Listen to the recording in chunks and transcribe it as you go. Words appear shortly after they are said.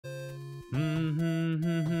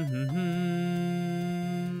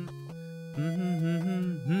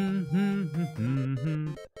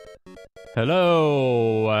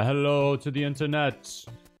Hello, hello to the internet.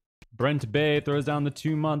 Brent Bay throws down the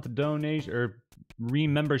 2-month donation, or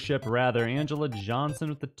re-membership rather. Angela Johnson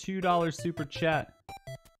with the $2 super chat.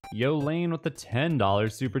 Yo Lane with the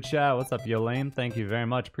 $10 super chat. What's up, Yo Lane? Thank you very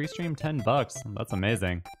much. Pre-stream $10. That's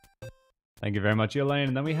amazing. Thank you very much, Yo Lane.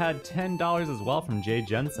 And then we had $10 as well from Jay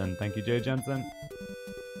Jensen. Thank you, Jay Jensen.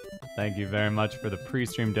 Thank you very much for the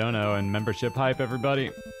pre-stream dono and membership hype, everybody.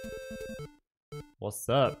 What's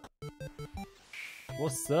up?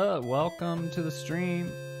 What's up? Welcome to the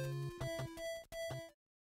stream.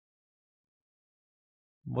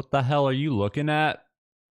 What the hell are you looking at?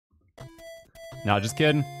 No, just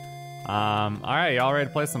kidding. Alright, y'all ready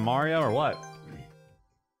to play some Mario or what?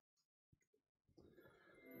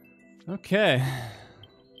 Okay.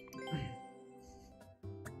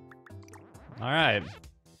 Alright.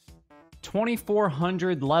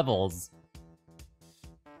 2,400 levels.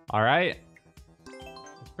 Alright.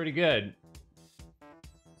 That's pretty good.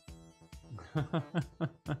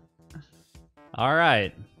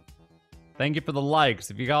 Alright. Thank you for the likes.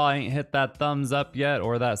 If you all ain't hit that thumbs up yet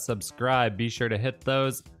or that subscribe, be sure to hit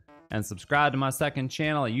those. And subscribe to my second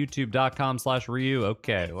channel at youtube.com/Ryu.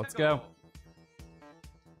 Okay, let's go.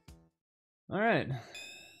 Alright.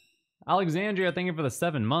 Alexandria, thank you for the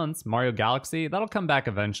 7 months. Mario Galaxy, that'll come back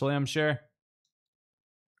eventually, I'm sure.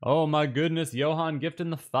 Oh my goodness, Johan gifting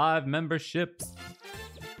the 5 memberships.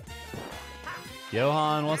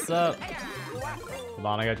 Johan, what's up? Hold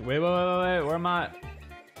on, I got you. Wait, where am I?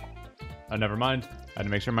 Oh, never mind. I had to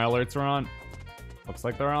make sure my alerts were on. Looks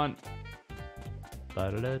like they're on. Oh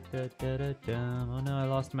no, I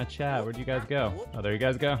lost my chat. Where'd you guys go? Oh, there you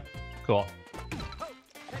guys go. Cool.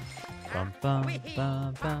 Bum, bum,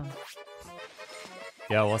 bum, bum.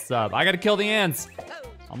 Yo, what's up? I gotta kill the ants.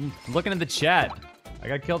 I'm looking at the chat. I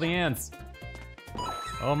gotta kill the ants.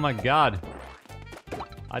 Oh my god.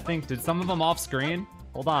 I think, did some of them off screen?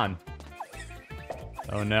 Hold on.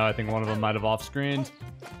 Oh no, I think one of them might have off screened.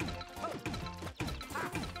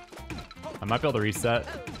 I might be able to reset.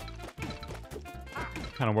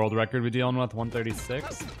 What kind of world record we dealing with?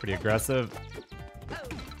 136? Pretty aggressive.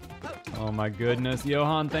 Oh my goodness.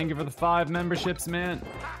 Johan, thank you for the 5 memberships, man.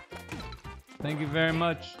 Thank you very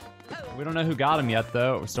much. We don't know who got him yet,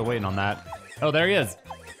 though. We're still waiting on that. Oh, there he is.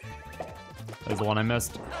 There's the one I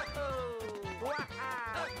missed.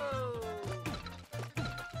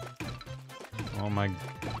 Oh my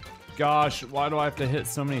gosh. Why do I have to hit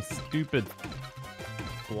so many stupid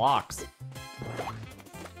blocks?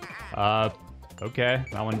 Okay.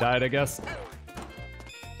 That one died, I guess.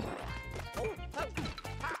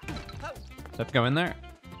 Do I have to go in there?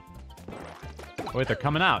 Oh, wait, they're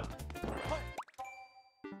coming out.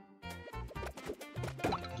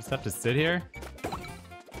 Just have to sit here?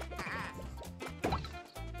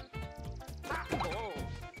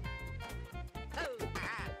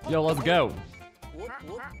 Yo, let's go.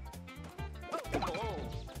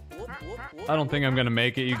 I don't think I'm gonna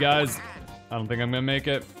make it, you guys. I don't think I'm gonna make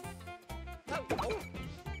it.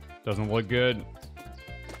 Doesn't look good.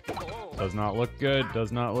 Does not look good.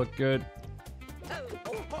 Does not look good.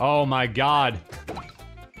 Oh my god.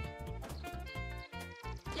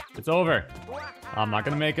 It's over. I'm not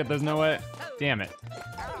gonna make it. There's no way. Damn it.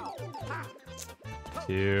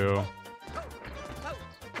 2,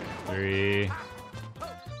 3.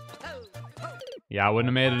 Yeah, I wouldn't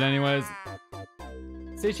have made it anyways.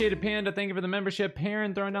 Satiated Panda, thank you for the membership.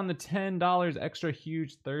 Perrin throwing down the $10 extra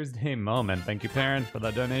huge Thursday moment. Thank you, Perrin, for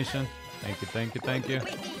that donation. Thank you, thank you, thank you.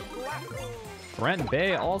 Brent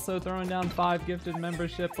Bay also throwing down 5 gifted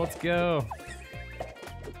memberships. Let's go.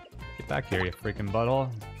 Get back here, you freaking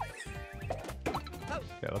butthole.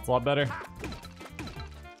 Okay, that's a lot better.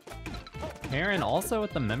 Perrin also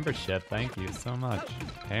with the membership. Thank you so much.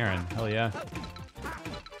 Perrin, hell yeah.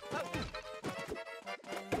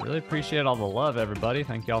 Really appreciate all the love, everybody.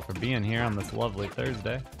 Thank y'all for being here on this lovely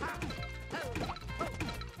Thursday.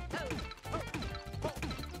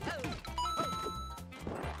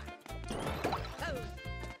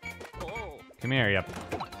 Come here, you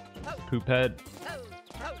poop head.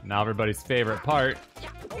 Now everybody's favorite part.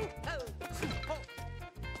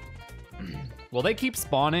 Will they keep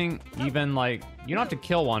spawning even, like, you don't have to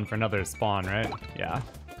kill one for another to spawn, right? Yeah.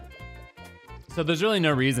 So there's really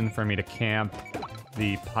no reason for me to camp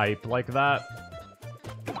the pipe like that.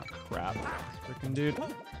 Crap. This freaking dude.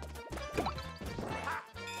 Come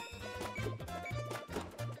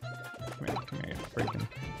here, freaking.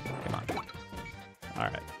 Come on.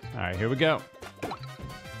 Alright, here we go.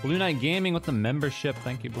 Blue Knight Gaming with the membership.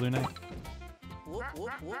 Thank you, Blue Knight.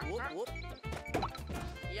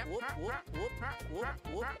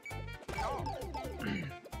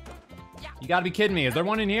 You gotta be kidding me. Is there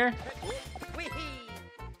one in here?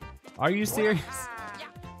 Are you serious?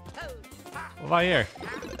 What about here?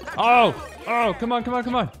 Oh! Oh, come on, come on,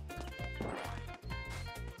 come on.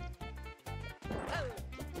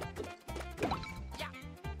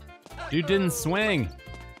 Dude didn't swing.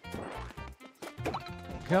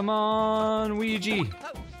 Come on, Ouija.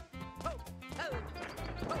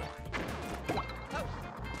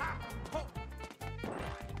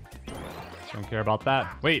 Don't care about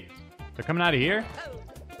that. Wait, they're coming out of here?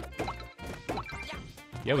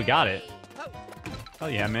 Yeah, we got it. Oh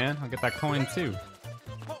yeah, man, I'll get that coin too.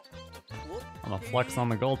 I'm gonna flex on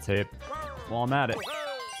the gold tape while I'm at it.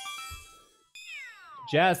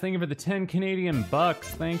 Jazz, thank you for the 10 Canadian bucks.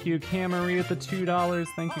 Thank you, Camry, with the $2.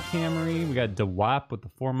 Thank you, Camry. We got Dewap with the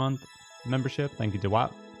 4-month membership. Thank you,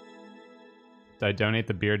 Dewap. Did I donate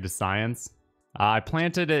the beard to science? I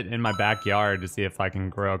planted it in my backyard to see if I can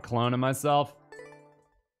grow a clone of myself.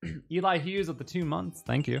 Eli Hughes with the 2 months.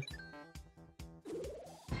 Thank you.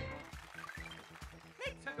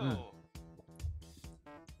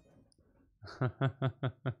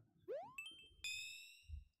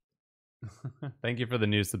 Thank you for the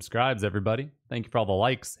new subscribes, everybody. Thank you for all the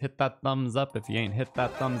likes. Hit that thumbs up if you ain't hit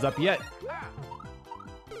that thumbs up yet.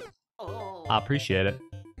 I appreciate it.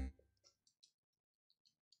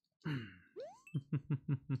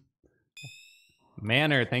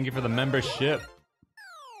 Manor, thank you for the membership.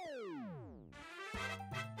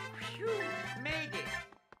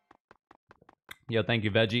 Yo, thank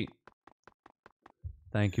you, Veggie.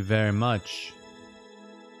 Thank you very much.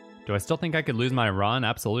 Do I still think I could lose my run?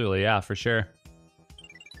 Absolutely, yeah, for sure.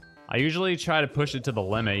 I usually try to push it to the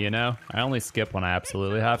limit, you know? I only skip when I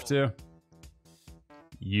absolutely have to.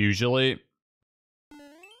 Usually.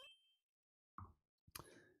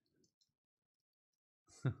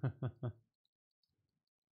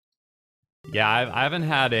 Yeah, I haven't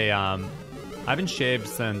had a, I haven't shaved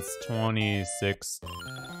since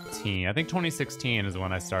 2016. I think 2016 is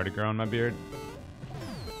when I started growing my beard.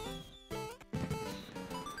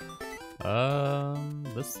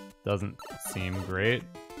 This doesn't seem great.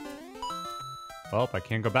 Well, I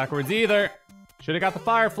can't go backwards either. Should've got the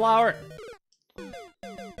fire flower.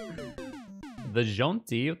 The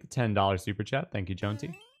Jonty with the $10 super chat. Thank you,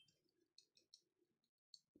 Jonty.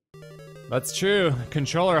 That's true.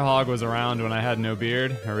 Controller Hog was around when I had no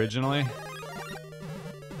beard originally.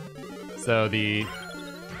 So the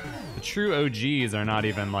true OGs are not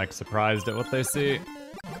even like surprised at what they see.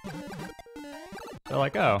 They're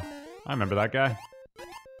like, oh, I remember that guy.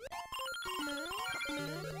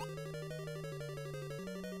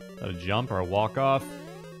 Is that a jump or a walk off?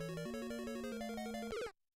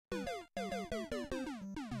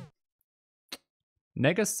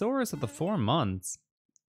 Negasaurus at the 4 months.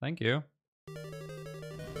 Thank you.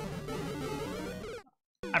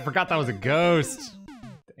 I forgot that was a ghost.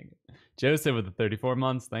 Dang it. Joseph with the 34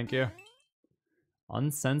 months. Thank you.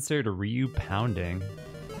 Uncensored Ryu pounding.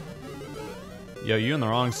 Yo, you in the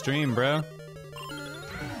wrong stream, bro.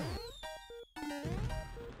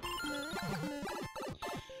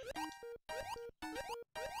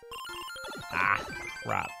 Ah,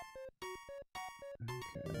 crap.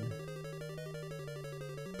 Okay.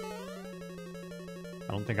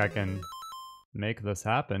 I don't think I can make this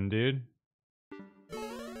happen, dude.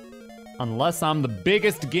 Unless I'm the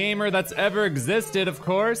biggest gamer that's ever existed, of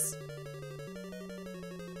course.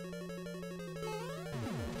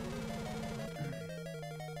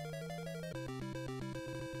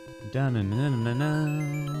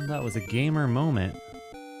 Da-na-na-na-na. That was a gamer moment,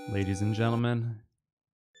 ladies and gentlemen.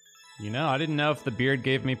 You know, I didn't know if the beard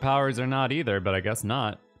gave me powers or not either, but I guess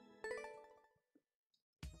not.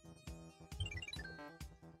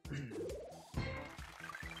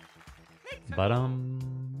 But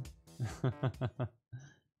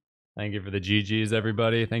thank you for the GGs,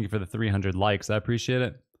 everybody. Thank you for the 300 likes. I appreciate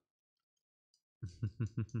it.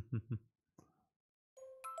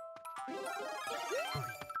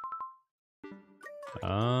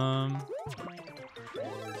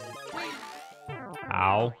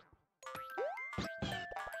 Ow.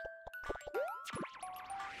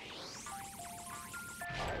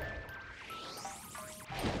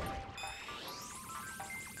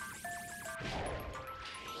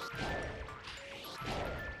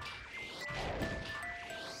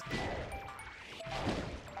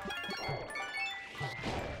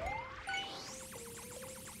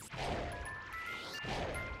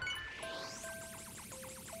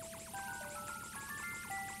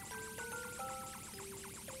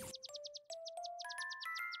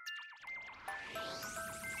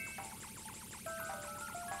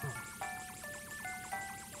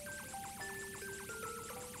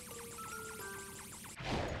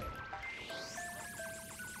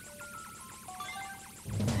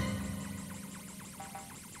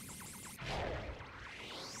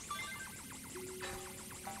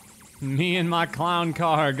 Me and my clown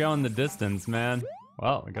car are going the distance, man.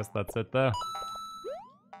 Well, I guess that's it though.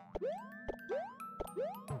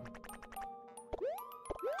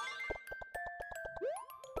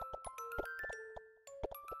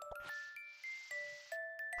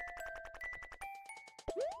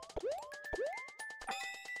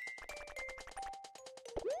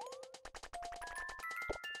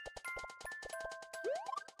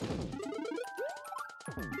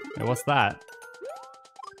 Hey, what's that?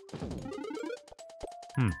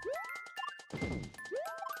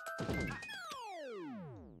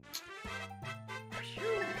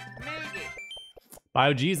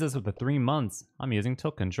 Bio Jesus with the 3 months. I'm using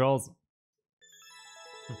tilt controls.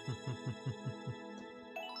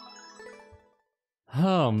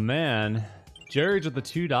 Oh man. George with the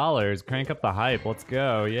 $2. Crank up the hype. Let's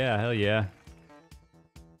go. Yeah, hell yeah.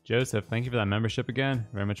 Joseph, thank you for that membership again.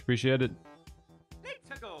 Very much appreciated.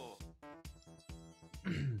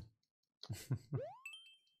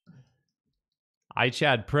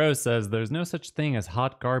 iChad Pro says there's no such thing as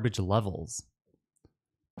hot garbage levels.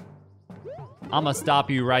 I'ma stop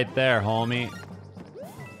you right there, homie.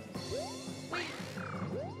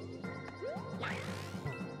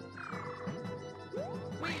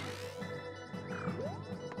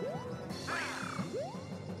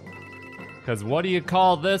 Cause what do you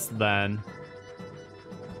call this then?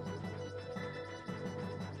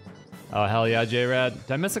 Oh hell yeah, J-Rad.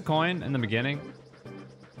 Did I miss a coin in the beginning?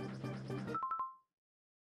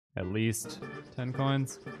 At least 10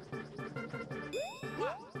 coins.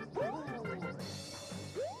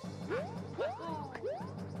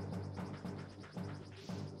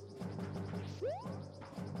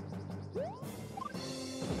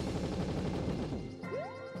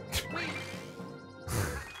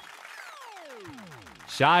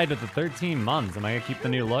 Shied at the 13 months. Am I gonna keep the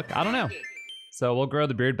new look? I don't know. So we'll grow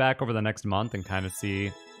the beard back over the next month and kind of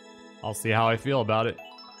see. I'll see how I feel about it.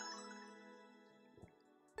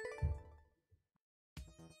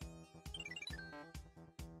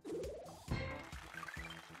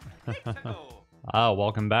 Oh,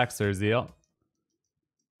 welcome back, Sir Zeal.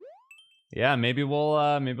 Yeah, maybe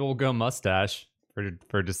we'll go mustache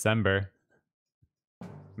for December.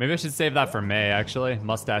 Maybe I should save that for May, actually.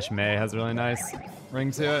 Mustache May has a really nice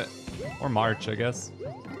ring to it. Or March, I guess.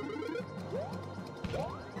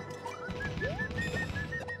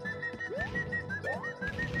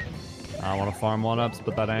 I want to farm 1-ups,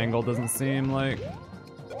 but that angle doesn't seem like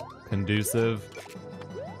conducive.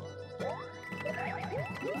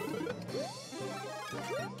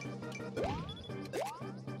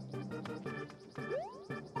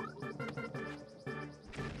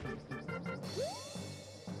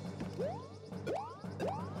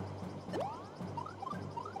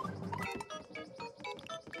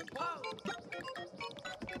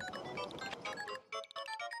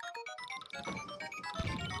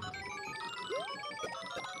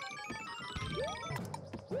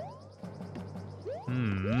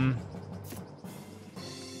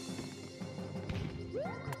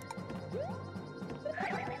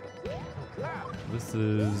 This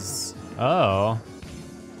is... Oh.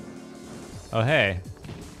 Oh, hey.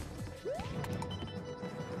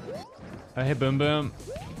 Oh, hey, Boom Boom.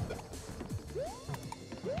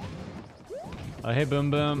 Oh, hey,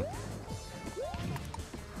 Boom Boom.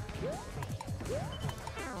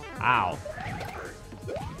 Ow.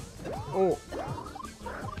 Oh.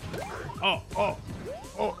 Oh, oh.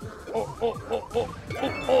 Oh, oh, oh, oh, oh,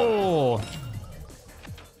 oh, oh.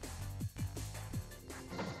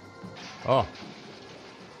 Oh.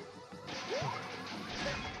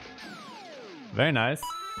 Very nice.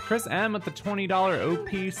 Chris M with the $20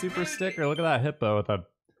 OP super sticker. Look at that hippo with a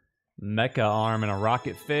mecha arm and a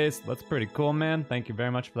rocket face. That's pretty cool, man. Thank you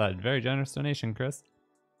very much for that very generous donation, Chris.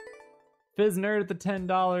 Fizz Nerd at the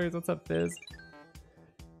 $10. What's up, Fizz?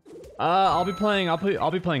 I'll be playing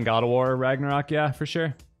God of War Ragnarok, yeah, for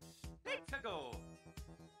sure.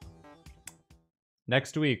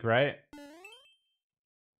 Next week, right?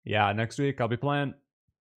 Yeah, next week I'll be playing.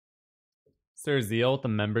 Sir Zeal with the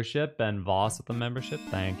membership and Voss with the membership.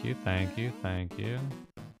 Thank you, thank you, thank you.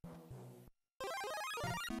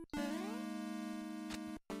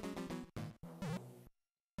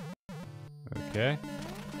 Okay.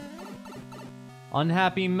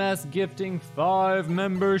 Unhappy Mess gifting 5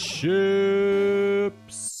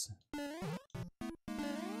 memberships.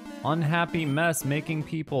 Unhappy Mess making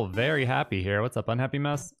people very happy here. What's up, Unhappy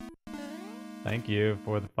Mess? Thank you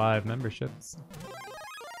for the 5 memberships.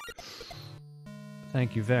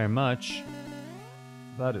 Thank you very much.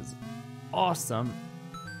 That is awesome.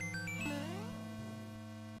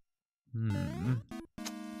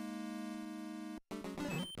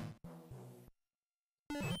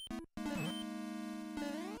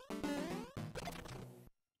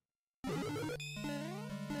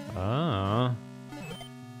 Oh.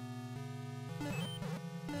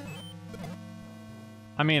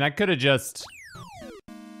 I mean, I could have just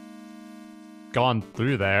gone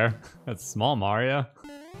through there. That's small Mario.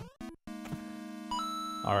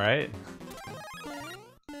 All right.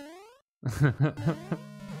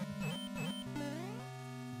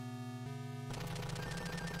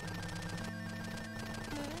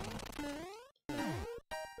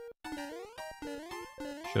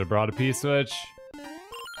 Should have brought a P-switch.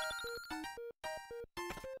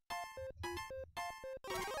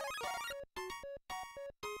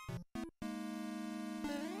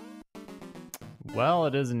 Well,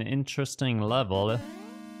 it is an interesting level,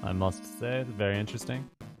 I must say. It's very interesting.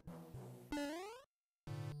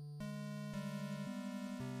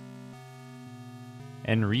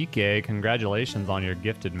 Enrique, congratulations on your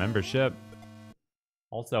gifted membership.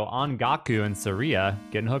 Also, Angaku and Saria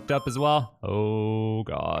getting hooked up as well. Oh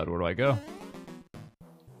god, where do I go?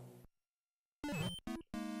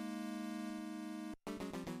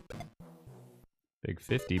 Big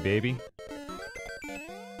 50, baby.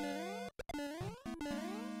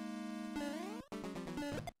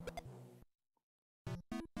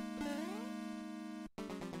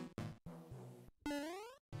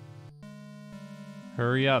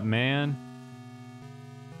 Hurry up, man.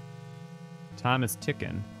 Time is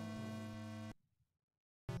ticking.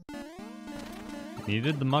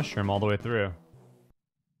 Needed the mushroom all the way through.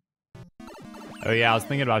 Oh yeah, I was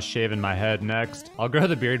thinking about shaving my head next. I'll grow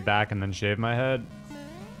the beard back and then shave my head.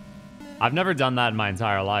 I've never done that in my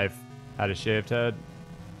entire life. Had a shaved head.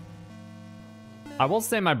 I will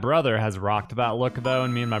say my brother has rocked that look though,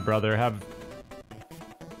 and me and my brother have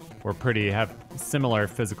similar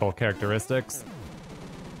physical characteristics.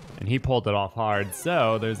 And he pulled it off hard,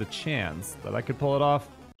 so there's a chance that I could pull it off,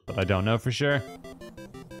 but I don't know for sure.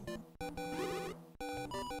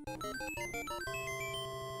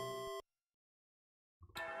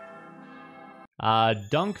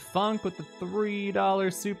 Dunk Funk with the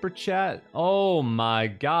 $3 super chat. Oh my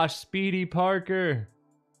gosh, Speedy Parker.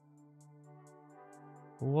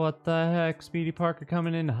 What the heck, Speedy Parker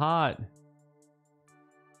coming in hot.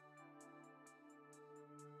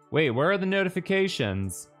 Wait, where are the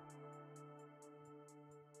notifications?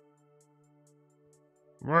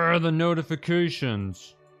 Where are the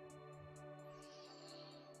notifications?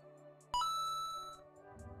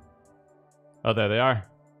 Oh, there they are.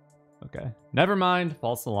 Okay. Never mind.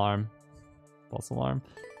 False alarm. False alarm.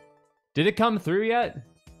 Did it come through yet?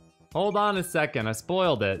 Hold on a second. I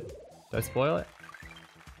spoiled it. Did I spoil it?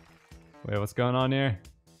 Wait, what's going on here?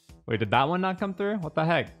 Wait, did that one not come through? What the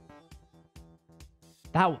heck?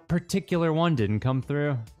 That particular one didn't come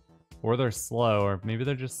through. Or they're slow, or maybe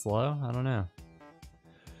they're just slow? I don't know.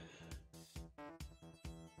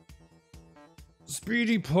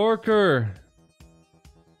 Speedy Parker!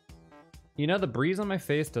 You know, the breeze on my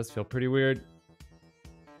face does feel pretty weird.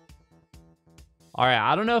 Alright,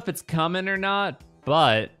 I don't know if it's coming or not,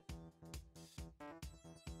 but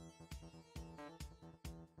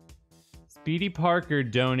Speedy Parker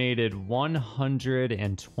donated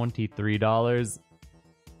 $123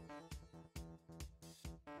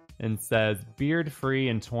 and says, beard free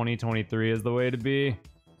in 2023 is the way to be.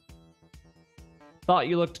 Thought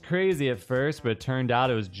you looked crazy at first, but it turned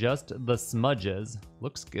out it was just the smudges.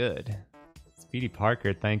 Looks good. Speedy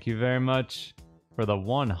Parker, thank you very much for the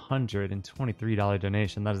 $123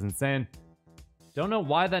 donation. That is insane. Don't know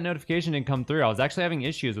why that notification didn't come through. I was actually having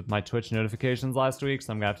issues with my Twitch notifications last week,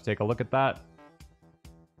 so I'm gonna have to take a look at that.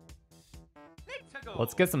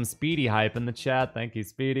 Let's get some Speedy hype in the chat. Thank you,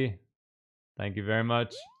 Speedy. Thank you very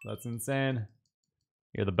much. That's insane.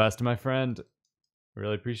 You're the best, my friend.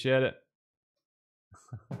 Really appreciate it.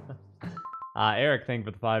 Eric, thank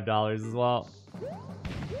you for the $5 as well.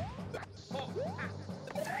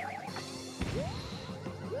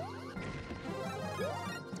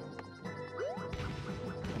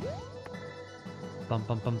 Bum,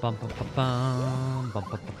 bum, bum, bum, bum, bum, bum, bum,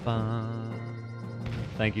 bum, bum.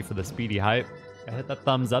 Thank you for the Speedy hype. Hit that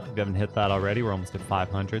thumbs up if you haven't hit that already. We're almost at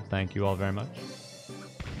 500. Thank you all very much.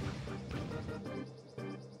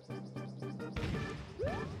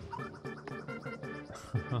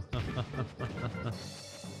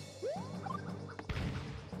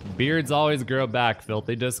 Beards always grow back,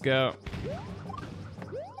 Filthy Disco.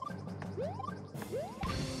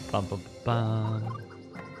 Bum, bum, bum.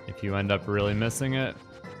 If you end up really missing it.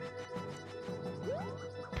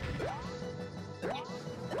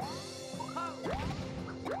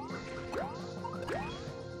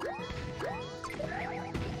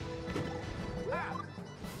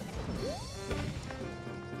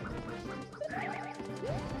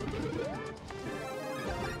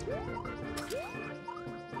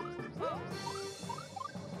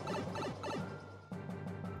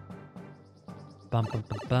 Bum bum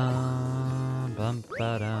bum bum bum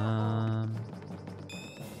ba-dum.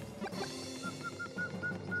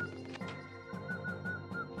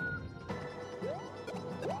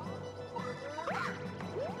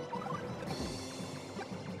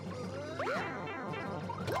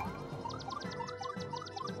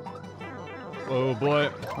 Oh boy,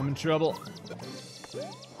 I'm in trouble.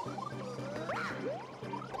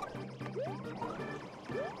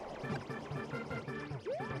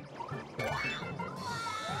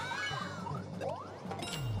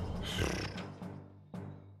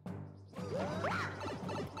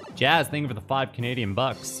 Jazz, thank you for the 5 Canadian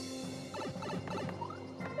bucks.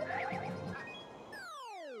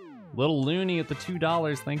 Little Looney at the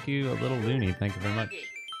 $2. Thank you, a Little Looney. Thank you very much.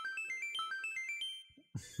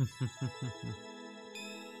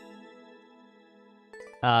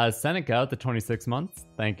 Seneca at the 26 months.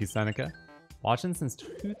 Thank you, Seneca. Watching since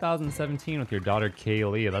 2017 with your daughter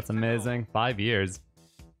Kaylee. That's amazing. 5 years.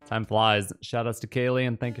 Time flies. Shout outs to Kaylee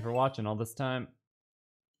and thank you for watching all this time.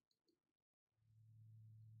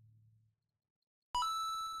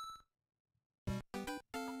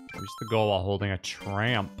 Reach the goal while holding a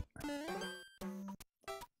tramp.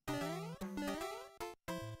 I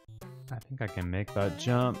think I can make that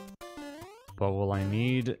jump. But will I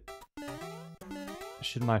need...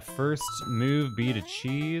 Should my first move be to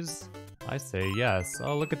cheese? I say yes.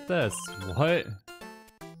 Oh, look at this. What?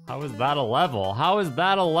 How is that a level? How is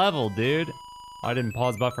that a level, dude? Oh, I didn't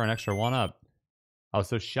pause buffer an extra 1-up. I was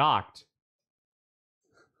so shocked.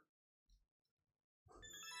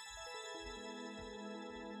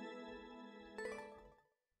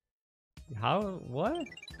 How? What?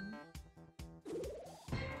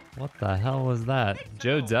 What the hell was that?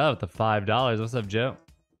 Joe Dove, the $5. What's up, Joe?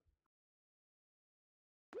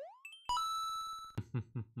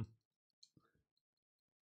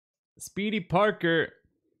 Speedy Parker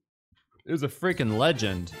is a freaking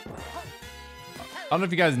legend. I don't know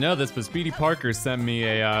if you guys know this, but Speedy Parker sent me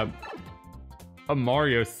a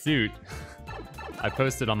Mario suit. I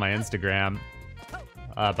posted on my Instagram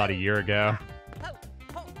about a year ago.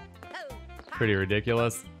 Pretty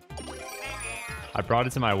ridiculous. I brought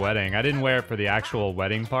it to my wedding. I didn't wear it for the actual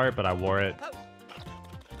wedding part, but I wore it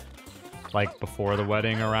like before the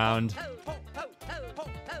wedding around.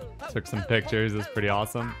 Took some pictures. It was pretty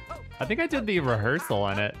awesome. I think I did the rehearsal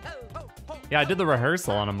on it. Yeah, I did the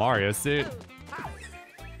rehearsal on a Mario suit.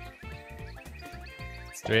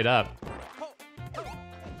 Straight up.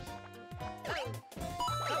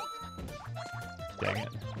 Dang it.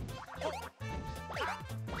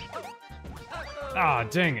 Ah,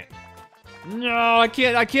 dang it. No, I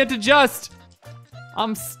can't adjust.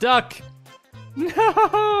 I'm stuck. No.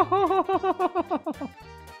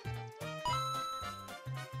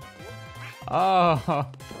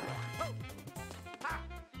 Oh.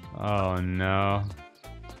 Oh no.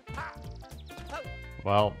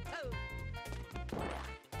 Well.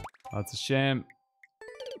 That's a shame.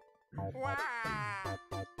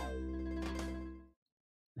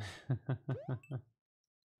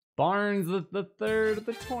 Barnes, the third,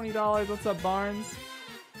 the $20. What's up, Barnes?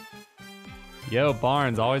 Yo,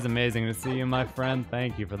 Barnes, always amazing to see you, my friend.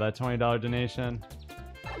 Thank you for that $20 donation.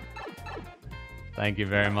 Thank you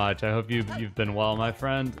very much. I hope you've been well, my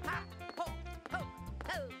friend.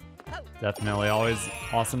 Definitely always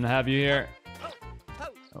awesome to have you here.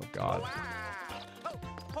 Oh God.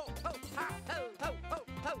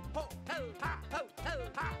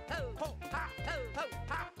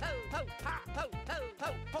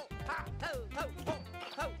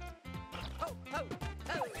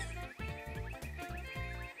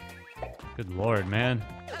 Good Lord, man.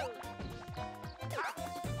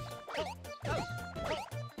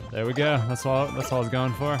 There we go. That's all I was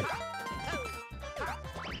going for.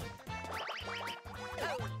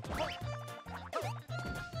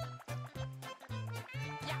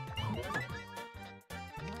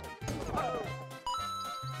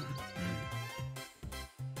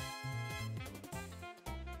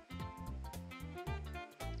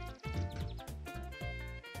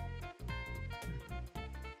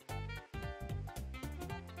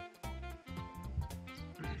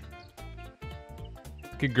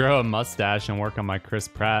 Could grow a mustache and work on my Chris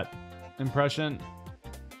Pratt impression.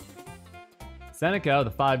 Seneca,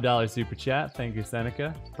 the $5 super chat. Thank you,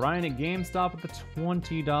 Seneca. Brian at GameStop with the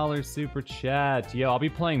 $20 super chat. Yo, I'll be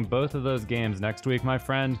playing both of those games next week, my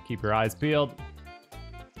friend. Keep your eyes peeled.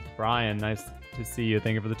 Brian, nice to see you.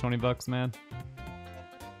 Thank you for the 20 bucks, man.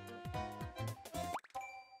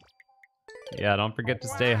 Yeah, don't forget to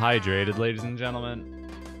stay hydrated, ladies and gentlemen.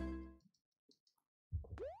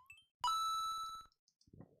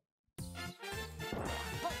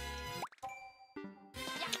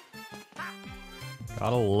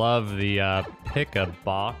 Gotta love the pick-up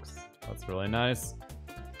box. That's really nice.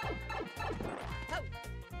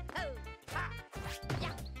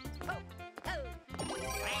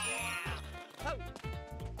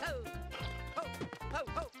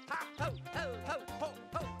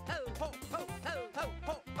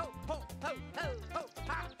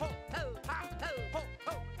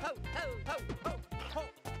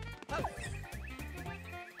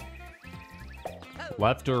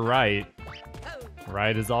 Left or right?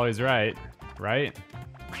 Right is always right, right?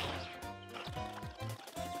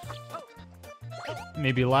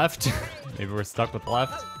 Maybe left? Maybe we're stuck with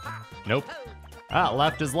left? Nope. Ah,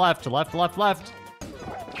 left is left. Left, left, left.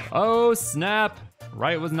 Oh, snap.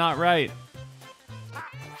 Right was not right.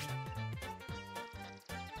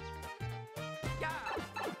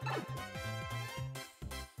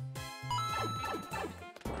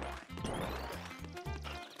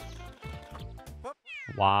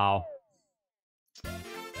 Wow.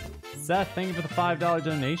 Seth, thank you for the $5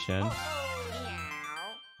 donation.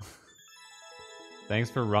 Thanks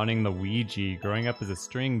for running the Luigi. Growing up as a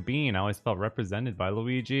string bean, I always felt represented by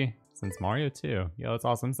Luigi. Since Mario too. Yo, that's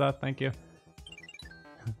awesome, Seth. Thank you.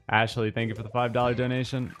 Ashley, thank you for the $5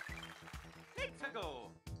 donation.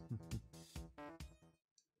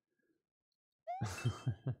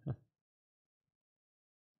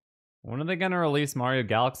 When are they gonna release Mario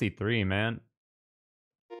Galaxy 3, man?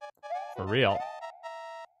 For real.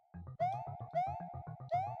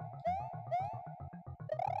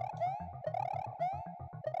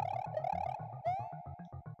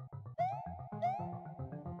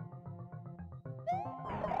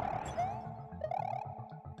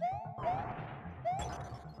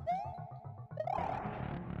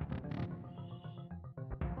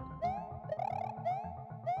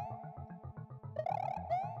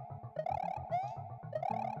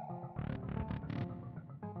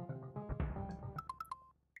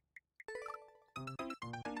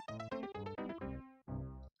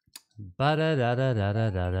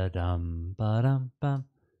 Ba-da-da-da-da-da-da-dum, ba-dum-bum.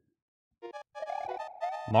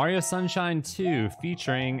 Mario Sunshine 2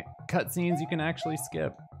 featuring cutscenes you can actually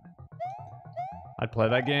skip. I'd play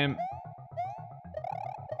that game.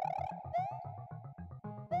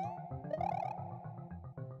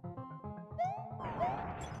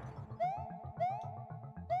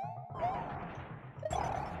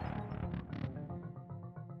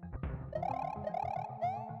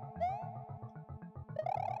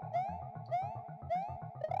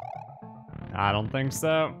 I don't think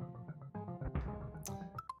so.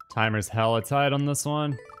 Timer's hella tight on this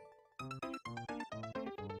one.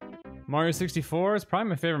 Mario 64 is probably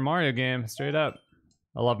my favorite Mario game, straight up.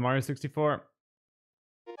 I love Mario 64.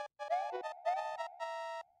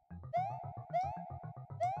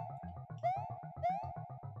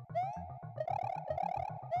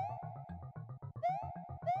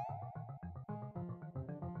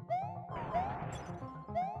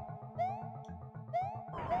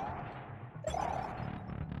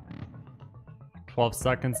 $12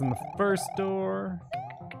 seconds in the first door.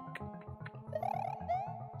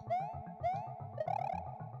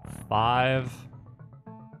 5.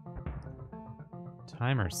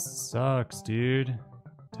 Timer sucks, dude.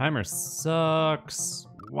 Timer sucks.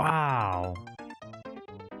 Wow.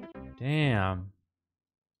 Damn.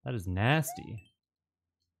 That is nasty.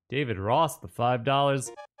 David Ross, the $5.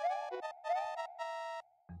 There's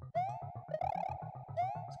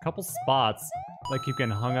a couple spots like you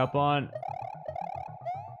can hung up on.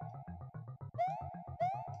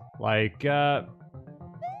 Like, where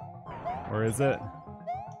is it?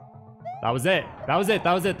 That was it. That was it.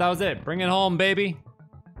 That was it. That was it. Bring it home, baby.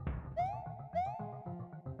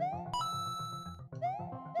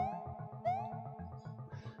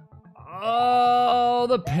 Oh,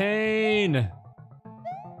 the pain.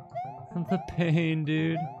 The pain,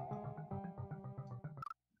 dude.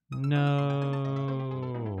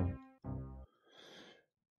 No.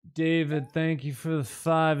 David, thank you for the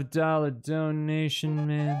 $5 donation,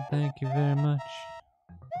 man. Thank you very much.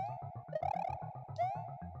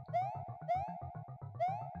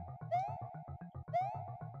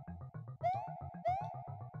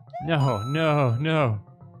 No, no, no.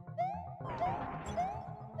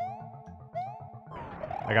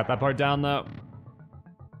 I got that part down, though.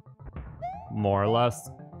 More or less.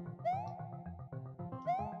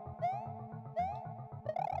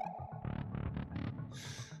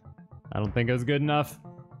 I don't think it was good enough.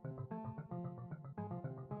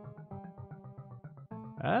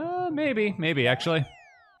 Maybe, actually.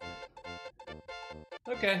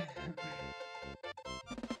 Okay.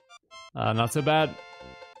 Not so bad.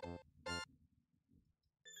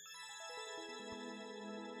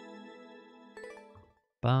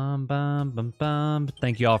 Bum, bum, bum, bum.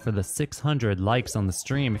 Thank you all for the 600 likes on the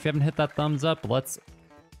stream. If you haven't hit that thumbs up, let's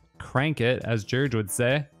crank it, as George would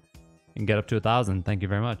say, and get up to 1,000. Thank you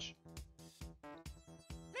very much.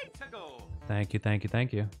 Thank you, thank you,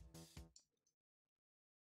 thank you.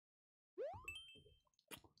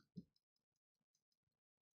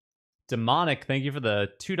 Demonic, thank you for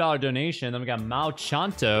the $2 donation. Then we got Mao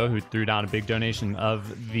Chanto, who threw down a big donation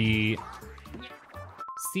of the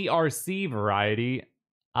CRC variety.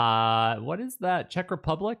 What is that? Czech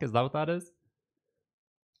Republic? Is that what that is?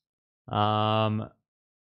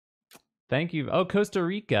 Thank you. Oh, Costa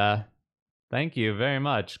Rica. Thank you very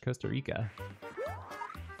much, Costa Rica.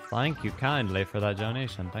 Thank you kindly for that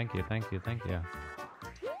donation. Thank you, thank you, thank you.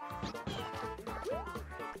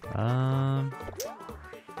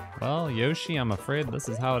 Well, Yoshi, I'm afraid this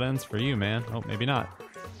is how it ends for you, man. Oh, maybe not.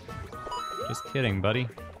 Just kidding, buddy.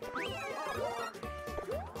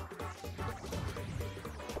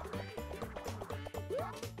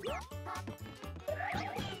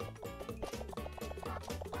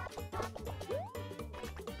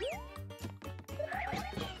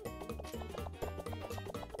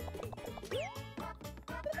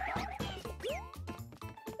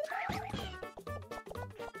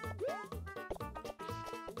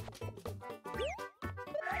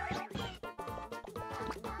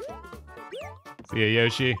 See ya,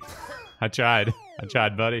 Yoshi. I tried. I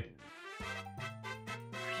tried, buddy.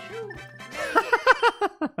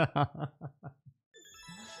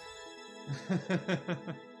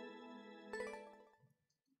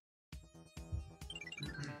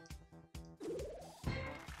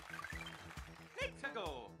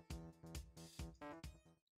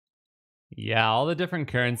 Yeah, all the different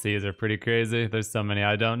currencies are pretty crazy. There's so many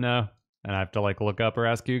I don't know, and I have to like look up or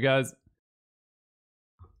ask you guys.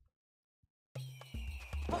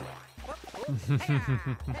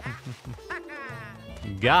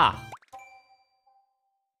 Gah!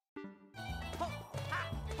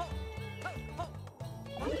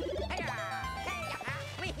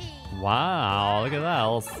 Wow, look at that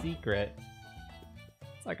little secret.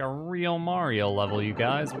 It's like a real Mario level, you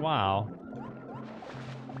guys. Wow.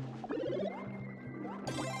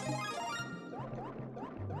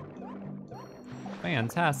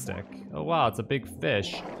 Fantastic. Oh wow, it's a big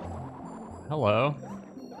fish. Hello.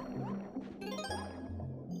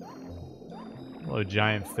 Hello,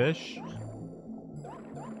 giant fish.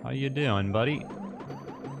 How you doing, buddy?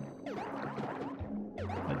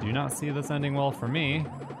 I do not see this ending well for me.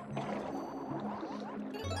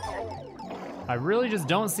 I really just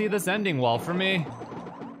don't see this ending well for me.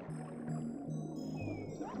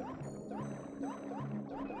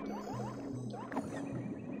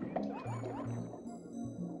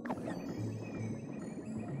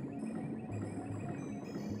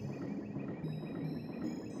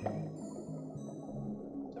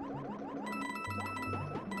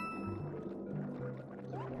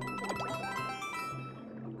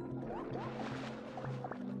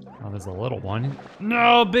 Oh, there's a little one.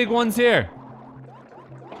 No, big one's here.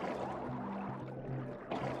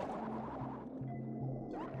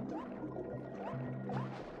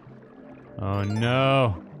 Oh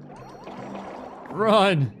no.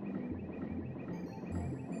 Run.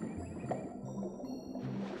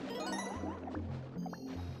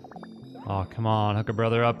 Oh, come on, hook a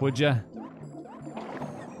brother up, would ya?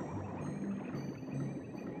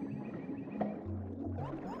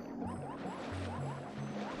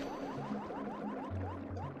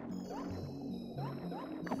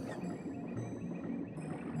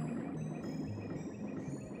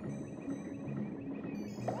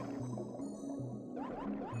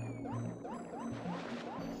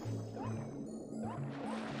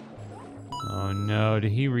 Oh no,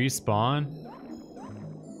 did he respawn?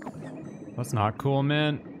 That's not cool,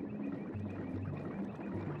 man.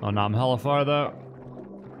 Oh no, I'm hella far though.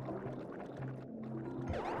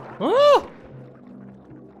 Oh!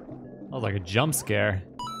 That was like a jump scare.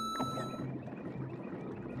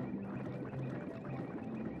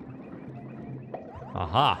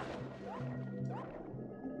 Aha.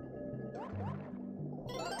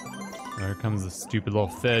 There comes the stupid little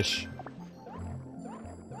fish.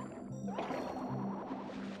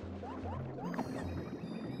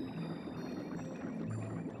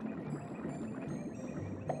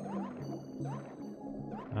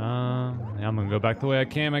 Yeah, I'm gonna go back the way I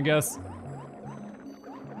came, I guess.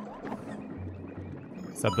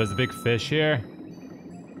 Except there's a big fish here.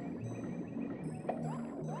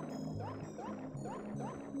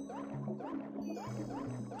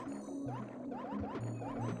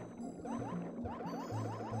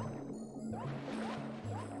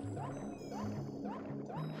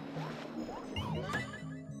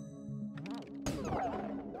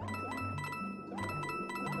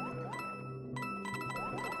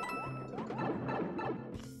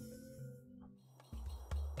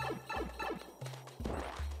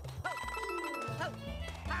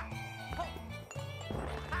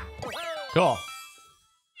 Cool.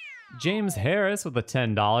 James Harris with the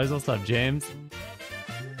 $10. What's up, James?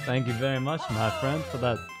 Thank you very much, my friend, for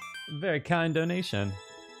that very kind donation.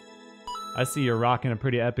 I see you're rocking a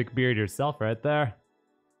pretty epic beard yourself right there.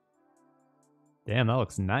 Damn, that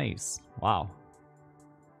looks nice. Wow.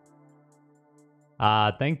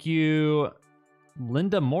 Thank you,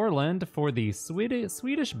 Linda Moreland, for the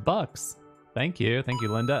Swedish bucks. Thank you,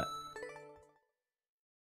 Linda.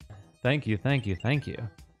 Thank you.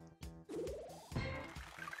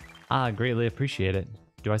 Greatly appreciate it.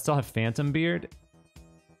 Do I still have phantom beard?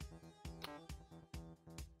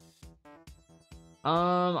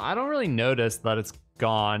 I don't really notice that it's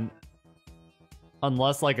gone.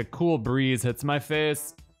 Unless like a cool breeze hits my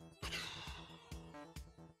face.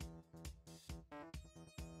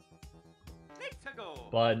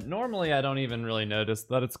 But normally I don't even really notice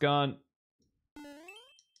that it's gone.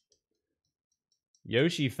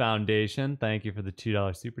 Yoshi Foundation, thank you for the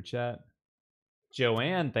 $2 super chat.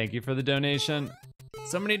 Joanne, thank you for the donation.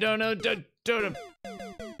 So many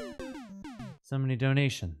so many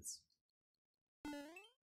donations.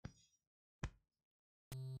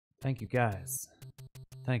 Thank you guys.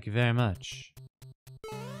 Thank you very much.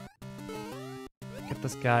 Get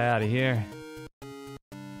this guy out of here.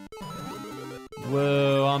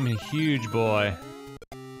 Whoa, I'm a huge boy.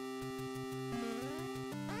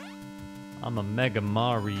 I'm a Mega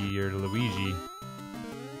Mario or Luigi.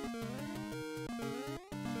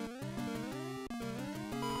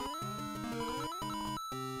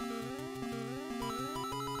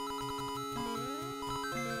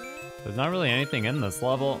 There's not really anything in this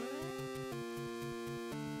level.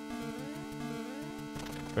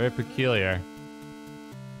 Very peculiar.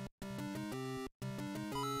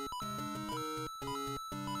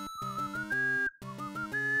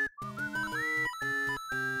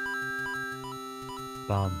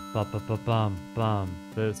 Bum, bum, bum, bum, bum, bum.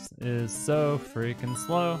 This is so freaking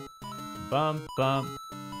slow. Bum, bum.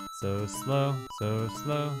 So slow, so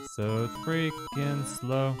slow, so freaking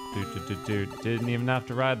slow. Didn't even have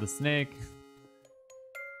to ride the snake.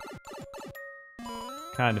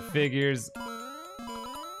 Kind of figures.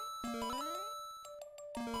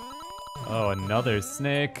 Oh, another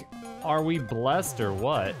snake. Are we blessed or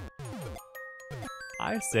what?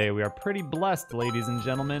 I say we are pretty blessed, ladies and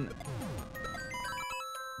gentlemen.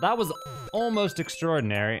 That was almost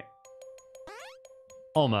extraordinary.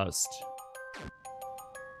 Almost.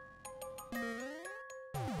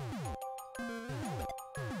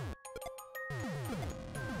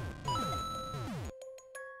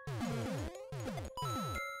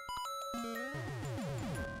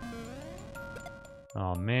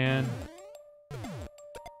 Oh man.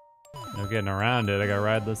 No getting around it. I gotta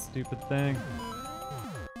ride this stupid thing.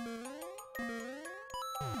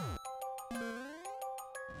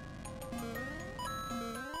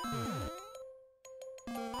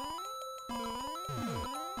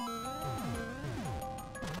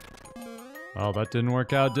 Well, that didn't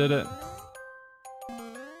work out, did it?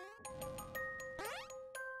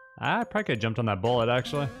 I probably could have jumped on that bullet,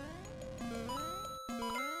 actually.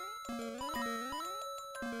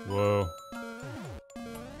 Whoa.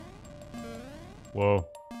 Whoa.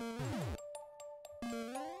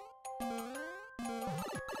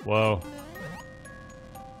 Whoa.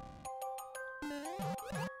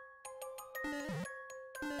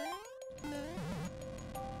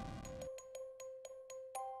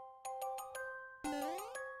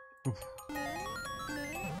 Oof.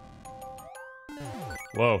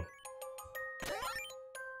 Whoa.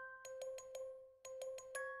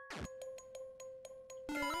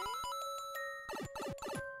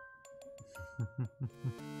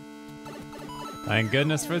 Thank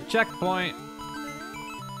goodness for the checkpoint.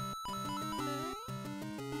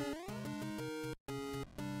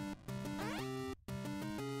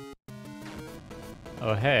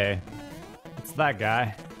 Oh, hey. It's that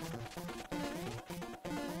guy.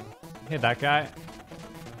 Hey, that guy.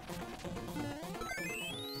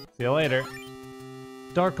 See you later.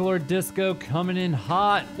 Dark Lord Disco coming in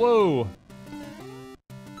hot. Whoa.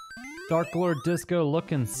 Dark Lord Disco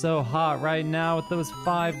looking so hot right now with those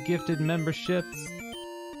 5 gifted memberships.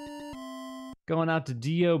 Going out to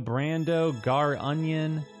Dio Brando, Gar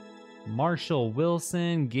Onion, Marshall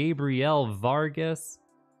Wilson, Gabrielle Vargas,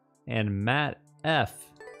 and Matt F.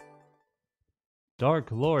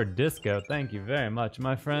 Dark Lord Disco, thank you very much,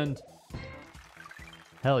 my friend.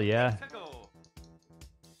 Hell yeah.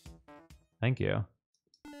 Thank you.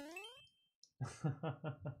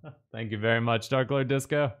 Thank you very much, Dark Lord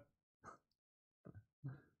Disco.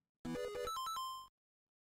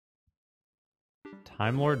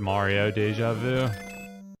 Time Lord Mario, Deja Vu.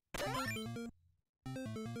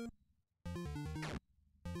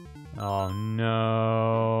 Oh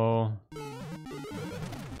no.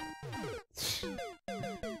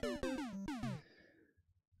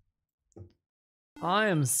 I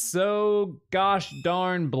am so gosh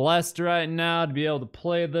darn blessed right now to be able to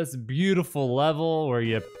play this beautiful level where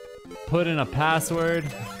you put in a password.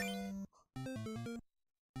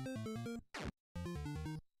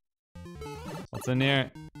 What's in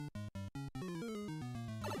here?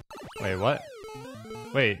 Wait, what?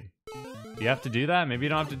 Wait, do you have to do that? Maybe you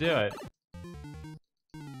don't have to do it.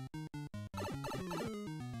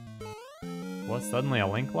 What, suddenly a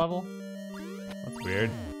Link level? That's weird.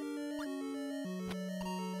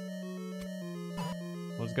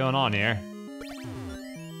 What's going on here?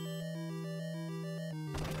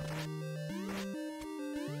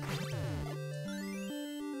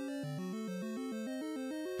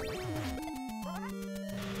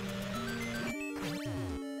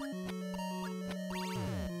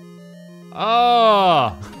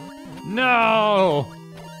 Oh! No!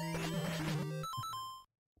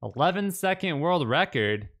 11-second world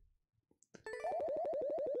record?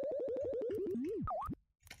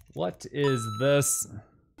 What is this?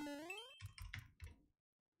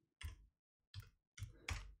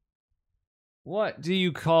 What do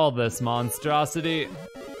you call this monstrosity?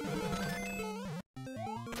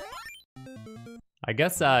 I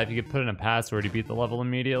guess if you could put in a password, you beat the level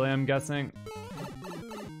immediately, I'm guessing.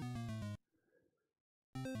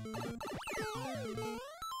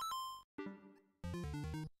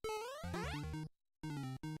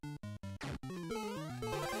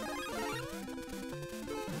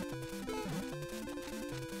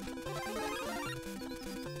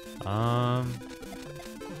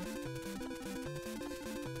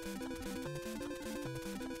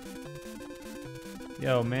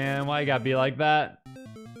 Yo, man, why you gotta be like that?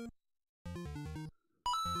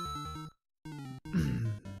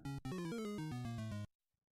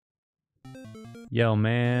 Yo,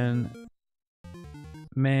 man.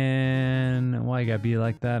 Man, why you gotta be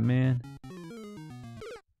like that, man?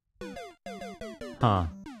 Huh.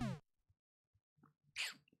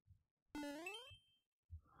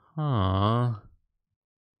 Huh.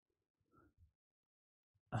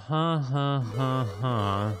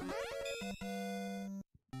 Huh.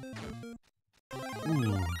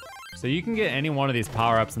 Ooh. So you can get any one of these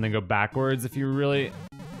power-ups and then go backwards if you really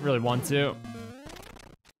want to.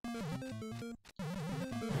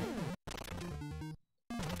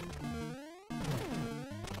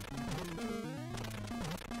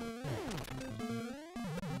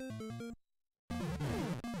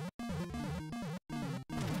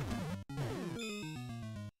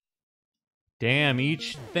 Damn,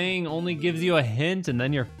 each thing only gives you a hint and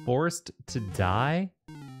then you're forced to die?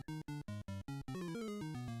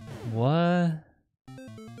 What?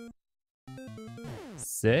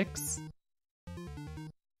 6?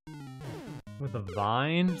 With a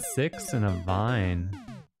vine? 6 and a vine.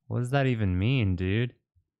 What does that even mean, dude?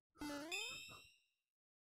 I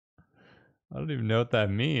don't even know what that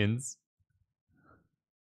means.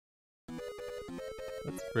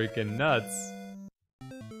 That's freaking nuts.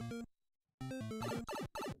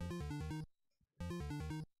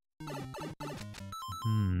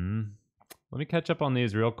 Let me catch up on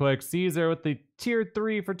these real quick. Caesar with the tier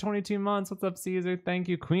 3 for 22 months. What's up, Caesar? Thank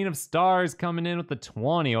you. Queen of Stars coming in with the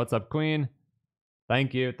 20. What's up, Queen?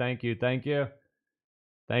 Thank you. Thank you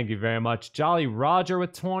very much. Jolly Roger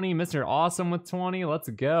with 20. Mr. Awesome with 20. Let's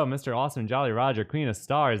go. Mr. Awesome, Jolly Roger, Queen of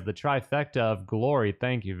Stars, the trifecta of glory.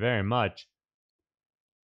 Thank you very much.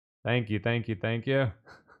 Thank you.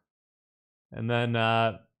 And then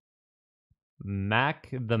Mac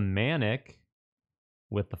the Manic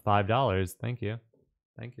with the $5. Thank you.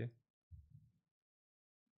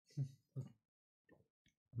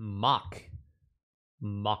 Mock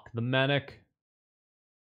the Manic.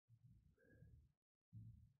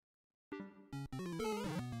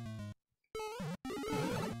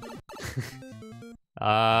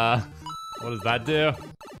 What does that do?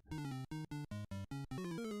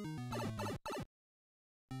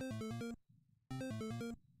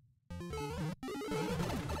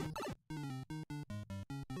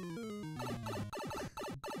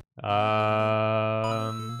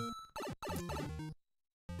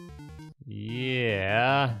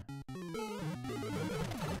 Yeah.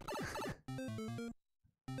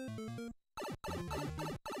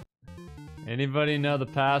 Anybody know the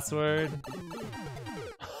password?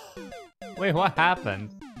 Wait, what happened?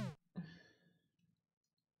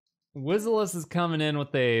 Wizzless is coming in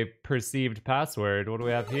with a perceived password. What do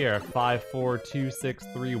we have here?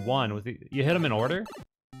 542631. You hit them in order?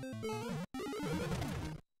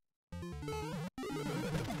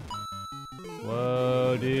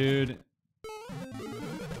 Whoa, dude.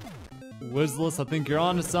 Wizless, I think you're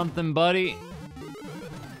onto something, buddy.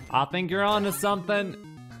 I think you're onto something.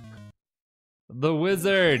 The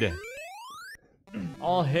wizard.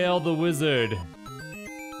 All hail the wizard.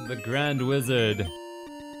 The grand wizard.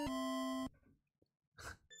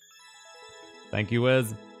 Thank you,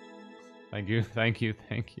 Wiz. Thank you, thank you,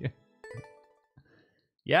 thank you.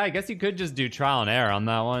 Yeah, I guess you could just do trial and error on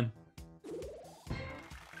that one.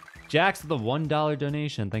 Jax with a $1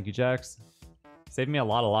 donation. Thank you, Jax. Saved me a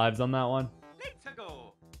lot of lives on that one. Let's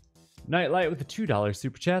go. Nightlight with a $2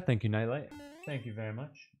 super chat. Thank you, Nightlight. Thank you very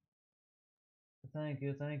much. Thank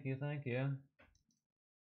you, thank you, thank you.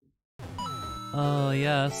 Oh,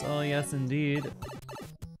 yes, indeed.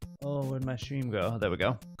 Oh, where'd my stream go? There we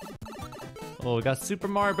go. Oh, we got Super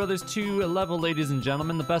Mario Brothers 2 level, ladies and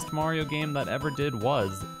gentlemen. The best Mario game that ever did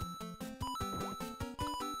was.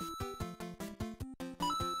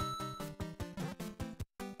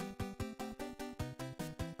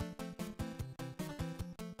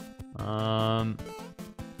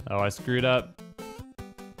 Oh, I screwed up.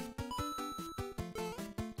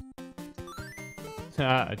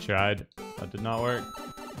 I tried. That did not work.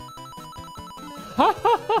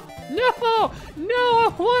 No! No!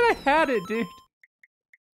 What? I had it, dude.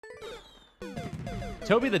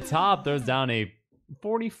 Toby the Top throws down a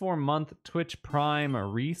 44-month Twitch Prime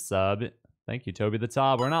resub. Thank you, Toby the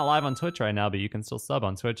Top. We're not live on Twitch right now, but you can still sub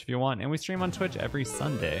on Twitch if you want. And we stream on Twitch every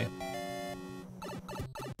Sunday.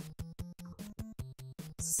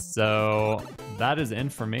 So that is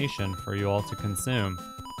information for you all to consume.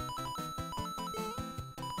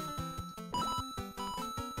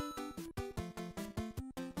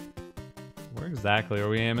 Where exactly are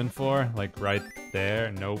we aiming for? Like right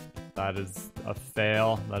there? Nope. That is a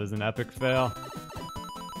fail. That is an epic fail.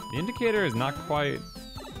 The indicator is not quite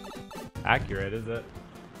accurate, is it?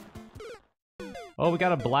 Oh, we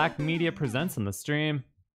got a Black Media Presents on the stream.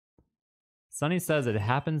 Sunny says it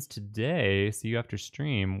happens today. See you after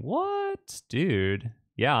stream. What? Dude.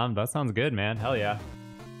 Yeah, that sounds good, man. Hell yeah.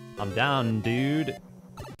 I'm down, dude.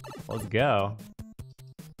 Let's go.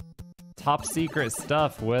 Top secret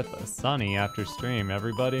stuff with Sunny after stream,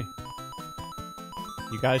 everybody.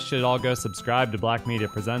 You guys should all go subscribe to Black Media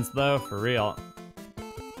Presents, though, for real.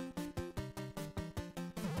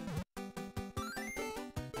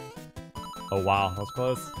 Oh, wow. That was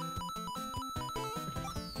close.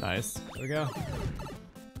 Nice. There we go.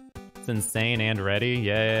 It's insane and ready.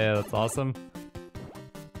 Yeah, that's awesome.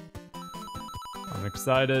 I'm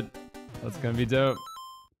excited. That's gonna be dope.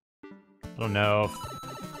 I don't know if...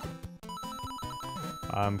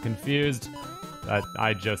 I'm confused.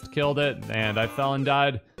 I just killed it, and I fell and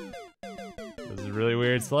died. This is really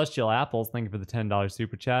weird. Celestial Apples, thank you for the $10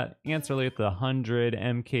 super chat. Answerly with the 100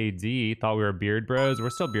 MKD. Thought we were beard bros. We're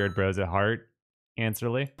still beard bros at heart.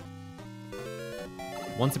 Answerly.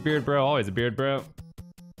 Once a beard bro, always a beard bro.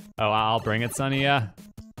 Oh, I'll bring it, Sonny, yeah.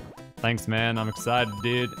 Thanks, man. I'm excited,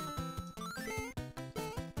 dude.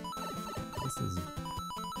 This is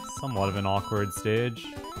somewhat of an awkward stage.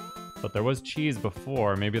 But there was cheese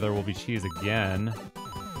before. Maybe there will be cheese again.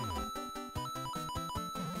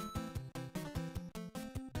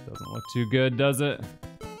 Doesn't look too good, does it?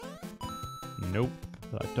 Nope.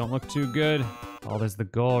 That don't look too good. Oh, there's the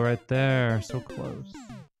goal right there. So close.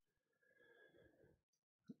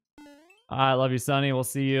 I love you, Sonny. We'll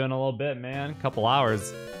see you in a little bit, man. Couple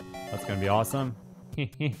hours. That's gonna be awesome.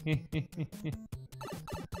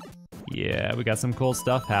 Yeah, we got some cool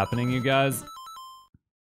stuff happening, you guys.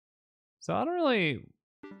 So I don't really...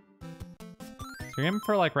 So you're aiming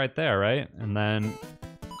for like right there, right? And then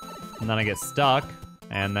I get stuck,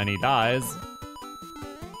 and then he dies.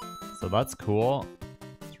 So that's cool.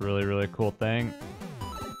 It's a really, really cool thing.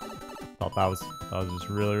 Thought that was just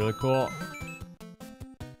really, really cool.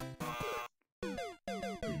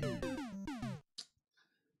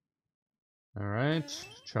 All right,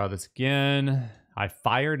 try this again. I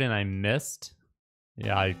fired and I missed.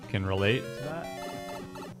 Yeah, I can relate to that.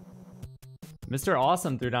 Mr.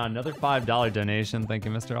 Awesome threw down another $5 donation. Thank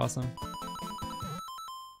you, Mr. Awesome.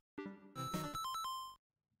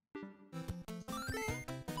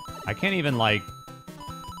 I can't even, like,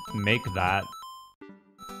 make that.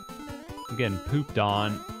 I'm getting pooped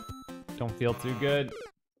on. Don't feel too good.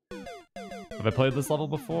 Have I played this level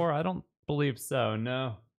before? I don't believe so,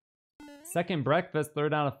 no. Second Breakfast, throw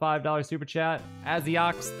down a $5 super chat.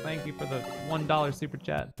 Aziox, thank you for the $1 super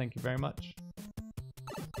chat. Thank you very much.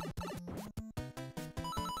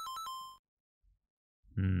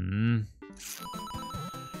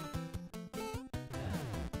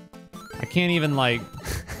 I can't even, like...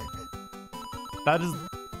 That is...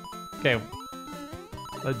 Okay.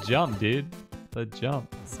 The jump, dude. The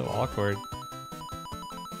jump. It's so awkward.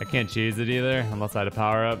 I can't cheese it either unless I had a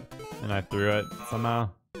power up and I threw it somehow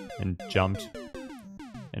and jumped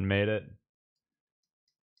and made it.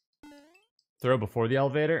 Throw before the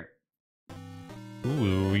elevator.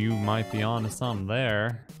 Ooh, you might be onto something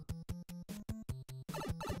there.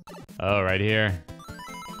 Oh, right here.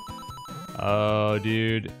 Oh,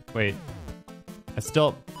 dude. Wait. I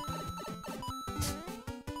still...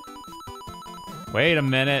 Wait a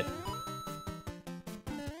minute.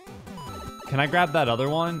 Can I grab that other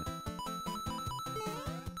one?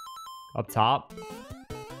 Up top?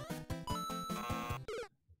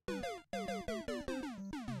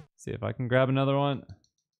 See if I can grab another one.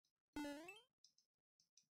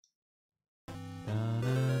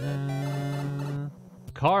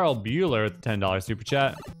 Carl Bueller with the $10 super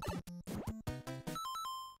chat.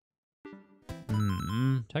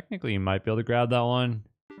 Technically, you might be able to grab that one.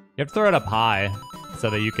 You have to throw it up high so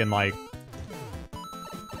that you can, like...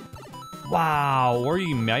 Wow, or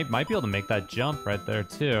you might be able to make that jump right there,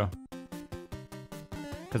 too.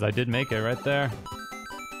 Because I did make it right there.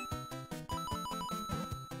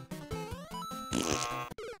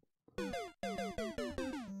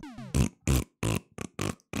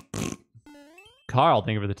 Carl,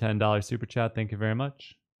 thank you for the $10 super chat. Thank you very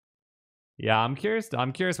much. Yeah, I'm curious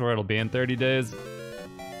where it'll be in 30 days.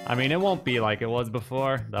 I mean, it won't be like it was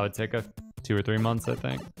before. That would take 2 or 3 months, I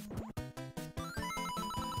think.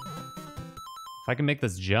 If I can make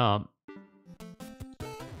this jump.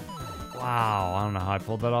 Wow, I don't know how I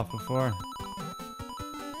pulled that off before.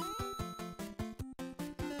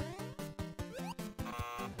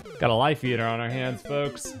 Got a life eater on our hands,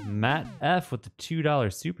 folks. Matt F with the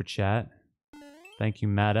 $2 super chat. Thank you,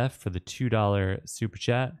 Matt F, for the $2 super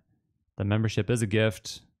chat. The membership is a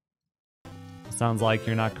gift. Sounds like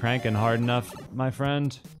you're not cranking hard enough, my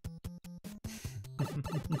friend.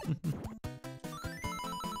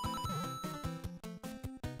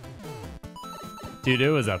 Dude, it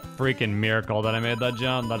was a freaking miracle that I made that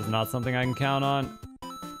jump. That is not something I can count on.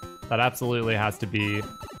 That absolutely has to be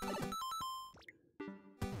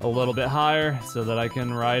a little bit higher so that I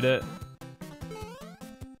can ride it.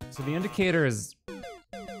 So the indicator is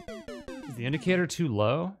the indicator too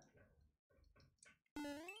low?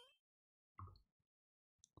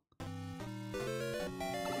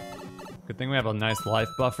 Good thing we have a nice life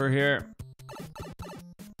buffer here.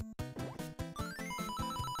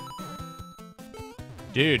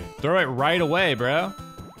 Dude, throw it right away, bro.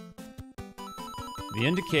 The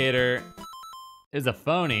indicator is a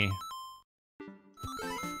phony.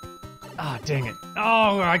 Ah, oh, dang it.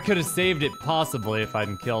 Oh, I could have saved it possibly if I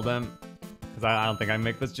hadn't killed him. Because I don't think I can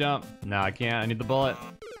make this jump. No, I can't. I need the bullet.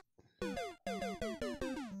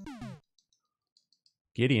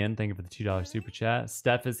 Gideon, thank you for the $2 super chat.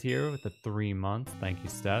 Steph is here with the 3 months. Thank you,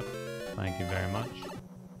 Steph. Thank you very much.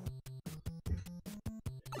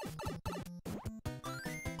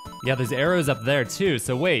 Yeah, there's arrows up there too.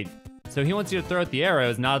 So wait. So he wants you to throw at the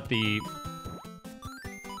arrows, not at the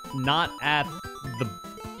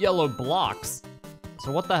yellow blocks.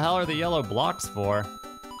 So what the hell are the yellow blocks for?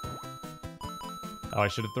 Oh, I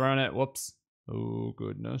should have thrown it. Whoops. Oh,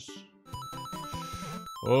 goodness.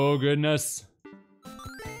 Oh, goodness.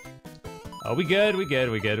 Oh, we good, we good,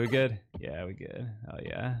 we good, we good. Yeah, we good. Oh,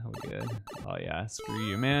 yeah, we good. Oh, yeah, screw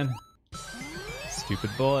you, man. Stupid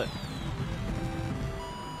bullet.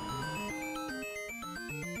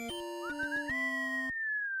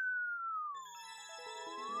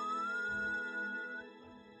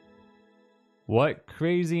 What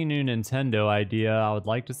crazy new Nintendo idea I would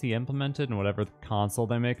like to see implemented in whatever console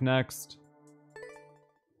they make next?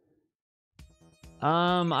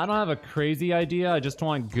 I don't have a crazy idea. I just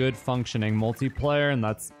want good functioning multiplayer, and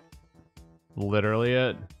that's literally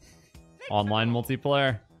it. Online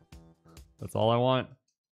multiplayer. That's all I want.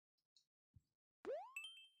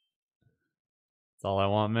 That's all I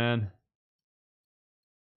want, man.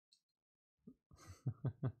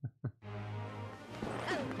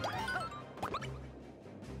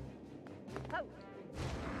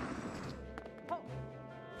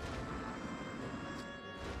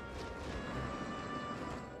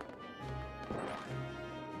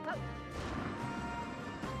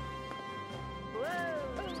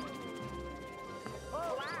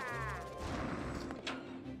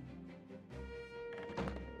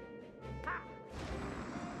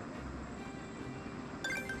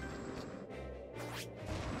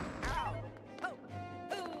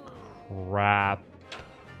 Crap.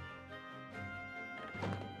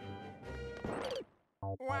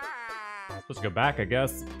 Supposed to go back, I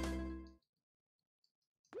guess.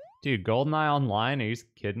 Dude, GoldenEye Online? Are you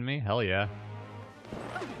kidding me? Hell yeah.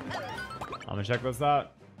 I'm gonna check this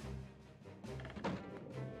out.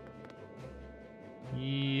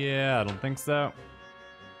 Yeah, I don't think so.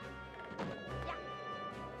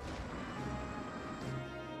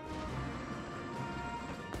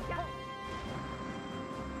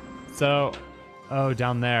 So, oh,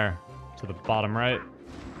 down there to the bottom right.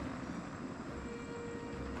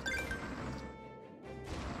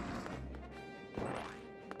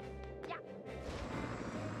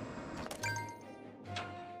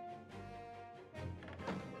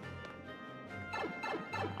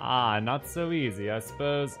 Ah, not so easy, I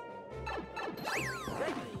suppose.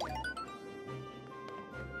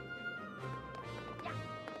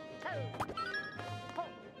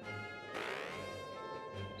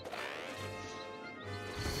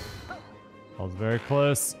 That was very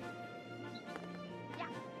close.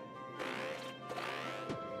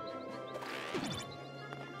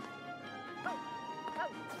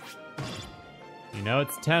 You know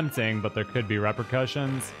it's tempting, but there could be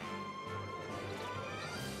repercussions.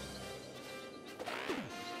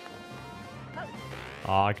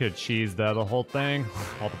 Oh, I could have cheesed the whole thing.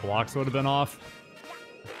 All the blocks would have been off.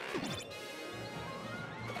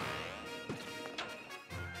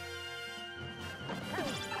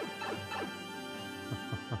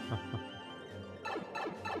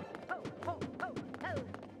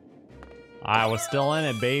 I was still in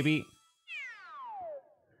it, baby.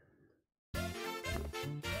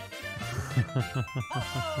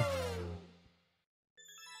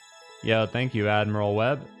 Yo, thank you, Admiral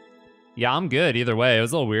Webb. Yeah, I'm good either way. It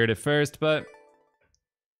was a little weird at first, but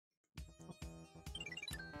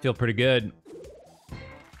feel pretty good.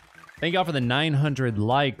 Thank y'all for the 900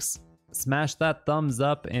 likes. Smash that thumbs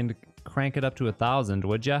up and crank it up to 1,000,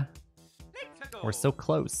 would ya? We're so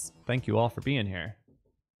close. Thank you all for being here.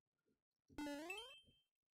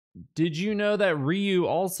 Did you know that Ryu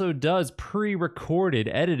also does pre-recorded,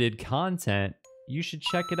 edited content? You should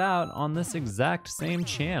check it out on this exact same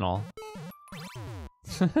channel.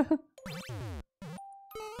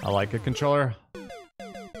 I like a controller.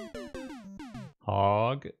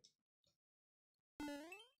 Hog.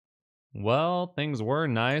 Well, things were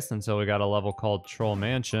nice until we got a level called Troll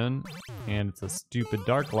Mansion. And it's a stupid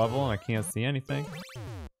dark level and I can't see anything.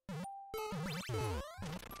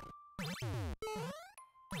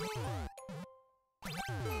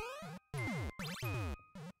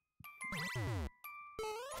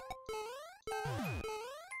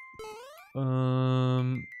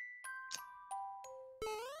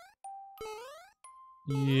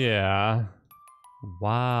 Yeah.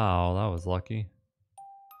 Wow, that was lucky.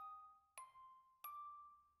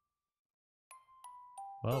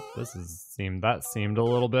 Well, that seemed a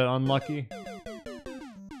little bit unlucky.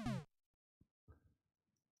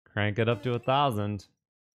 Crank it up to 1,000.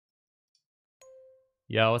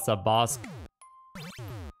 Yo, what's up, boss?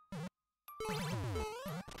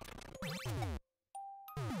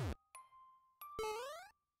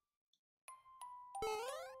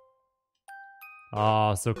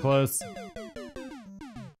 Oh, so close.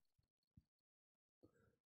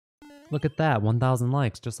 Look at that, 1,000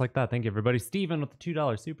 likes, just like that. Thank you, everybody. Steven with the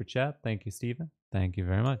 $2 super chat. Thank you, Steven. Thank you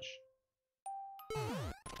very much.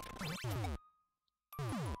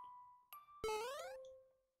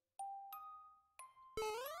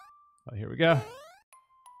 Oh, here we go.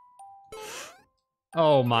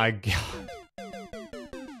 Oh my god.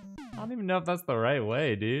 I don't even know if that's the right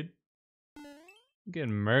way, dude. I'm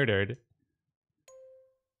getting murdered.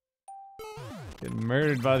 Getting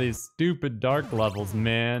murdered by these stupid dark levels,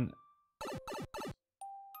 man.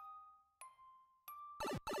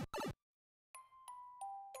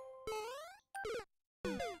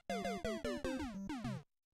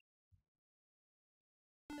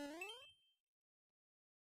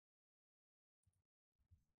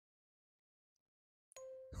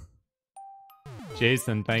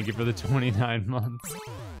 Jason, thank you for the 29 months.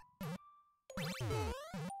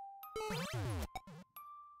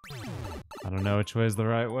 I don't know which way is the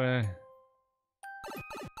right way.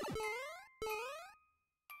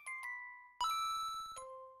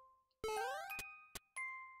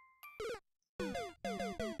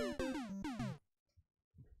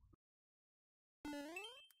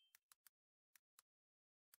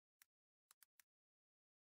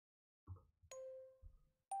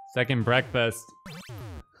 Second breakfast.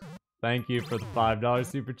 Thank you for the $5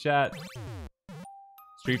 super chat.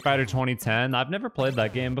 Street Fighter 2010. I've never played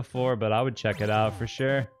that game before, but I would check it out for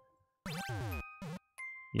sure.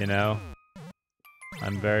 You know,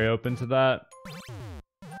 I'm very open to that.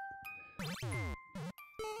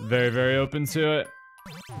 Very, very open to it.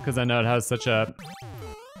 Because I know it has such a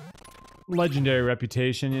legendary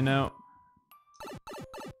reputation, you know.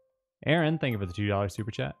 Aaron, thank you for the $2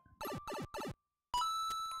 super chat.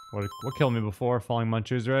 What killed me before? Falling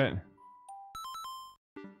munchers, right?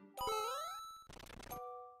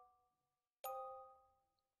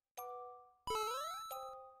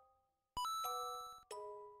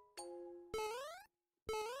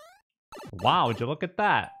 Wow, would you look at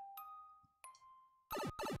that?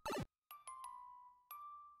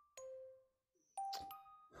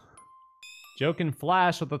 Joking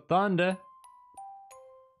Flash with the thunder.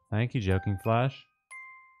 Thank you, Joking Flash.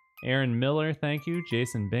 Aaron Miller, thank you.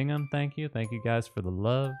 Jason Bingham, thank you. Thank you guys for the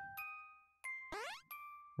love.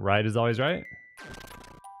 Right is always right.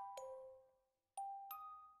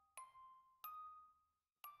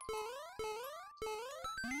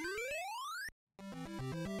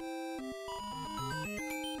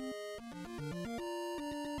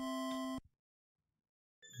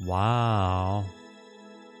 Wow.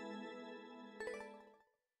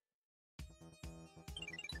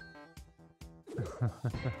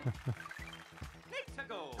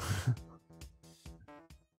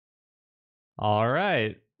 All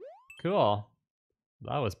right. Cool.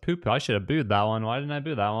 That was poop. I should have booed that one. Why didn't I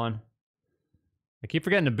boo that one? I keep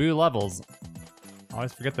forgetting to boo levels. I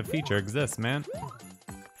always forget the feature exists, man.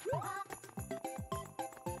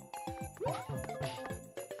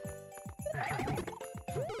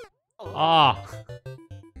 Ah.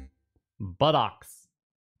 Buttocks.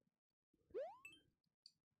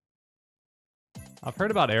 I've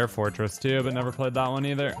heard about Air Fortress too, but never played that one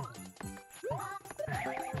either.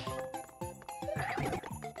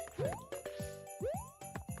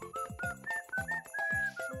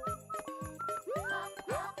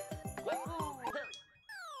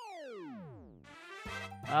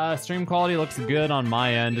 Stream quality looks good on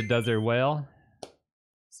my end, Desert Whale.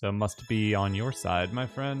 So it must be on your side, my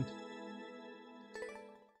friend.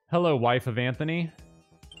 Hello, wife of Anthony.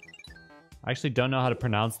 I actually don't know how to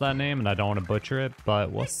pronounce that name, and I don't want to butcher it,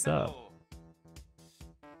 but what's up?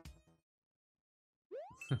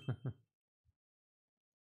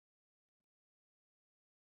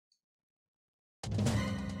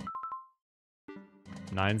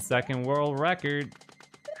 Nine-second world record.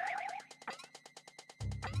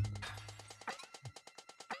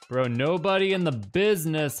 Bro, nobody in the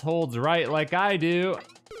business holds right like I do.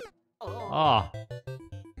 Oh.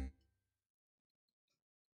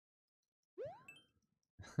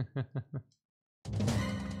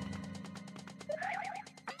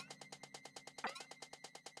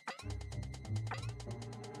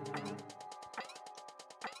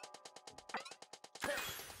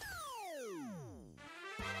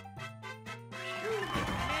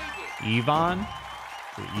 Yvonne?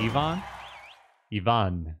 Yvonne?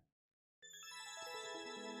 Yvonne.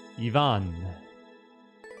 Yvonne.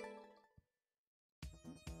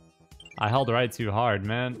 I held right too hard,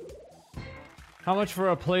 man. How much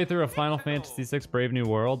for a playthrough of Final Fantasy VI Brave New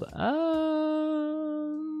World? I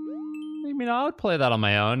mean, I would play that on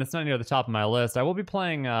my own. It's not near the top of my list. I will be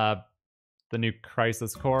playing the new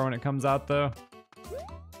Crisis Core when it comes out, though.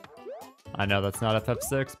 I know that's not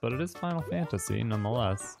FF6, but it is Final Fantasy,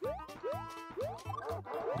 nonetheless.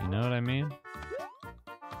 You know what I mean?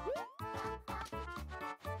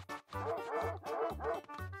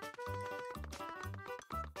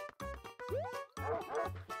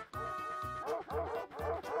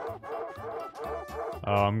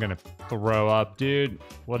 Oh, I'm gonna throw up, dude.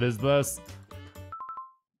 What is this?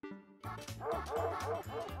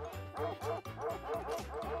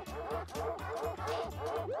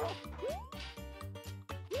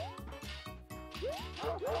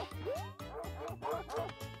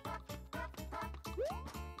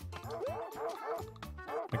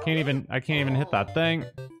 I can't even hit that thing.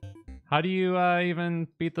 How do you even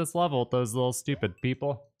beat this level with those little stupid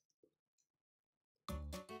people?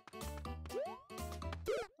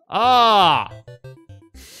 Ah!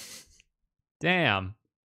 Damn.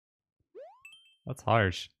 That's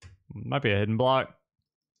harsh. Might be a hidden block.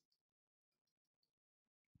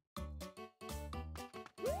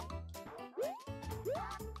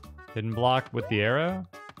 Hidden block with the arrow?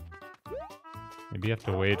 Maybe you have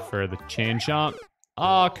to wait for the chain chomp.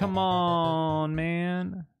 Oh, come on,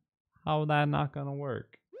 man. How that not gonna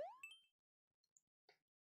work?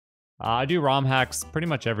 I do ROM hacks pretty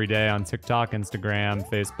much every day on TikTok, Instagram,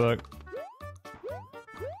 Facebook.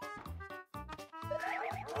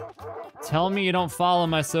 Tell me you don't follow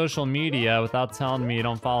my social media without telling me you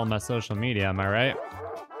don't follow my social media, am I right?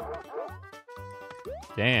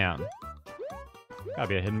 Damn. Gotta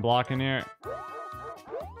be a hidden block in here.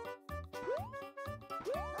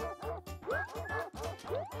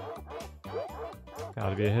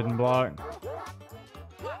 Gotta be a hidden block.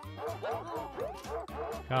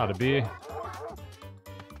 Gotta be.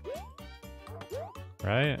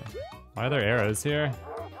 Right? Why are there arrows here?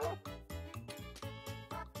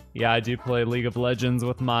 Yeah, I do play League of Legends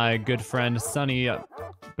with my good friend Sunny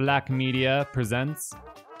Black Media Presents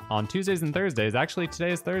on Tuesdays and Thursdays. Actually,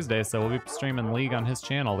 today is Thursday, so we'll be streaming League on his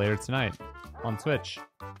channel later tonight on Twitch.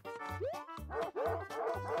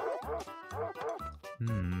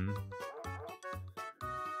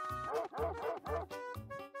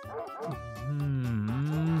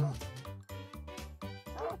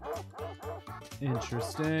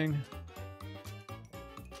 Interesting.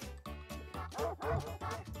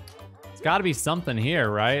 It's got to be something here,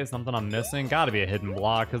 right? Something I'm missing. Got to be a hidden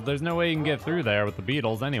block, because there's no way you can get through there with the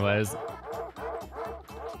beetles anyways.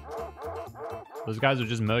 Those guys would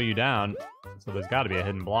just mow you down. So there's got to be a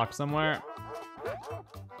hidden block somewhere.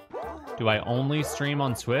 Do I only stream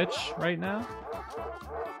on Twitch right now?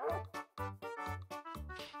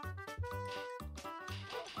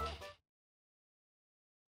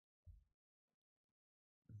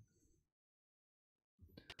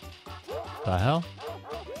 The hell?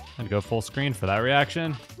 I'd go full screen for that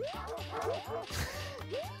reaction.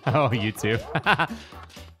 Oh, YouTube.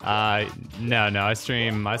 No, I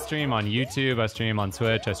stream on YouTube, I stream on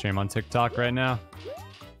Twitch, I stream on TikTok right now.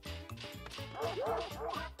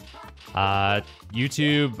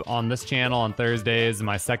 YouTube on this channel on Thursdays,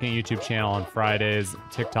 my second YouTube channel on Fridays,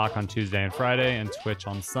 TikTok on Tuesday and Friday, and Twitch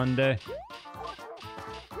on Sunday.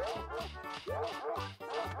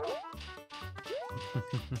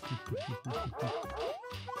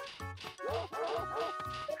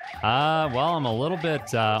 Well, I'm a little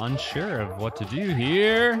bit unsure of what to do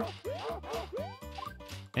here.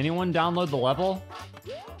 Anyone download the level?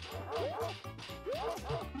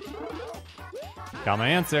 Got my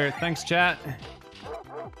answer. Thanks, chat.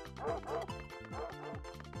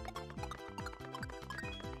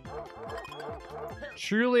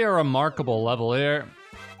 Truly a remarkable level here.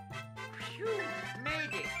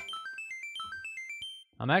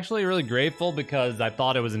 I'm actually really grateful because I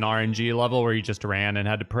thought it was an RNG level where you just ran and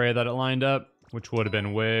had to pray that it lined up, which would have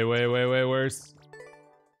been way, way, way, way worse.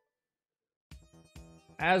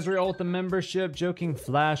 Azrael with the membership, Joking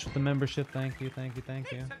Flash with the membership. Thank you, thank you,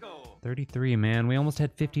 thank you. 33, man. We almost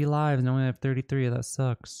had 50 lives, now we have 33. That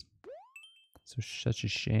sucks. So such a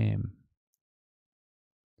shame.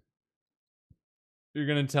 You're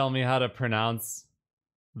gonna tell me how to pronounce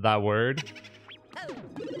that word?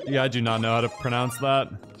 Yeah, I do not know how to pronounce that.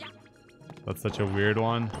 That's such a weird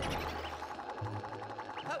one.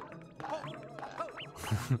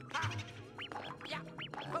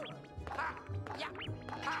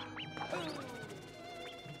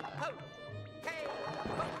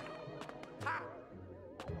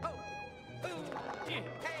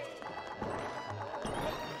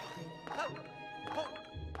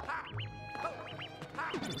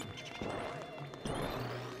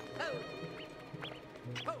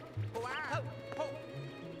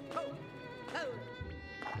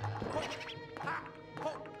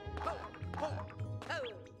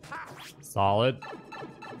 Solid.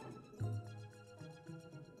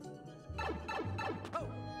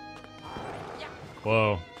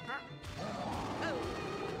 Whoa.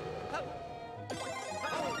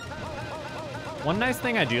 One nice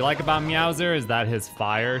thing I do like about Meowser is that his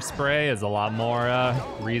fire spray is a lot more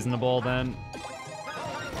reasonable than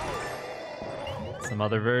some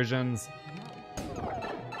other versions.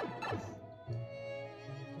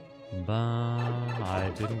 I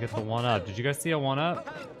didn't get the 1-up. Did you guys see a 1-up?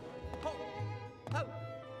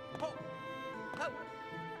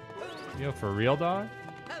 Yo, for real, dog?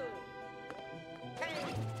 Did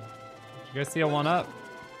you guys see a 1-up?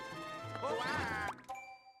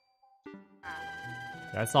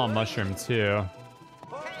 Yeah, I saw a mushroom too.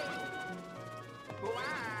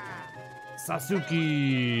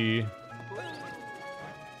 Sasuke!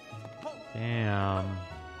 Damn.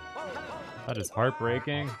 That is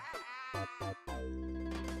heartbreaking.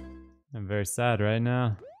 I'm very sad right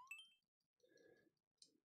now.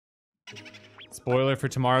 Spoiler for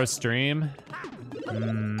tomorrow's stream.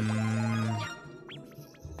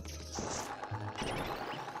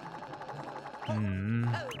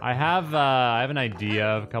 I have an idea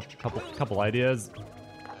of a couple ideas,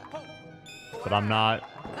 but I'm not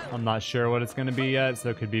sure what it's gonna be yet. So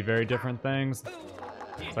it could be very different things.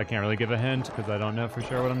 So I can't really give a hint because I don't know for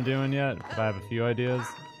sure what I'm doing yet. But I have a few ideas.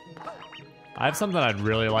 I have something I'd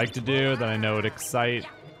really like to do that I know would excite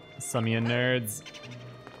some of you nerds.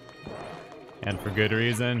 And for good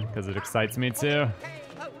reason, because it excites me too.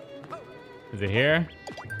 Is it here?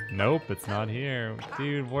 Nope, it's not here.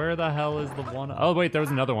 Dude, where the hell is the one? Oh wait, there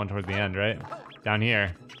was another one towards the end, right? Down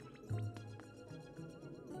here.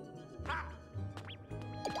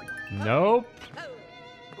 Nope.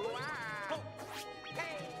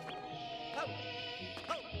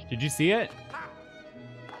 Did you see it?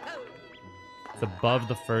 It's above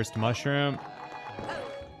the first mushroom.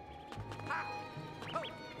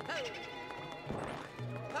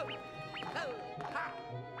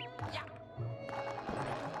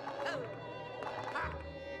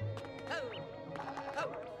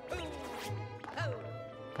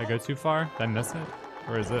 Did I go too far? Did I miss it?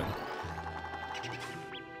 Where is it?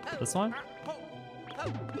 This one?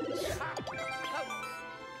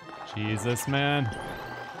 Jesus, man.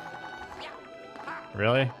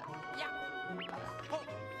 Really?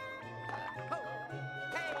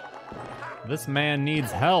 This man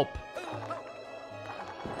needs help.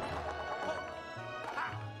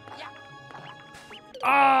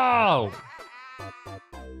 Oh!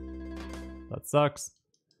 That sucks.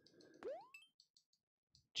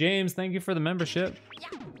 James, thank you for the membership.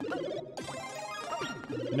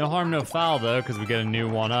 No harm, no foul, though, because we get a new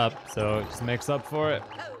one up, so it just makes up for it.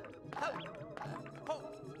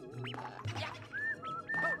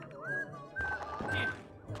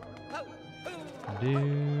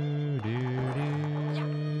 Do, do, do.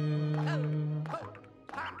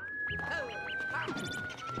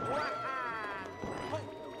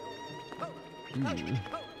 Ooh.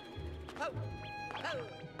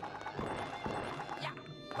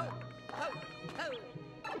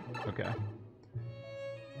 Okay.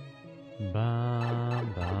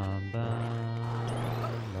 Bum, bum, bum,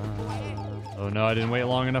 bum. Oh no, I didn't wait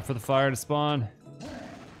long enough for the fire to spawn.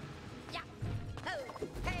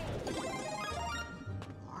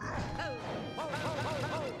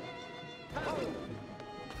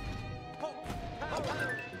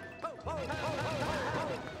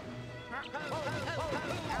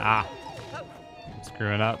 Ah, I'm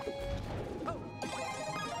screwing up.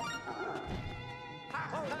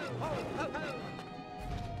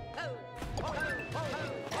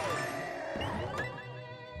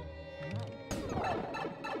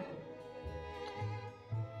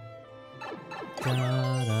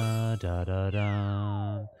 Da da da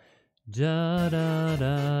da da da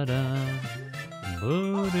da da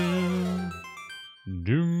boo doom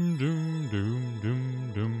doom doom doom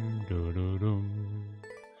doom doom doom doom.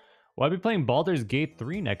 Will I be playing Baldur's Gate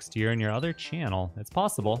 3 next year on your other channel? It's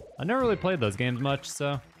possible. I never really played those games much,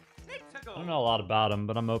 so I don't know a lot about them,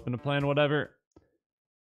 but I'm open to playing whatever.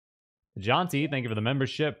 Jaunty, thank you for the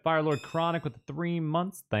membership. Firelord Chronic with the 3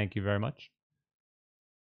 months. Thank you very much.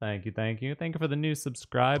 Thank you, thank you. Thank you for the new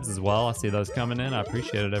subscribes as well. I see those coming in. I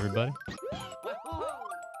appreciate it, everybody.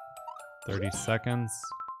 30 seconds.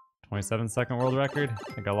 27-second world record.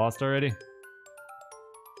 I think I lost already.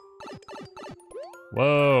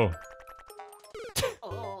 Whoa.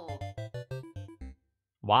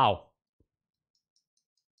 Wow.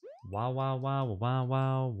 Wow, wow, wow, wow,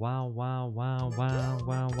 wow, wow, wow, wow, wow,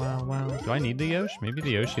 wow, wow, wow. Do I need the Yoshi? Maybe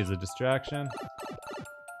the Yoshi is a distraction.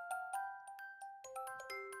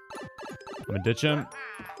 I'm gonna ditch him.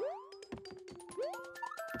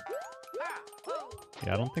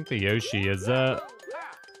 Yeah, I don't think the Yoshi is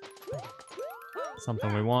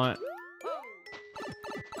something we want.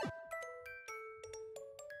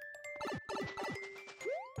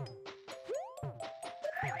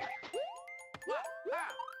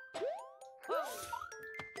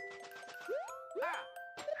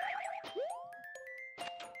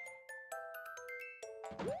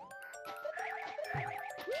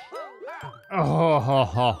 Oh, ha,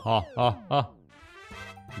 ha, ha, ha, ha.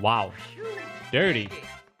 Wow. Dirty.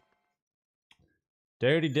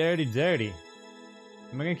 Dirty, dirty, dirty.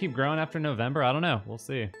 Am I gonna keep growing after November? I don't know. We'll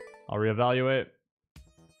see. I'll reevaluate.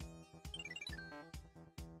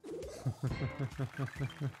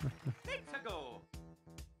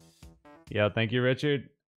 Yeah, thank you, Richard.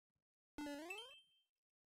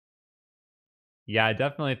 Yeah, I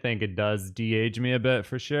definitely think it does de-age me a bit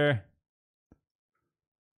for sure.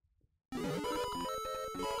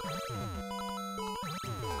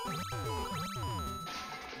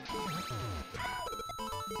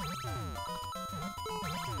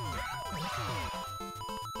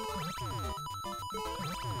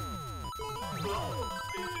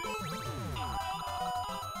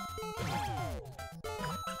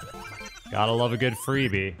 Gotta love a good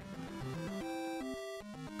freebie.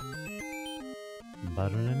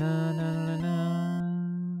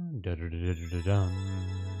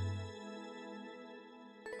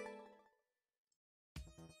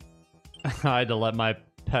 I had to let my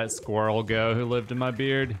pet squirrel go who lived in my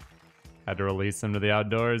beard. Had to release him to the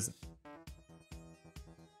outdoors.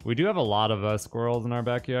 We do have a lot of squirrels in our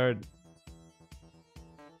backyard.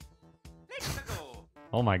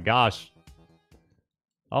 Oh my gosh.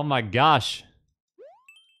 Oh my gosh.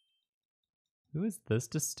 Who is this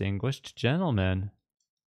distinguished gentleman?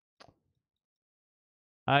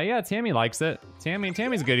 Yeah, Tammy likes it.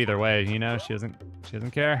 Tammy's good either way, you know, she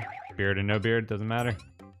doesn't care. Beard or no beard, doesn't matter.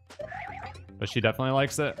 But she definitely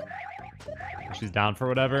likes it. She's down for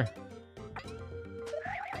whatever.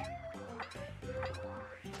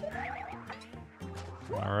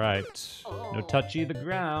 All right. No touchy the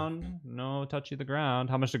ground. No touchy the ground.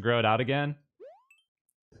 How much to grow it out again?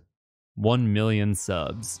 1 million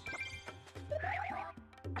subs.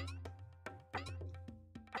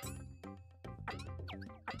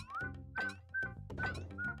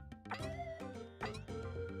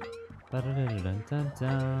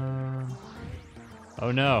 Ba-da-da-da-dun-dun-dun.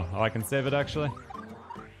 Oh no. Oh, I can save it actually.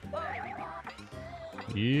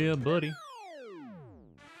 Yeah, buddy.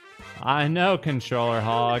 I know, controller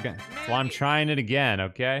hog. That's why I'm trying it again,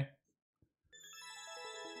 okay?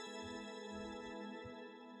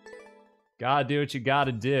 Gotta do what you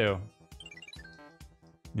gotta do.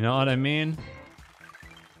 You know what I mean?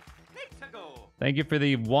 Thank you for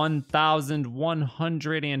the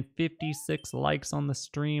 1,156 likes on the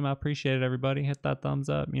stream. I appreciate it, everybody. Hit that thumbs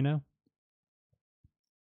up, you know?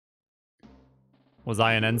 Was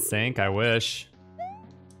I in NSYNC? I wish.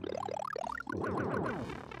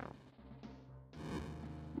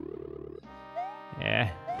 Yeah.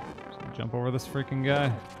 Just jump over this freaking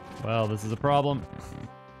guy. Well, this is a problem.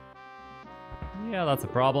 Yeah, that's a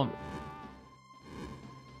problem.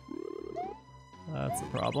 That's a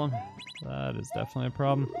problem. That is definitely a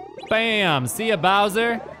problem. Bam! See ya,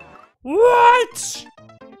 Bowser! What?!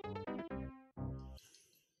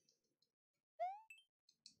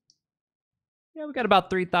 Yeah, we got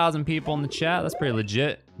about 3,000 people in the chat. That's pretty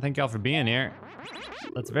legit. Thank y'all for being here.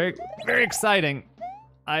 That's very, very exciting.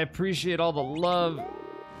 I appreciate all the love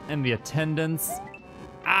and the attendance.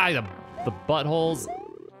 Ah, the buttholes.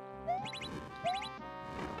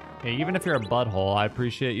 Hey, even if you're a butthole, I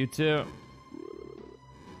appreciate you too.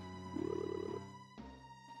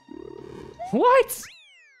 What?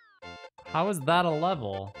 How is that a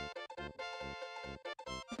level?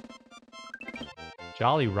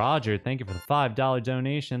 Jolly Roger, thank you for the $5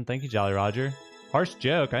 donation. Thank you, Jolly Roger. Harsh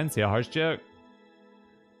joke, I didn't see a harsh joke.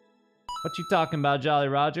 What you talking about, Jolly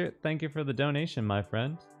Roger? Thank you for the donation, my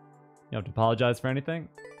friend. You don't have to apologize for anything.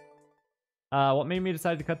 What made me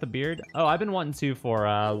decide to cut the beard? Oh, I've been wanting to for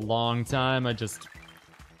a long time. I just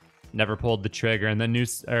never pulled the trigger. And then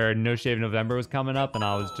No Shave November was coming up, and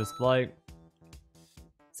I was just like,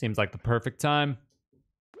 seems like the perfect time.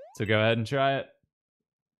 So go ahead and try it.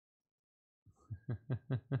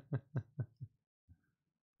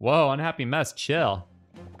 Whoa, unhappy mess, chill.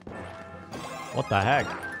 What the heck?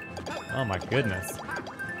 Oh my goodness.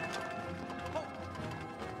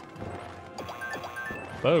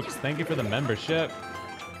 Folks, thank you for the membership.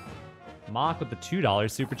 Mock with the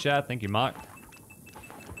 $2 super chat. Thank you, Mock.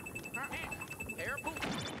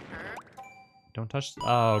 Don't touch.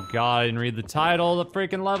 Oh god, I didn't read the title of the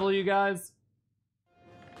freaking level, you guys.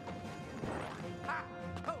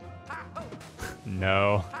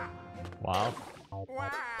 No. Wow.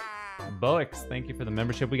 Boix, thank you for the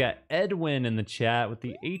membership. We got Edwin in the chat with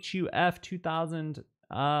the HUF 2000.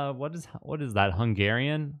 What is that?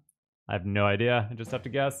 Hungarian? I have no idea. I just have to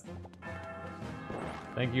guess.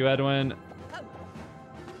 Thank you, Edwin.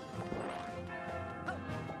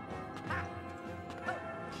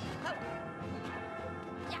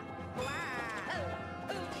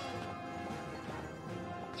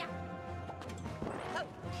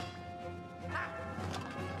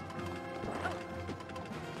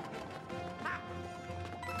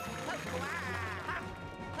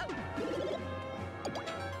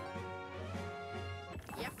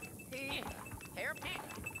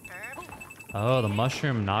 Oh, the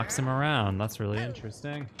mushroom knocks him around. That's really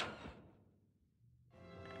interesting.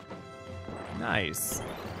 Nice.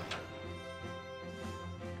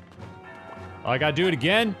 Oh, I gotta do it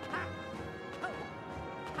again?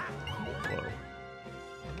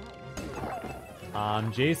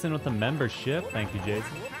 Whoa. Jason with the membership. Thank you,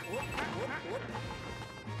 Jason.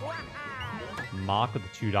 Mock with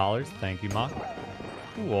the $2. Thank you, Mock.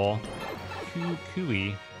 Cool.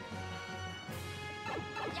 Cooey.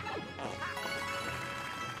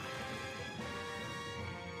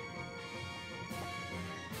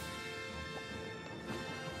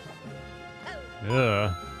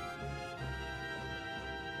 Ugh.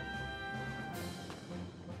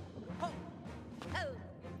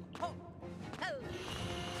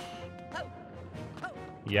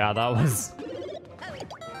 Yeah, that was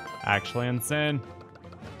actually insane.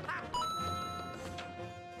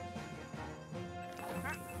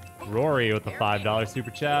 Rory with the $5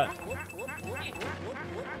 super chat.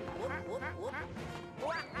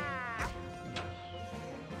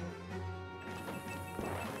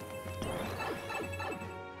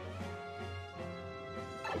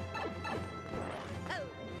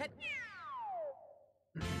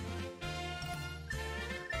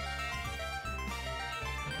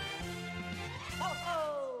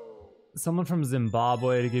 Someone from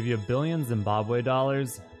Zimbabwe to give you $1 billion Zimbabwe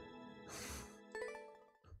dollars.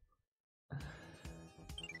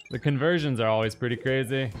 The conversions are always pretty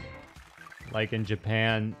crazy. Like in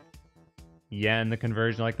Japan, yen, the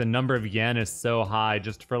conversion, like the number of yen is so high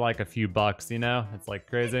just for like a few bucks, you know? It's like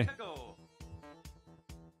crazy.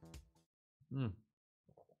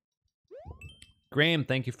 Graham,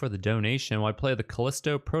 thank you for the donation. Will I play the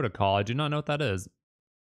Callisto Protocol? I do not know what that is.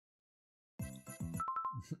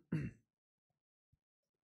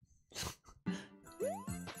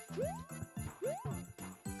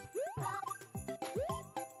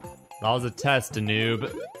 That was a test,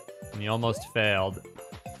 noob. And you almost failed.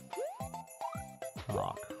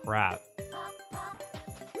 Oh, crap.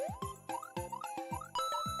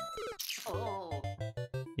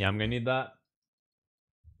 Yeah, I'm gonna need that.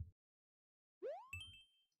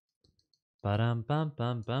 Ba-dum bum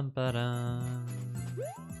bum bum ba-dum.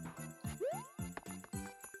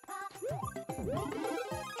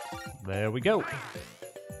 There we go.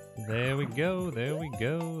 There we go, there we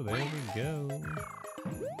go, there we go.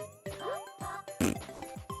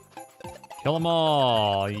 Kill them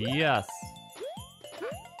all, yes.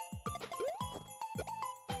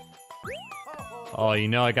 Oh, you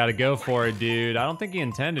know I gotta go for it, dude. I don't think he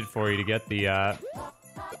intended for you to get the,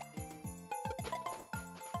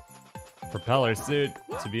 propeller suit,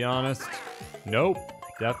 to be honest. Nope,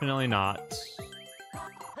 definitely not.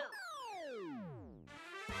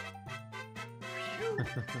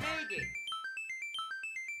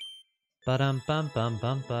 Ba-dum bum bum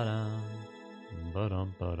bum ba-dum.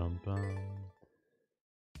 Ba-dum ba-dum bum.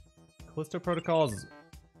 Callisto Protocols.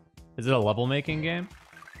 Is it a level making game?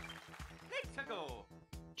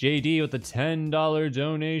 JD with the $10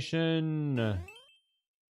 donation.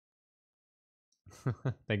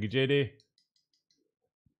 Thank you, JD.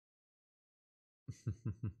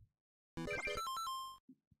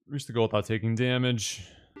 Reach the goal without taking damage.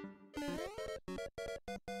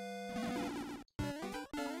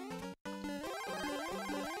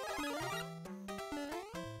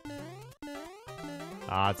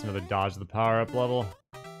 Ah, it's another dodge the power-up level.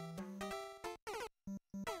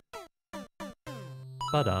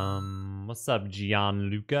 Ba-dum. What's up,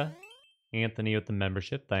 Gianluca? Anthony with the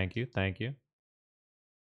membership. Thank you, thank you.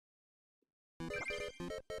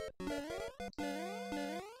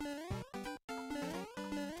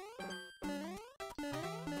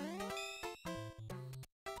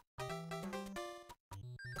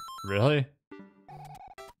 Really?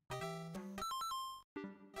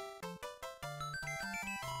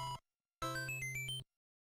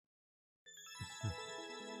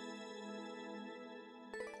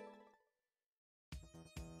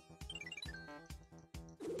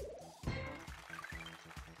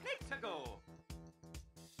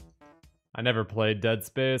 I never played Dead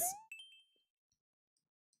Space.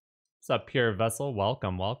 What's up, Pure Vessel?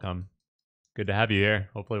 Welcome, welcome. Good to have you here.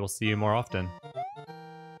 Hopefully we'll see you more often.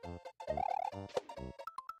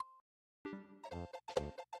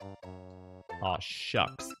 Aw,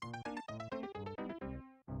 shucks.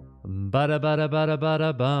 Bada bada bada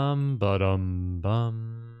bada bum badum bum.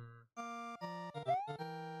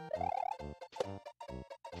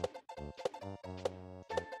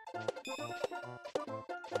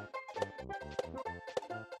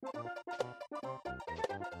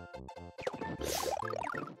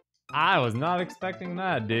 I was not expecting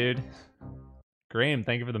that, dude. Graham,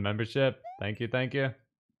 thank you for the membership. Thank you, thank you.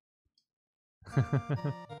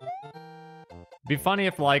 Be funny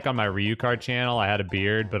if, like, on my ryukahr channel I had a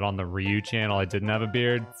beard, but on the Ryu channel I didn't have a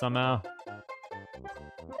beard somehow.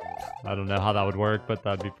 I don't know how that would work, but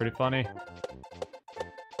that'd be pretty funny.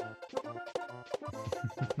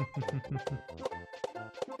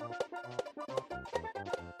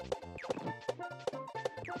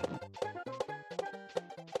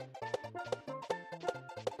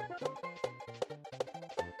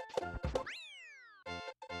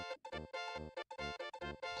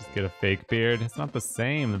 Get a fake beard. It's not the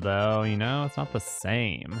same though, you know? It's not the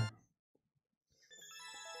same.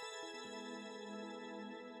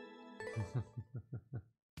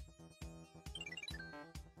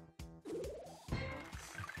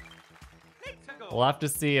 We'll have to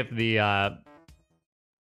see if the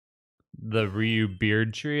Ryu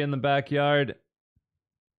beard tree in the backyard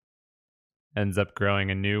ends up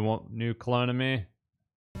growing a new clone of me.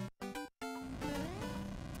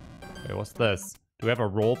 Wait, what's this? Do we have a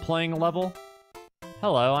role-playing level?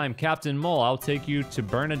 Hello, I'm Captain Mole. I'll take you to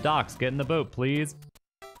Burna Docks. Get in the boat, please.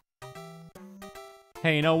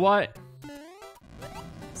 Hey, you know what?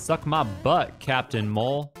 Suck my butt, Captain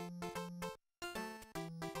Mole.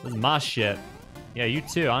 This is my ship. Yeah, you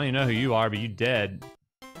too. I don't even know who you are, but you dead.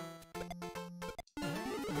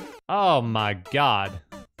 Oh my god.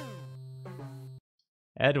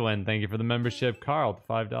 Edwin, thank you for the membership. Carl,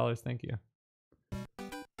 $5, thank you.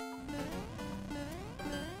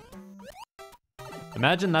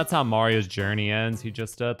 Imagine that's how Mario's journey ends. He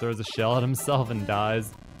just throws a shell at himself and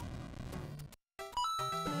dies.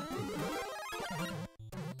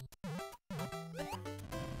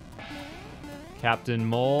 Captain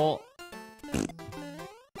Mole.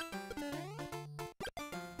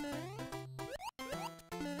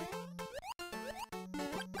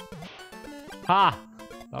 Ha!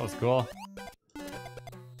 That was cool.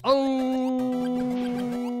 Oh!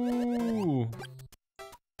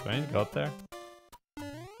 Do I need to go up there?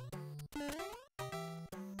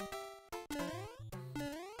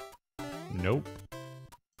 Nope.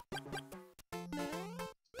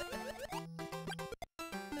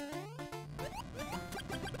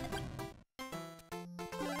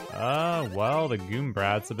 Well, the Goom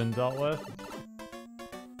Brats have been dealt with.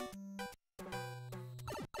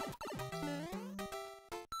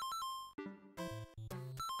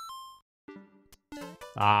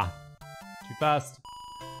 Ah, too fast.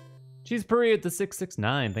 Cheese Puri at the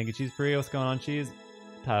 669. Thank you, Cheese Puri. What's going on, Cheese?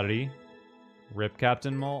 Patty. Rip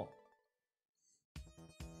Captain Mole.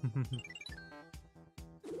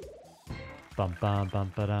 Bum bum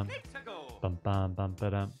bum ba dum. Bum bum bum ba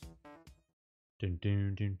dum. Dun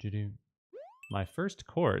dun dun dun dun. My first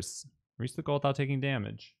course. Reach the goal without taking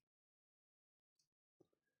damage.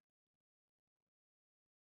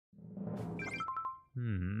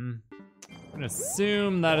 I'm gonna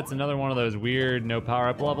assume that it's another one of those weird no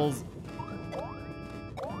power-up levels.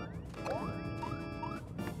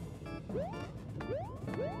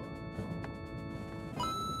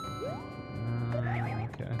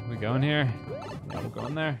 Okay, we going here? Yeah, we're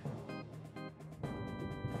going there.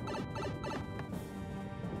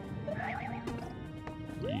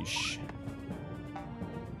 Yeesh.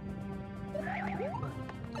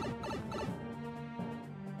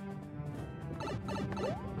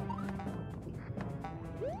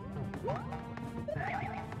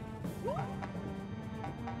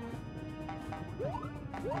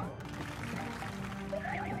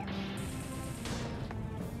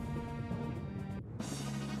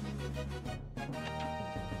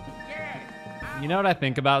 You know what I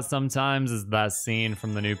think about sometimes is that scene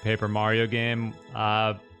from the new Paper Mario game.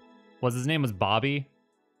 His name was Bobby?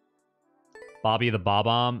 Bobby the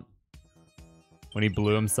Bob-omb? When he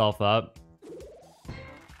blew himself up.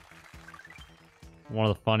 One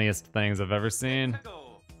of the funniest things I've ever seen.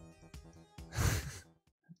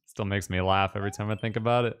 Still makes me laugh every time I think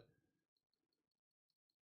about it.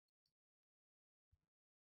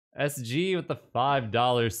 SG with the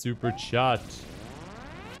 $5 super chat.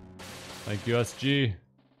 Thank you, SG.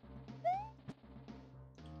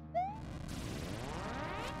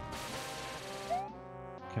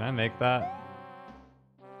 Can I make that?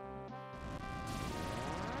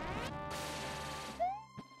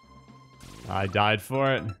 I died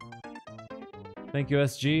for it. Thank you,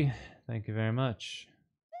 SG. Thank you very much.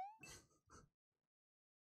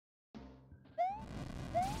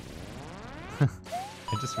 I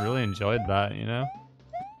just really enjoyed that, you know?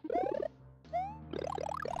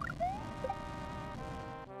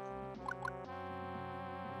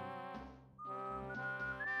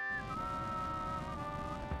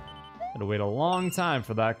 Had to wait a long time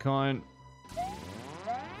for that coin.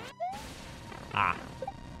 Ah.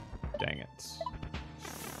 Dang it.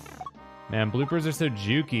 Man, bloopers are so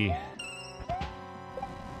jukey.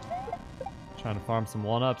 Trying to farm some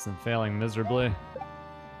 1-ups and failing miserably.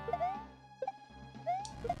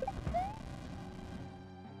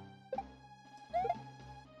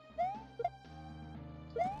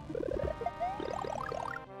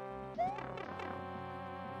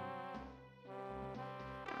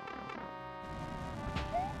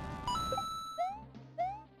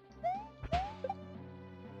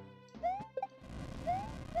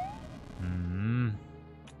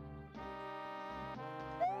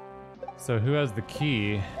 So who has the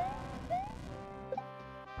key?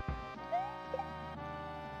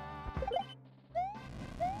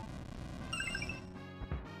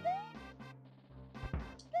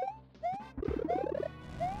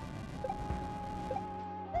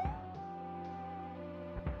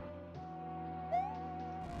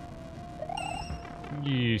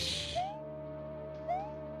 Yeesh.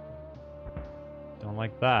 Don't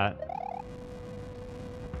like that.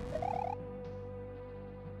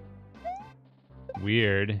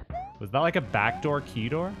 Weird. Was that like a backdoor key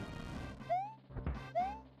door?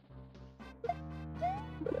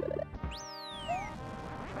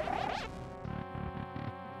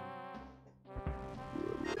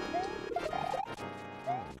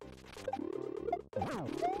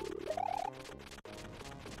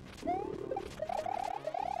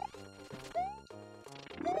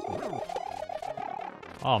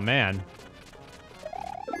 Oh man.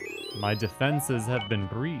 My defenses have been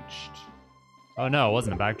breached. Oh no, it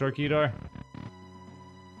wasn't a backdoor key door?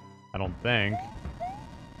 I don't think.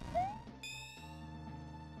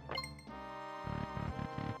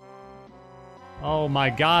 Oh my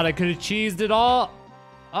god, I could have cheesed it all.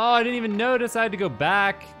 Oh, I didn't even notice I had to go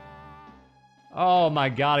back. Oh my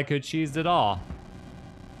god, I could have cheesed it all.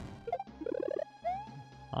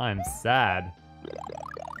 I'm sad.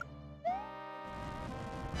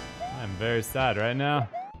 I'm very sad right now.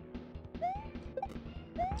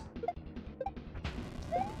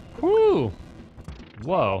 Whoo!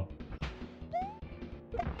 Whoa.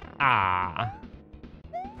 Ah.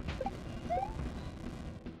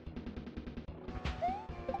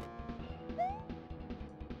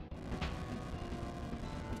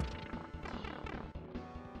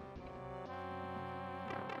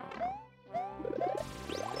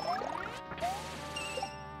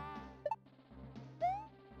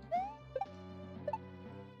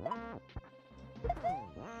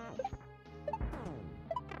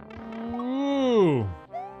 Ooh.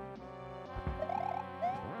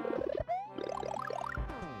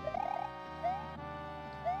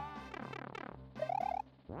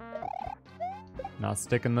 Not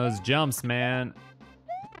sticking those jumps, man.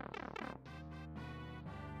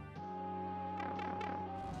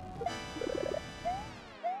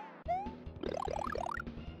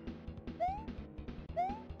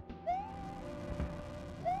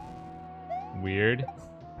 Weird.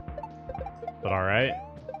 But alright.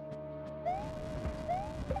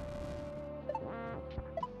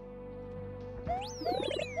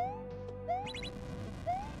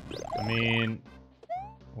 I mean,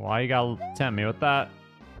 why you gotta tempt me with that?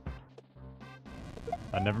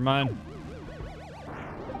 Never mind.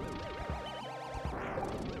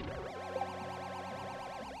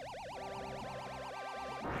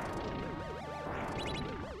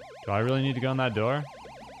 Do I really need to go in that door?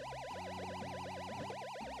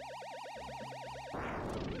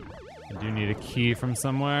 I do need a key from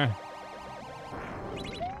somewhere.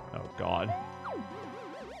 Oh god.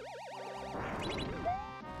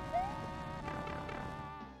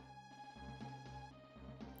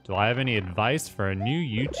 Do I have any advice for a new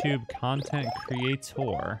YouTube content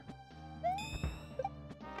creator?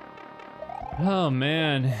 Oh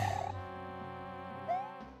man.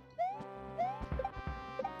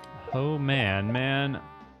 Oh man.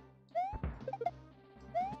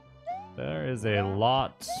 There is a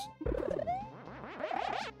lot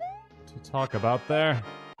to talk about there.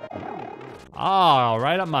 Oh,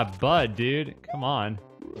 right up my butt, dude. Come on.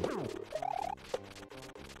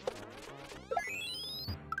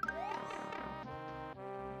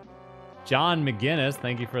 John McGinnis,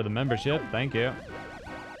 thank you for the membership. Thank you.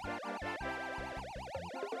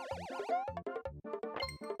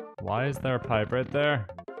 Why is there a pipe right there?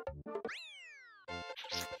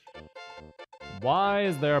 Why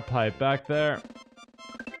is there a pipe back there?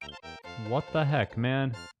 What the heck,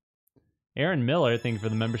 man? Aaron Miller, thank you for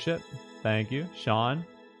the membership. Thank you. Sean,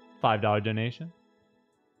 $5 donation.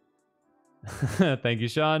 Thank you,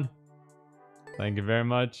 Sean. Thank you very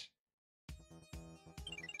much.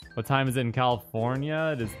 What time is it in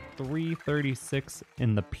California? It is 3:36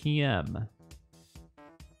 in the PM.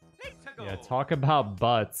 Yeah, talk about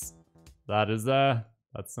butts. That's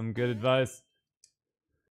some good advice.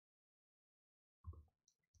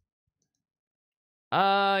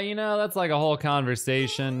 You know, that's like a whole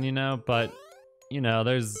conversation, you know, but you know,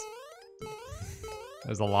 there's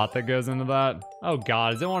a lot that goes into that. Oh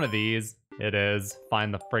god, is it one of these? It is.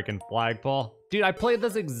 Find the freaking flagpole. Dude, I played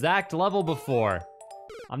this exact level before.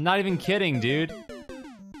 I'm not even kidding, dude.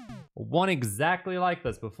 One exactly like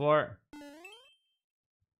this before.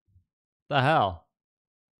 The hell?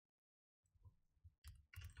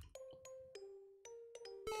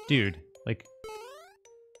 Dude, like,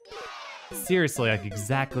 seriously, like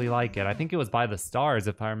exactly like it. I think it was by the stars,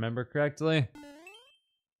 if I remember correctly.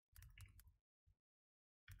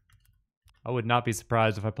 I would not be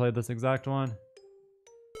surprised if I played this exact one.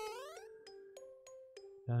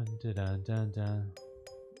 Dun, dun, dun, dun, dun.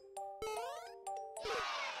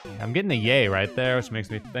 I'm getting a yay right there, which makes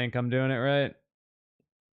me think I'm doing it right.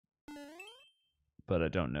 But I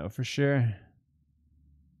don't know for sure.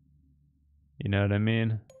 You know what I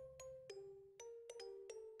mean?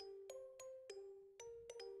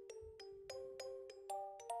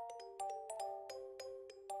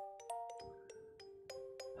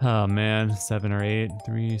 Oh man, 7 or 8,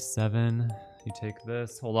 3, 7. You take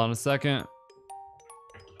this. Hold on a second.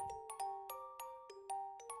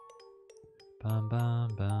 Bum,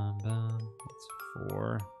 bum, bum, bum. That's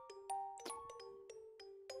 4.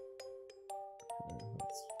 Okay,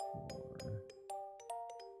 that's 4.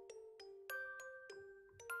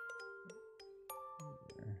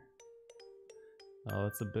 Here. Oh,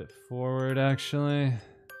 it's a bit forward actually.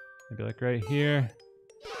 Maybe like right here.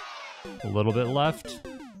 A little bit left,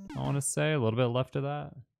 I want to say. A little bit left of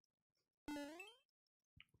that.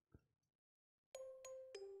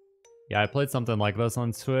 Yeah, I played something like this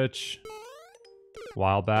on Switch a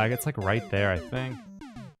while back. It's like right there, I think.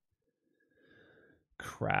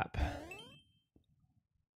 Crap.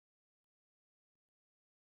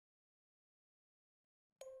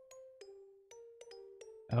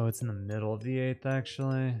 Oh, it's in the middle of the 8th,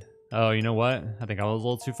 actually. Oh, you know what? I think I was a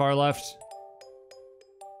little too far left. So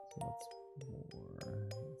that's 4.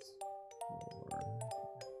 That's 4.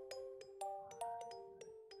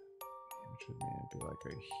 Which would be like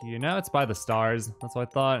right here. No, it's by the stars. That's what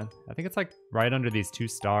I thought. I think it's like right under these 2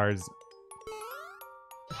 stars.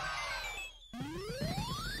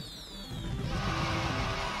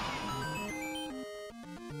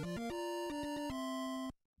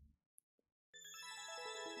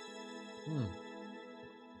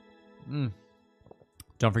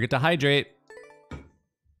 Don't forget to hydrate.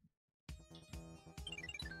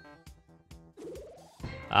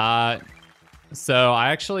 So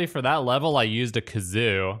I actually, for that level, I used a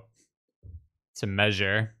kazoo to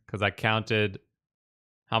measure, because I counted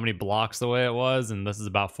how many blocks away it was, and this is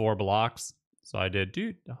about 4 blocks. So I did,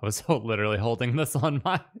 dude, I was literally holding this on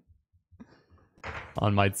my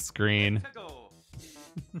screen.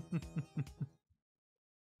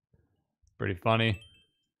 Pretty funny.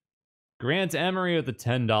 Grant Emery with the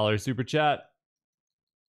 $10 super chat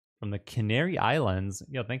from the Canary Islands.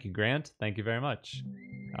 Yo, thank you, Grant. Thank you very much.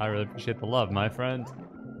 I really appreciate the love, my friend.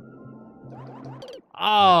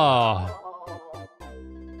 Oh.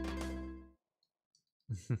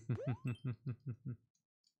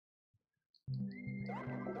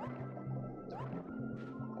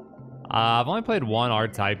 I've only played one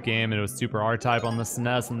R-Type game, and it was Super R-Type on the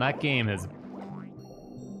SNES, and that game is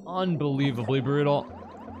unbelievably brutal.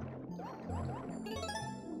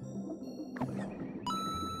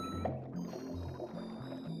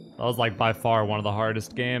 That was like by far one of the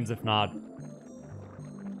hardest games, if not...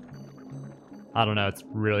 I don't know, it's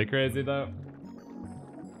really crazy though.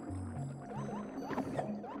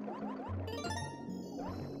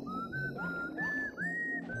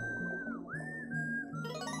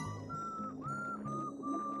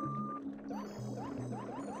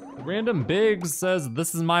 Random Biggs says,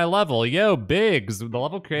 this is my level. Yo, Biggs, the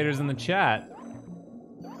level creator's in the chat.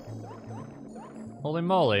 Holy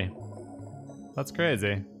moly. That's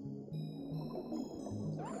crazy.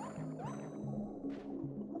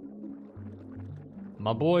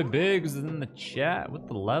 My boy Biggs is in the chat with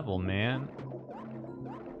the level, man.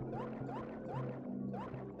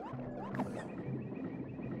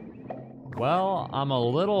 Well, I'm a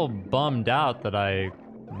little bummed out that I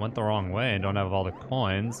went the wrong way and don't have all the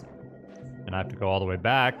coins. And I have to go all the way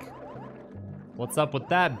back. What's up with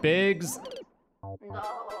that, Biggs?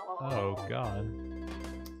 Oh, God.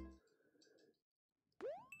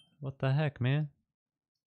 What the heck, man?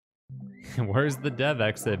 Where's the dev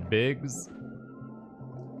exit, Biggs?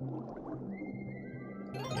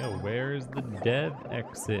 Yo, where's the dev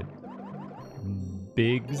exit,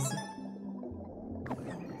 Biggs?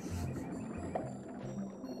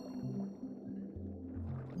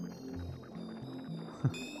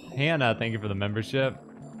 Hannah, thank you for the membership.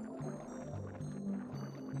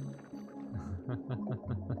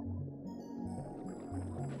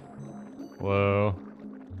 Whoa.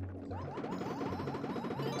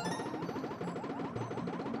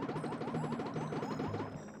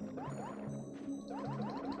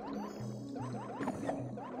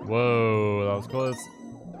 Whoa, that was close.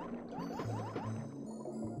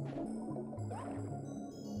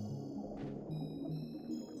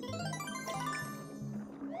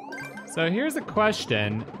 So here's a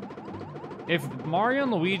question. If Mario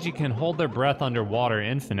and Luigi can hold their breath underwater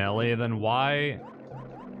infinitely, then why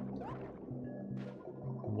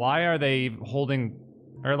are they holding,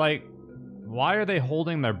 or like, why are they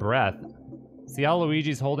holding their breath? See how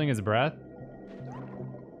Luigi's holding his breath?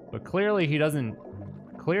 But clearly he doesn't,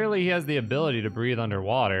 clearly he has the ability to breathe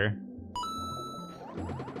underwater.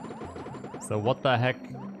 So what the heck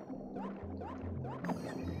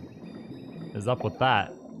is up with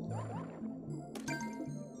that?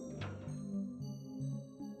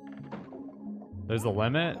 There's a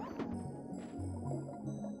limit?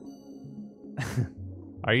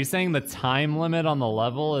 Are you saying the time limit on the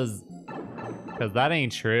level is... Because that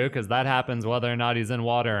ain't true, because that happens whether or not he's in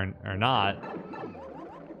water or not.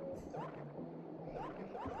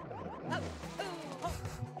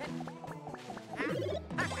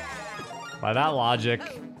 By that logic,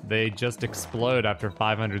 they just explode after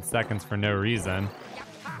 500 seconds for no reason.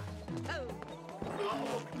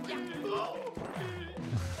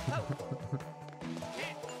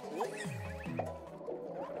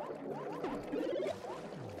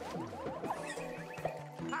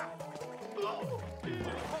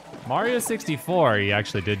 Mario 64, he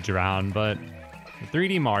actually did drown, but the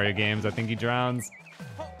 3D Mario games, I think he drowns.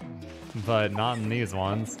 But not in these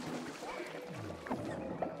ones.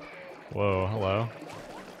 Whoa, hello.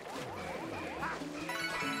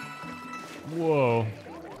 Whoa.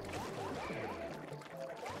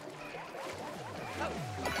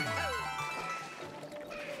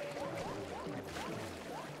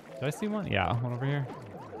 Did I see one? Yeah, one over here.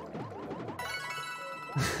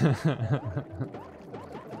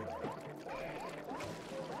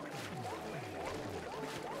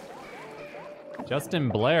 Justin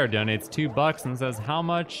Blair donates $2 and says, how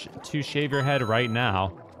much to shave your head right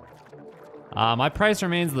now? My price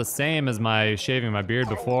remains the same as my shaving my beard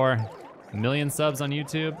before. 1 million subs on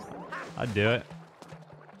YouTube. I'd do it.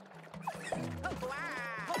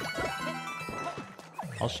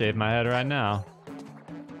 I'll shave my head right now.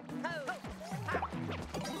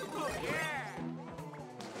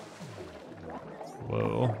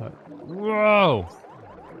 Whoa. Whoa!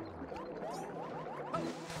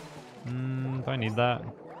 Do I need that?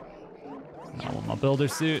 I want my builder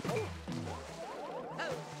suit.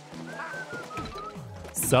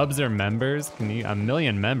 Subs or members? Can you? 1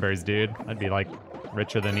 million members, dude. I'd be like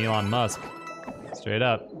richer than Elon Musk. Straight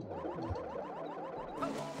up.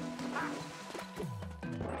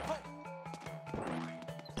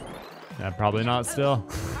 Yeah, probably not still.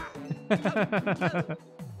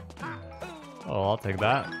 Oh, I'll take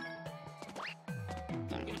that.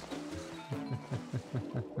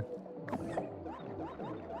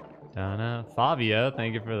 Fabio,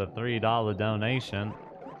 thank you for the $3 donation.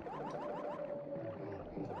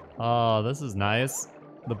 Oh, this is nice.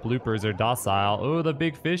 The bloopers are docile. Oh, the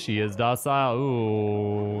big fishy is docile.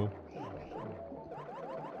 Ooh.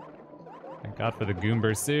 Thank God for the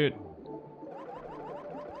Goomber suit.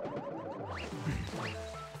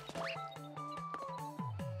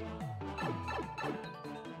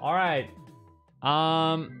 All right.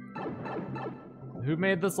 Who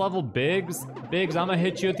made this level? Biggs? Biggs, I'm gonna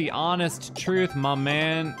hit you with the honest truth, my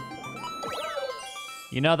man.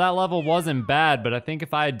 You know, that level wasn't bad, but I think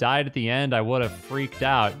if I had died at the end, I would have freaked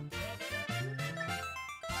out.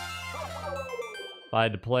 If I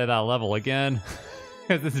had to play that level again.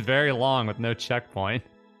 Because it's very long with no checkpoint.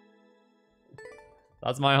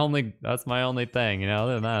 That's my only thing, you know?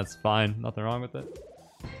 Other than that, it's fine. Nothing wrong with it.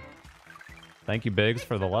 Thank you, Biggs,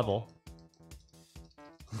 for the level.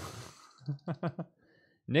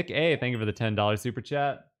 Nick A, thank you for the $10 super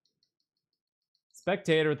chat.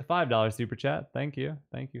 Spectator with the $5 super chat. Thank you.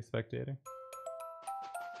 Thank you, Spectator.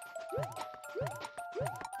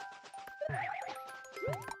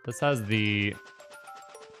 This has the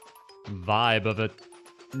vibe of a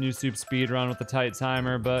new soup speedrun with a tight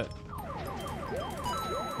timer, but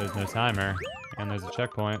there's no timer. And there's a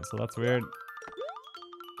checkpoint, so that's weird.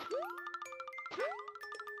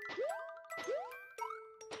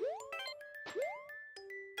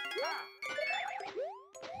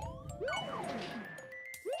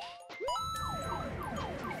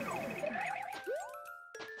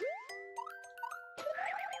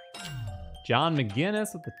 John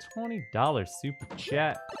McGinnis with the $20 super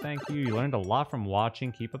chat. Thank you. You learned a lot from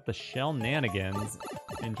watching. Keep up the shenanigans.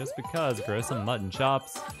 And just because, grow some mutton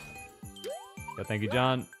chops. So thank you,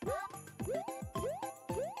 John.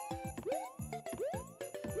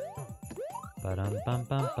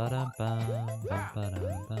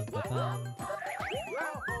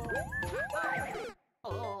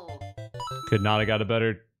 Could not have got a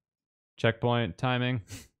better checkpoint timing.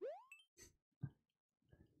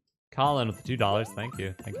 Colin with the $2. Thank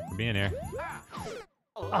you. Thank you for being here.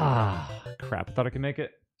 Ah, crap. I thought I could make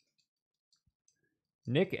it.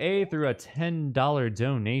 Nick A threw a $10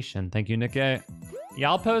 donation. Thank you, Nick A.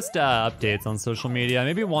 Yeah, I'll post updates on social media.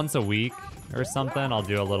 Maybe once a week or something. I'll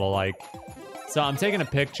do a little like... So I'm taking a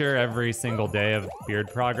picture every single day of beard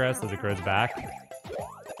progress as it grows back.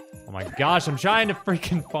 Oh my gosh, I'm trying to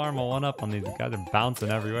freaking farm a 1-up on these guys. Are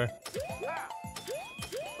bouncing everywhere.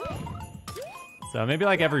 So maybe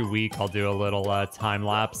like every week I'll do a little time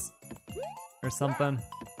lapse or something.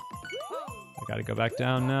 I gotta go back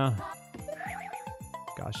down now.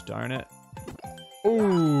 Gosh darn it.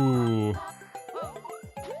 Ooh.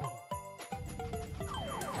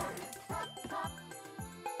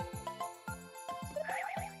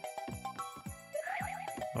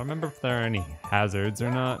 I don't remember if there are any hazards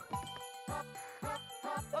or not.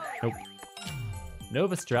 Nope.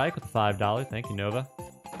 Nova Strike with the $5. Thank you, Nova.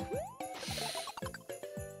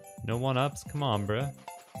 No 1-ups? Come on, bruh.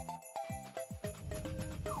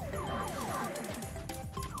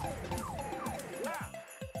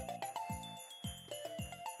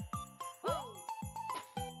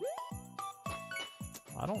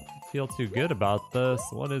 I don't feel too good about this.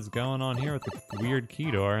 What is going on here with the weird key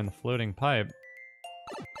door and the floating pipe?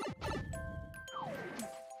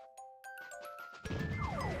 It's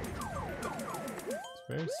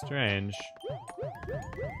very strange.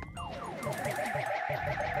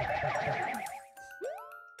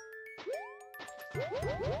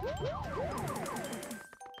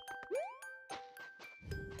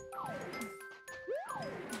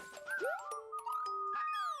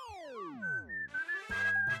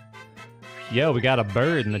 Yo, we got a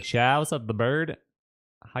bird in the chat. What's up, the bird?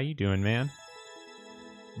 How you doing, man?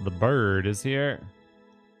 The bird is here.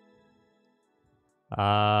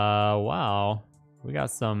 Wow. We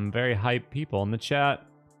got some very hype people in the chat.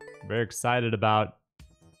 Very excited about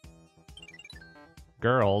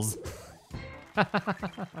girls.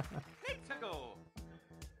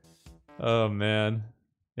 Oh, man.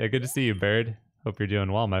 Yeah, good to see you, bird. Hope you're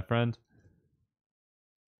doing well, my friend.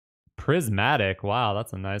 Prismatic. Wow,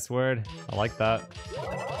 that's a nice word. I like that.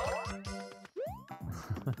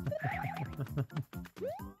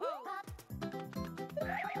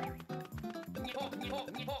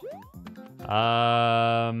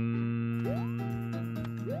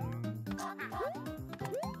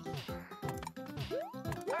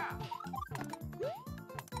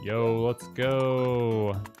 Yo, let's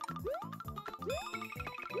go.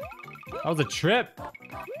 That was a trip.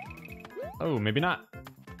 Oh, maybe not.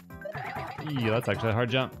 Eee, that's actually a hard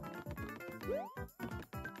jump.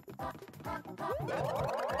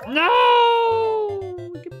 No!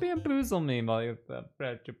 You can bamboozle me while you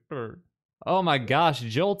bird. Oh my gosh,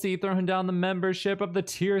 Jolty throwing down the membership of the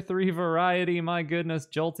tier 3 variety. My goodness,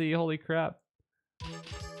 Jolty, holy crap.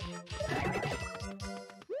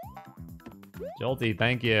 Jolty,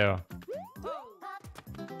 thank you.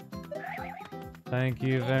 Thank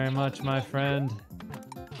you very much, my friend.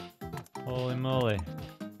 Holy moly.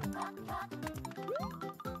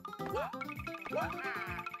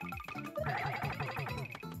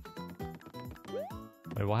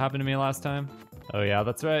 Wait, what happened to me last time? Oh yeah,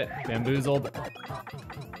 that's right. Bamboozled.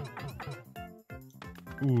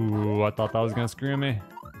 Ooh, I thought that was gonna screw me.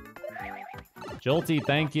 Jolty,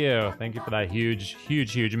 thank you. Thank you for that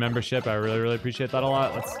huge membership. I really appreciate that a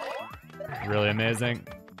lot. That's really amazing.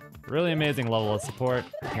 Really amazing level of support.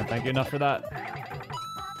 Can't thank you enough for that.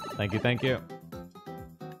 Thank you.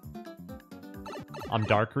 I'm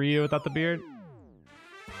Dark Ryu without the beard.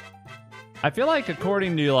 I feel like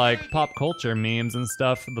according to like pop culture memes and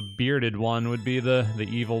stuff, the bearded one would be the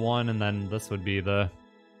evil one, and then this would be the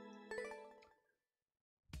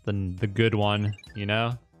good one, you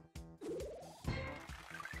know?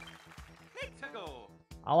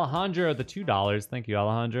 Alejandro, the $2. Thank you,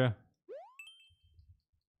 Alejandro.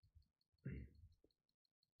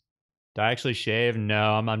 Do I actually shave?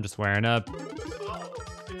 No, I'm just wearing a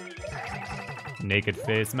naked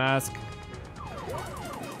face mask.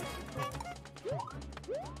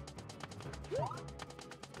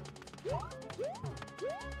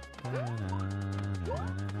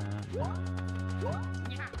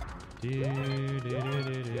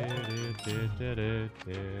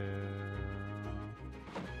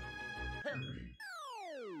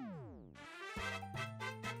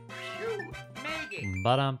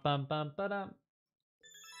 Ba-dum, bum, bum, ba-dum.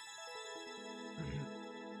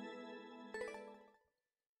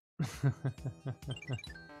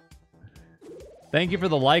 Thank you for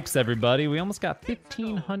the likes, everybody. We almost got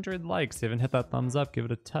 1,500 likes. If you haven't hit that thumbs up, give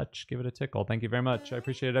it a touch, give it a tickle. Thank you very much. I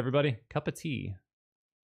appreciate it, everybody. Cup of tea.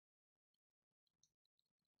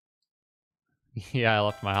 Yeah, I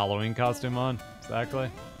left my Halloween costume on. Exactly.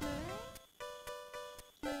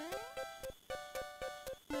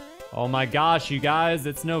 Oh my gosh, you guys,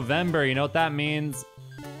 it's November. You know what that means?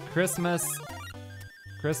 Christmas.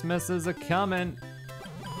 Christmas is a-coming.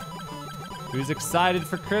 Who's excited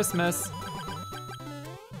for Christmas?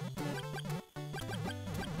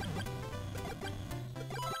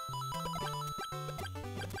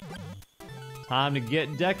 Time to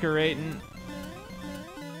get decorating.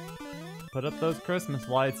 Put up those Christmas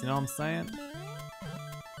lights, you know what I'm saying?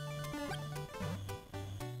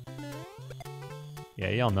 Yeah,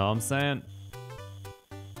 y'all know what I'm saying.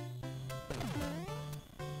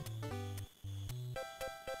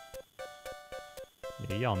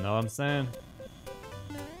 Yeah, y'all know what I'm saying.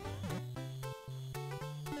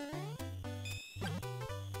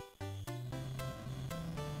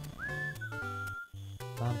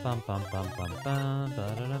 Bum bum bum bum bum bum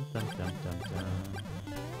ba da dum dum dum dum dum.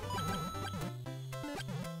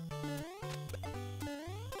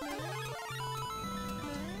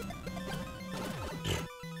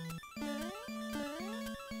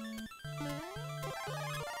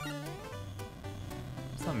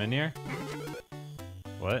 Something in here?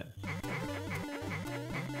 What?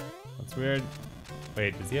 It's weird.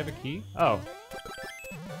 Wait, does he have a key? Oh.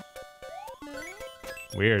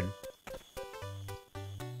 Weird.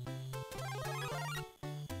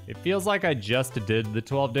 It feels like I just did the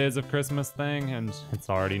 12 Days of Christmas thing, and it's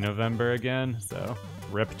already November again, so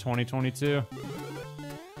RIP 2022.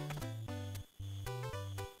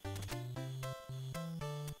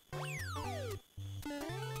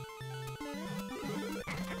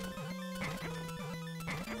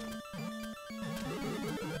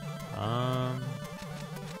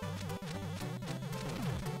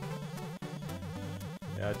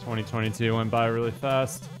 Yeah, 2022 went by really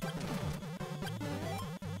fast.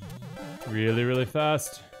 Really, really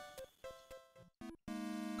fast.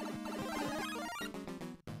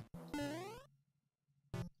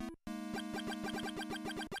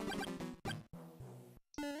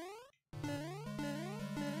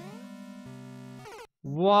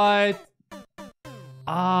 What?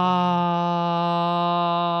 I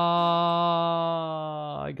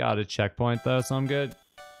got a checkpoint though, so I'm good.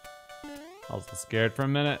 I was scared for a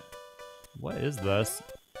minute. What is this?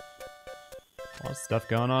 A lot of stuff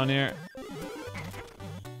going on here.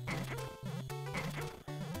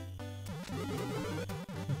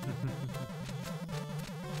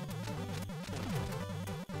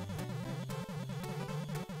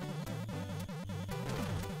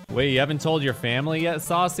 Wait, you haven't told your family yet,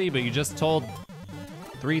 Saucy? But you just told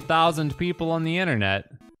 3,000 people on the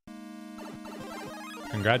internet.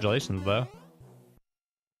 Congratulations, though.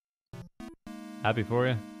 Happy for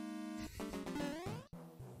you.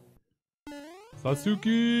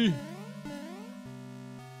 Sasuke!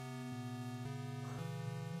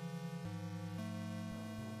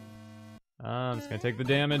 I'm just gonna take the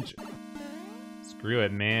damage. Screw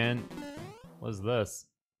it, man. What is this?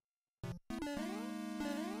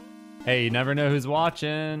 Hey, you never know who's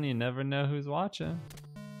watching. You never know who's watching.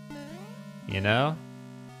 You know?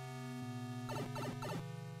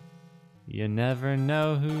 You never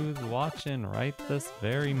know who's watching right this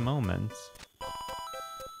very moment.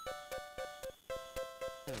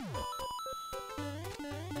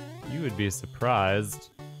 You would be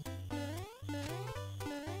surprised.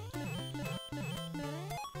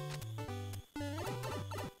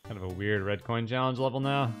 Kind of a weird red coin challenge level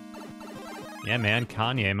now. Yeah, man,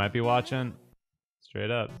 Kanye might be watching.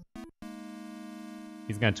 Straight up.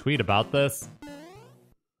 He's gonna tweet about this.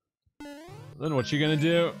 Then what you gonna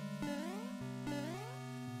do?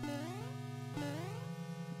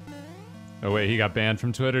 Oh wait, he got banned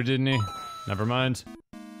from Twitter, didn't he? Never mind.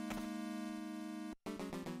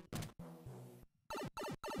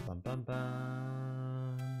 Bum, bum,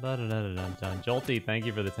 bum. Ba-da-da-da-dun-dun. Jolty, thank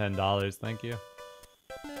you for the $10. Thank you.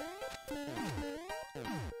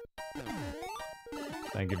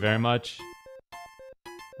 Thank you very much.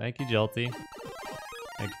 Thank you, Jolty.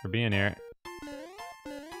 Thank you for being here.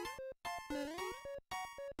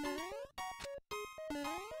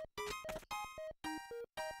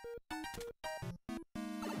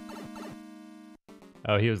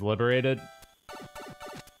 Oh, he was liberated?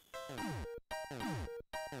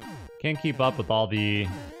 Can't keep up with all the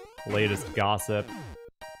latest gossip.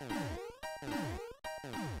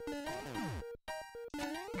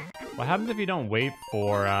 What happens if you don't wait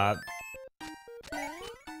for, I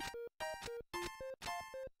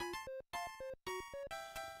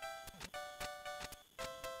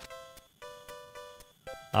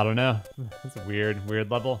don't know. It's a weird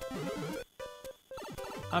level.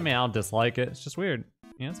 I mean, I don't dislike it. It's just weird.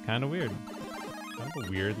 Yeah, it's kind of weird. Kind of a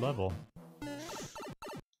weird level.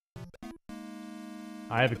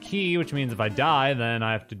 I have a key, which means if I die, then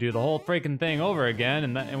I have to do the whole freaking thing over again,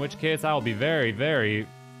 and in which case I will be very, very,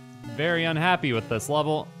 very unhappy with this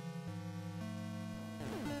level.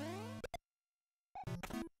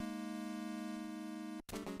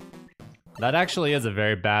 That actually is a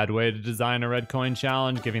very bad way to design a red coin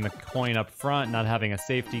challenge, giving the coin up front, not having a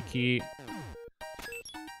safety key.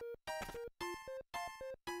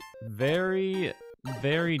 Very,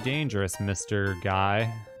 very dangerous, Mr.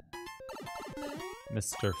 Guy.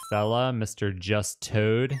 Mr. Fella, Mr. Just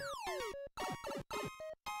Toad.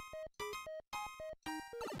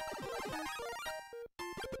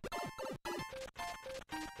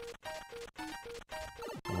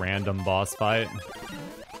 Random boss fight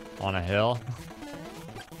on a hill.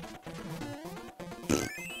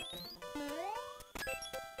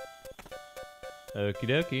 Okie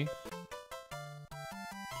dokie.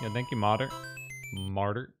 Yeah, thank you, Martyr.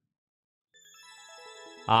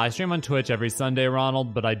 I stream on Twitch every Sunday,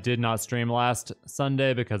 Ronald, but I did not stream last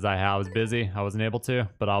Sunday because I was busy. I wasn't able to,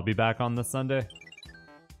 but I'll be back on this Sunday.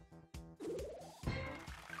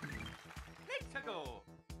 Let's go.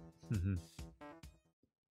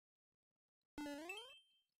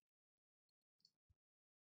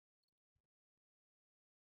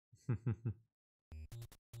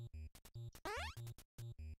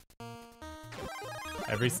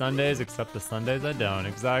 Every Sundays except the Sundays I don't,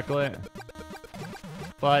 exactly.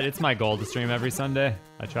 But it's my goal to stream every Sunday.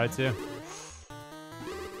 I try to.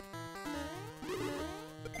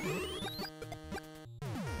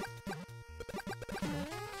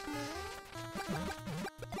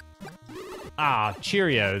 Ah,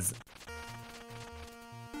 Cheerios.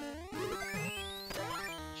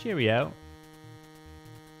 Cheerio.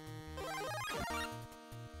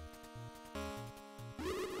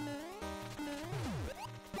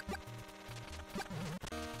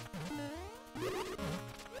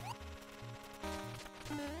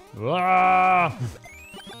 Ah!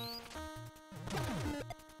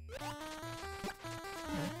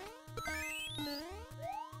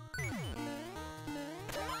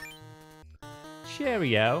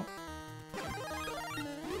 Cheerio.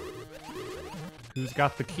 Who's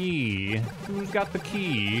got the key? Who's got the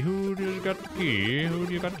key? Who's got the key?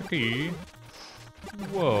 Who got the key?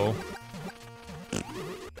 Whoa.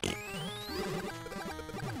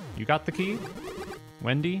 You got the key?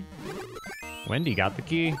 Wendy? Wendy got the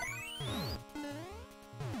key.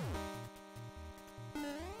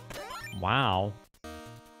 Wow.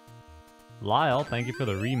 Lyle, thank you for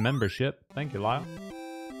the re-membership. Thank you, Lyle.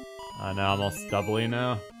 I know, I'm all stubbly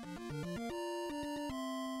now.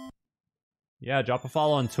 Yeah, drop a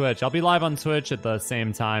follow on Twitch. I'll be live on Twitch at the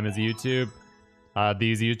same time as YouTube.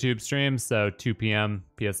 These YouTube streams, so 2 p.m.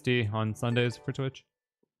 PST on Sundays for Twitch.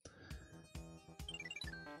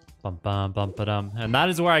 Bum bum bum ba-dum. And that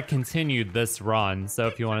is where I continued this run. So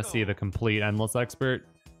if you want to see the complete Endless Expert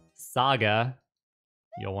saga,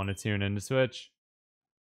 you'll want to tune into Twitch.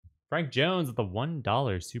 Frank Jones with the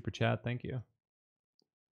 $1 super chat. Thank you.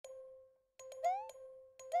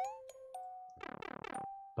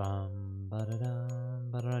 Bum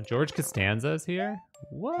ba-da-dum ba-da-dum. George Costanza is here?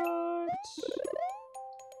 What?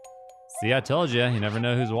 See, I told you. You never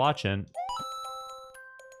know who's watching.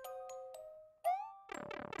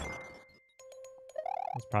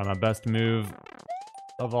 That's probably my best move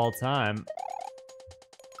of all time.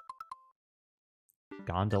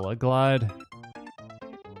 Gondola glide.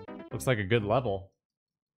 Looks like a good level.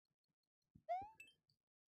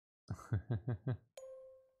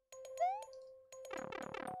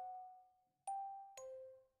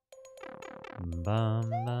 Bum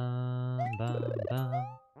bum bum bum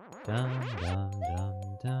dum dum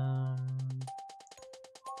dum dum.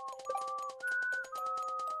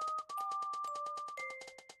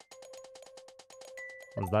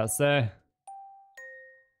 What does that say?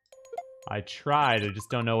 I tried, I just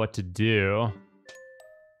don't know what to do.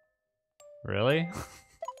 Really? I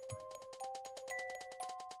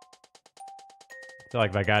feel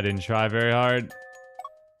like that guy didn't try very hard.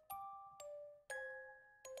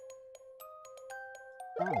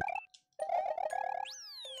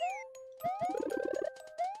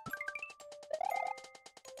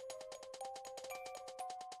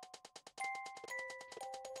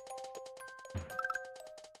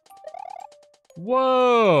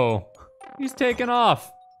 Whoa! He's taking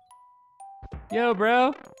off. Yo,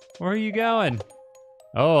 bro. Where are you going?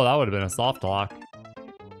 Oh, that would have been a soft lock.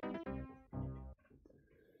 Would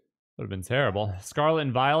have been terrible. Scarlet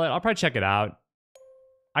and Violet. I'll probably check it out.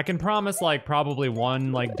 I can promise, like, probably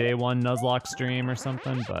one, like, day one Nuzlocke stream or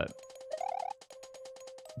something, but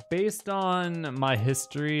based on my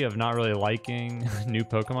history of not really liking new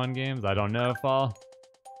Pokemon games, I don't know if I'll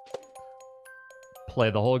play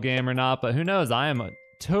the whole game or not, but who knows? I am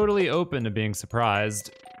totally open to being surprised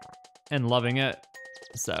and loving it,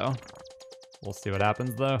 so we'll see what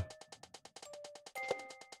happens though.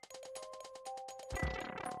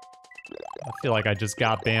 I feel like I just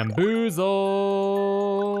got bamboozled.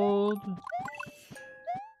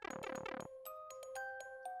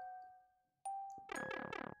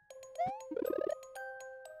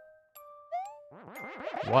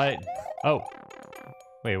 What? Oh.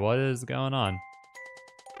 Wait, what is going on?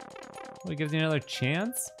 Well, it gives you another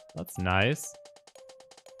chance? That's nice.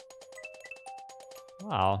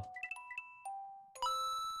 Wow.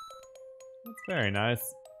 That's very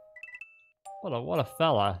nice. What a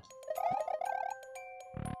fella.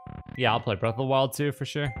 Yeah, I'll play Breath of the Wild 2 for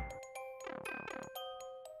sure.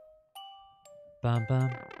 Bum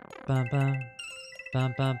bum bum bum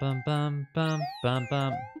bum bum bum bum bum bum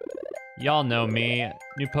bum. Y'all know me.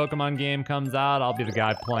 New Pokemon game comes out, I'll be the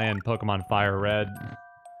guy playing Pokemon Fire Red.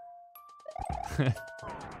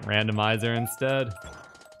 Randomizer instead.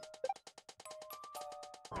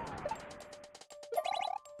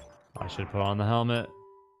 I should put on the helmet.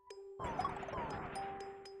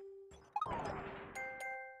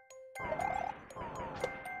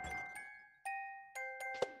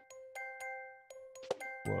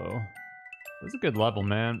 It's a good level,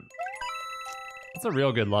 man. It's a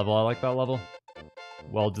real good level. I like that level.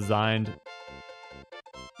 Well designed.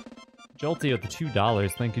 Jolty with the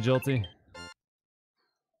 $2. Thank you, Jolty.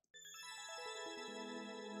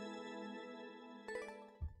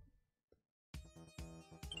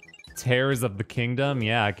 Tears of the Kingdom.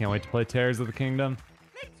 Yeah, I can't wait to play Tears of the Kingdom.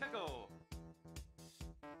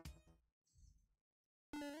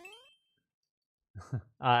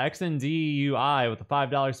 XNDUI with the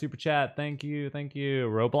 $5 super chat. Thank you, thank you.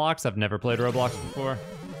 Roblox? I've never played Roblox before.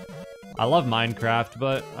 I love Minecraft,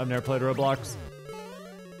 but I've never played Roblox.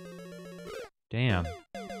 Damn.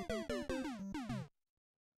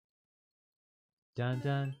 Dun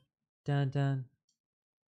dun dun dun.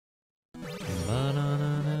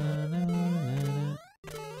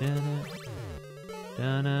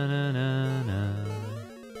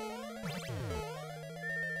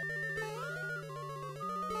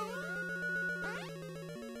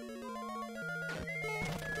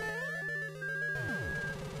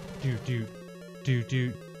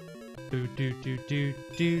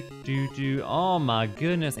 Do. Oh my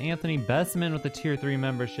goodness, Anthony Bessman with the tier 3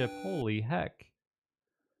 membership. Holy heck.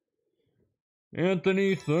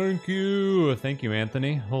 Anthony, thank you. Thank you,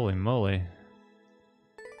 Anthony. Holy moly.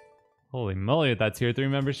 Holy moly with that tier 3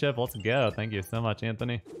 membership. Let's go. Thank you so much,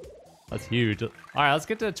 Anthony. That's huge. All right, let's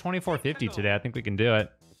get to 2450 today. I think we can do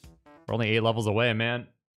it. We're only 8 levels away, man.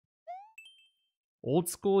 Old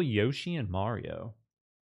school Yoshi and Mario.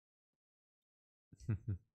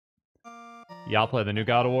 Yeah, I'll play the new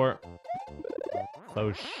God of War.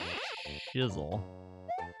 So shizzle.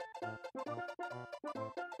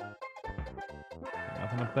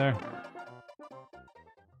 Nothing up there.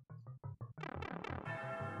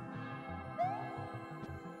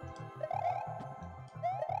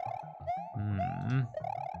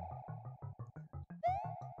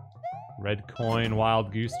 Red coin,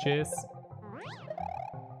 wild goose chase.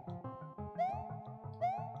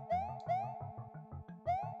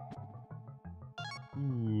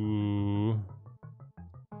 Ooh.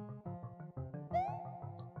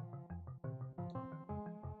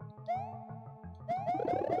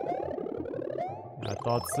 I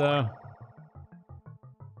thought so.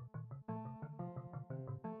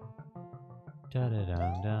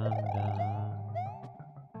 Da-da-dum-dum-dum.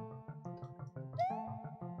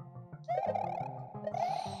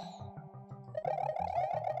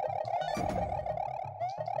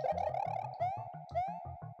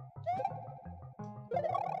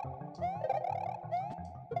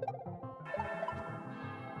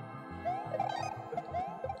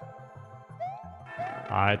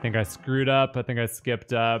 I think I screwed up. I think I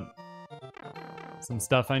skipped some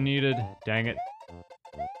stuff I needed. Dang it.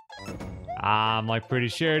 I'm like pretty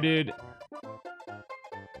sure, dude.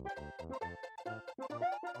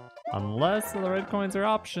 Unless the red coins are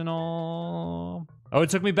optional. Oh, it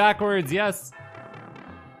took me backwards. Yes.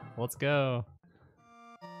 Let's go.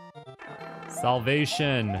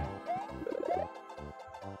 Salvation.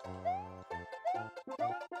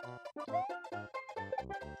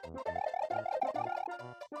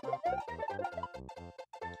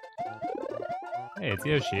 Hey, it's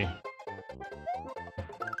Yoshi.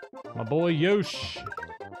 My boy Yosh.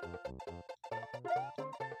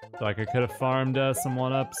 Feel like I could have farmed some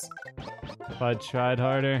 1-ups if I'd tried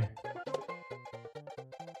harder.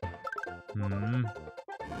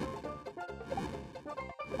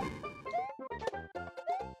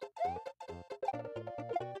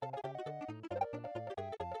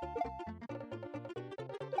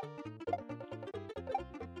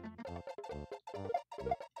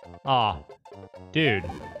 Aw. Dude.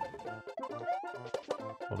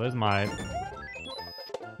 Well, there's my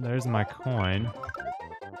coin.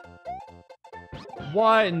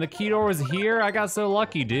 What? And the key door was here? I got so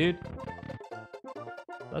lucky, dude.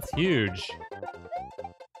 That's huge.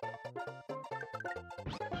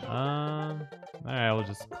 Alright, we'll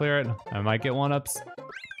just clear it. I might get 1-ups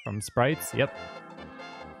from sprites. Yep.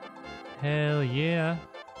 Hell yeah.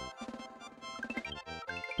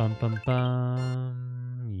 Bum bum bum.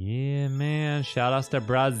 Yeah, man. Shout outs to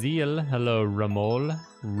Brazil. Hello, Ramoel.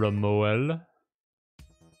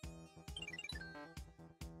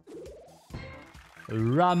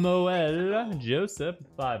 Ramoel Joseph,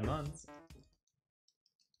 5 months.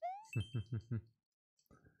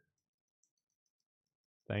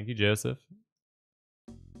 Thank you, Joseph.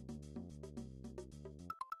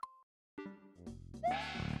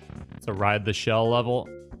 It's a ride the shell level.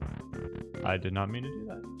 I did not mean to do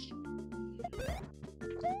that.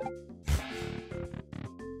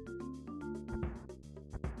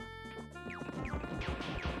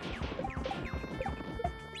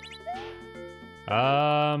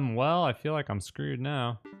 Well, I feel like I'm screwed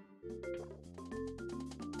now.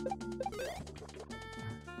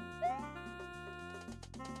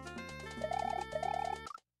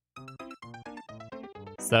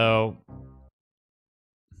 So,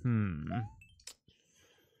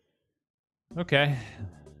 okay.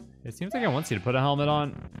 It seems like it wants you to put a helmet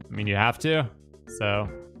on. I mean, you have to. So,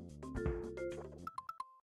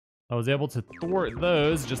 I was able to thwart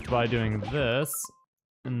those just by doing this.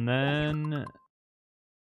 And then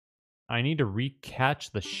I need to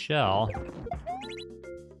recatch the shell.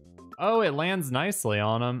 Oh, it lands nicely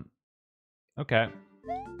on him. Okay,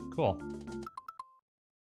 cool.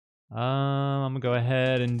 I'm gonna go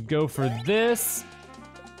ahead and go for this.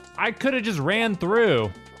 I could have just ran through.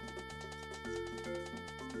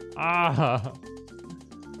 Ah.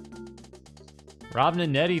 Rob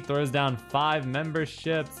Nanetti throws down 5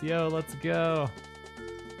 memberships. Yo, let's go.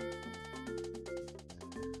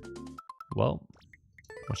 Well,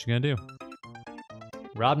 what you gonna do?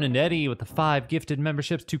 Rob Nanetti with the 5 gifted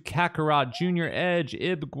memberships to Kakarot, Junior Edge,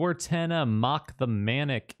 Ib Guertena, Mock the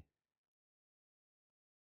Manic.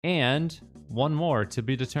 And one more to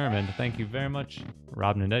be determined. Thank you very much,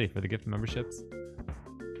 Rob Nanetti, for the gift memberships.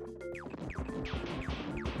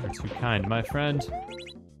 You're too kind, my friend.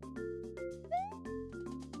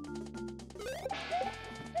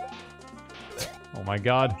 Oh my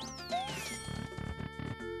god.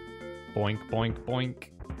 Boink, boink, boink.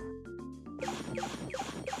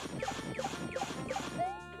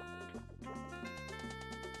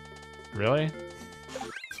 Really?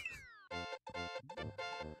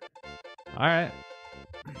 Alright.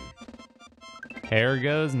 Hair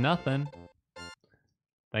goes nothing.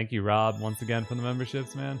 Thank you, Rob, once again for the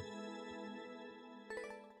memberships, man.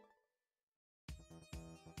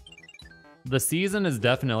 The season is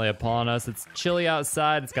definitely upon us. It's chilly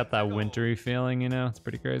outside. It's got that wintry feeling, you know? It's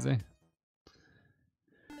pretty crazy.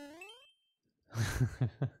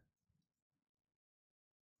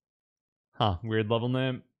 Huh, weird level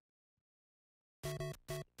name.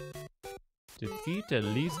 Defeat at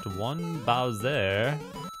least one Bowser.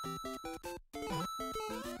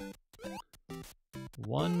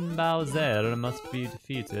 One Bowser must be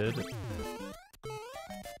defeated.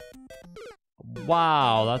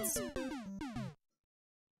 Wow, that's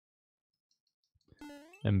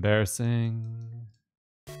embarrassing.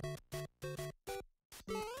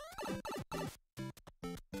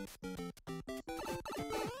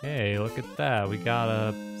 Hey, look at that. We got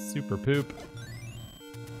a super poop.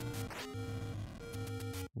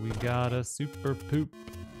 We got a super poop.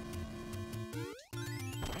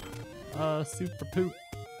 A super poop.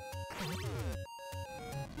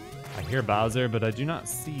 I hear Bowser, but I do not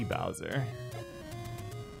see Bowser.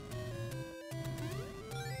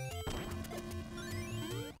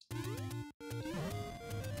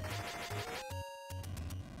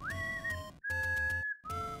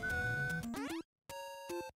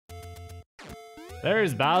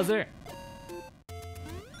 There's Bowser.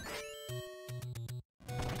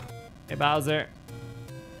 Hey, Bowser.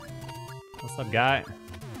 What's up, guy?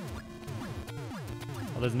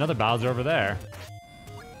 Oh, there's another Bowser over there.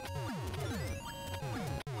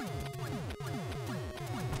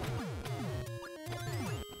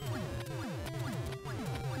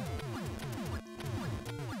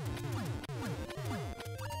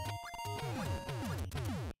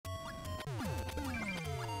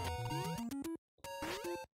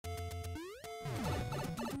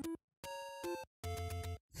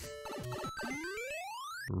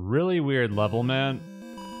 Really weird level, man.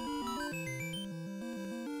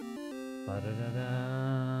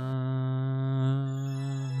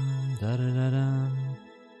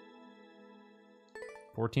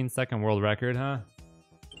 14-second world record, huh?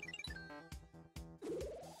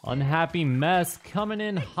 Unhappy Mess coming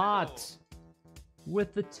in hot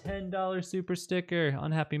with the $10 super sticker.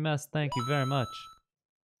 Unhappy Mess, thank you very much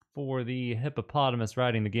for the hippopotamus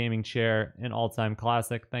riding the gaming chair, an all-time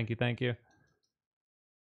classic. Thank you, thank you.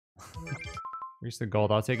 Reach the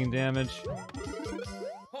gold without taking damage.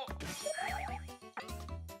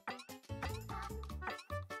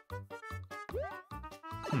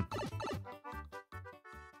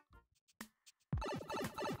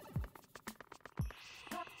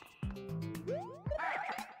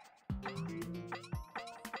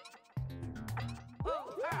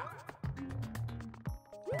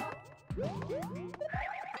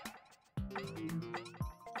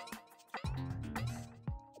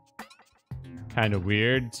 Kind of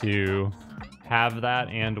weird to have that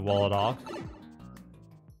and wall it off.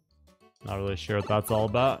 Not really sure what that's all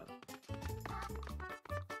about.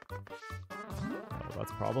 Oh,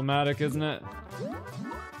 that's problematic, isn't it?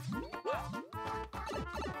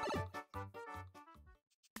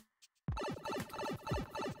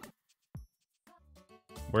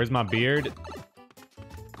 Where's my beard?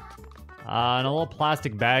 And a little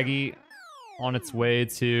plastic baggie on its way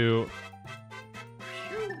to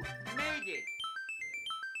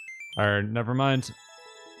Or never mind.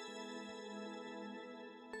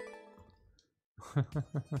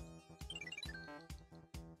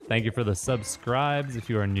 Thank you for the subscribes. If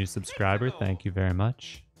you are a new subscriber, thank you very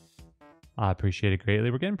much. I appreciate it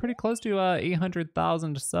greatly. We're getting pretty close to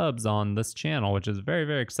 800,000 subs on this channel, which is very,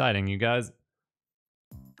 very exciting, you guys.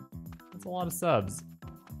 That's a lot of subs.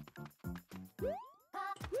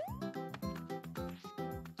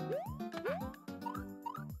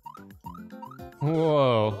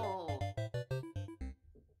 Whoa.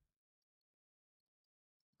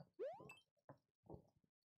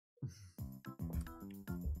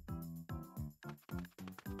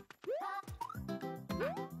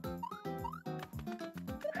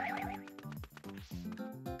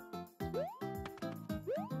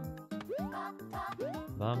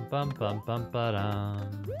 Bum bum bum bum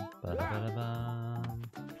ba-dum. Ba-da-ba-da-bum.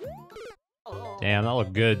 Damn, that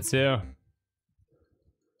looked good too.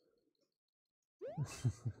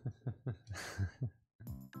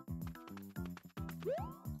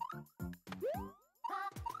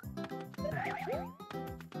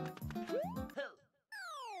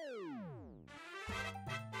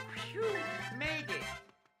 Made it.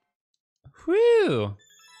 Whew!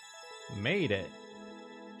 Made it.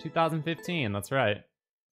 2015, that's right.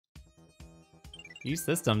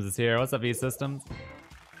 E-Systems is here. What's up, E-Systems?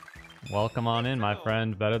 Welcome on in, my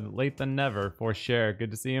friend. Better late than never, for sure.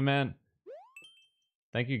 Good to see you, man.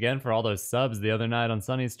 Thank you again for all those subs the other night on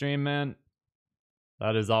Sunny's stream, man.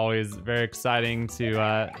 That is always very exciting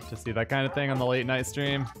to see that kind of thing on the late night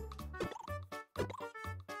stream. Let's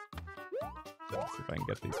see if I can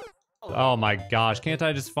get these. Oh my gosh, can't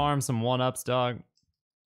I just farm some 1-ups, dog?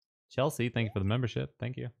 Chelsea, thank you for the membership.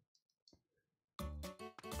 Thank you.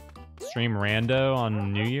 Stream rando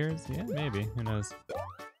on New Year's? Yeah, maybe. Who knows?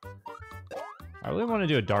 I really want to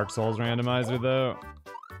do a Dark Souls randomizer, though.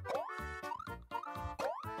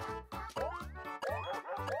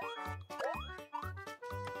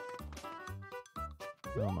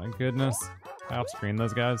 Oh my goodness. I off-screen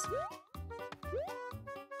those guys.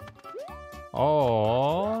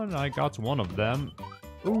 Oh, I got one of them.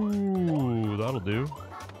 Ooh, that'll do.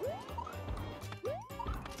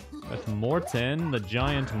 That's Morton, the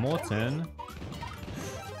giant Morton.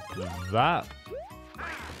 That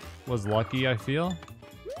was lucky, I feel.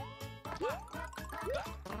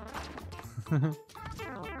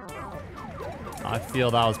 I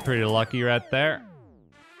feel that was pretty lucky right there.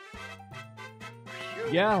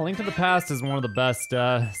 Yeah, Link to the Past is one of the best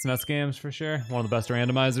SNES games for sure. One of the best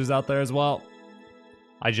randomizers out there as well.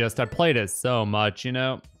 I played it so much, you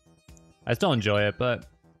know. I still enjoy it, but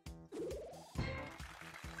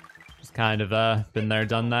just kind of been there,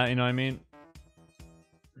 done that, you know what I mean?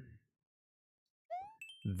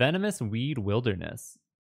 Venomous Weed Wilderness.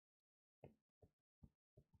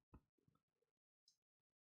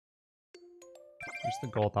 Reach the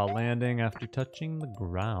goal without landing after touching the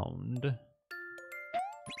ground.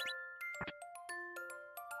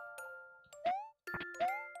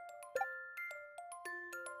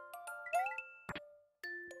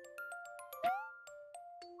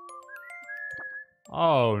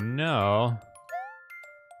 Oh no.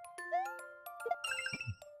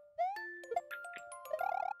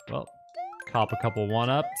 Well, cop a couple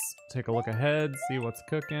 1-ups, take a look ahead, see what's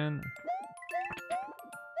cooking.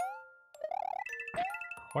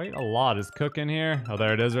 Quite a lot is cooking here. Oh,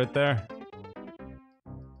 there it is right there.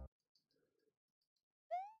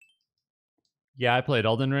 Yeah, I played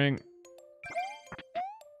Elden Ring.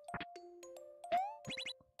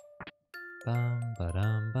 Bum,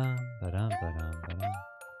 ba-dum, bum, ba-dum, ba-dum, ba-dum.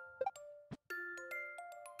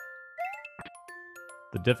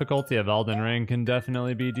 The difficulty of Elden Ring can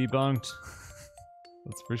definitely be debunked.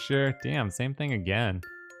 That's for sure. Damn, same thing again.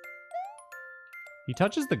 He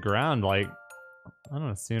touches the ground like, I don't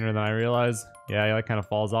know, sooner than I realize. Yeah, he like kind of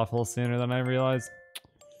falls off a little sooner than I realize.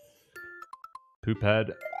 Poop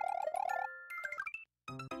head.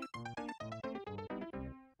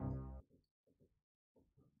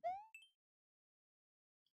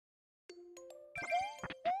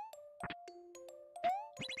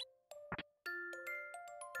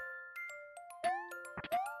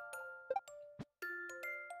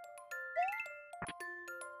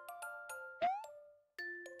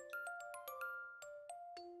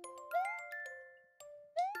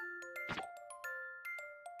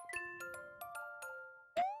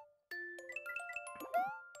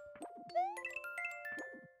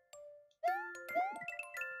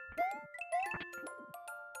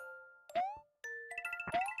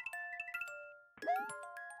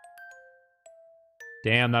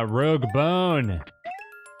 Damn, that rogue bone. It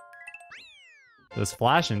was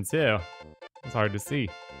flashing too. It's hard to see.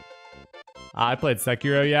 I played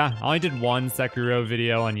Sekiro, yeah. I only did one Sekiro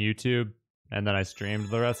video on YouTube, and then I streamed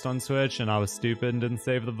the rest on Twitch, and I was stupid and didn't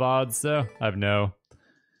save the VOD, so I have no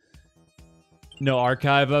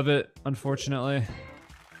archive of it, unfortunately.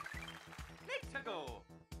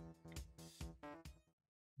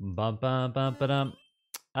 Bum, bum, bum, ba-dum.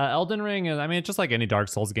 Elden Ring is, I mean, it's just like any Dark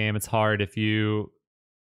Souls game. It's hard if you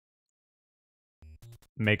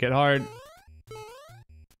make it hard.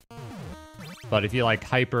 But if you like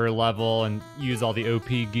hyper level and use all the OP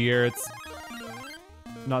gear, it's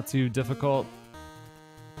not too difficult.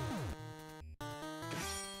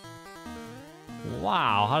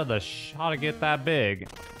 Wow, how did the shot get that big?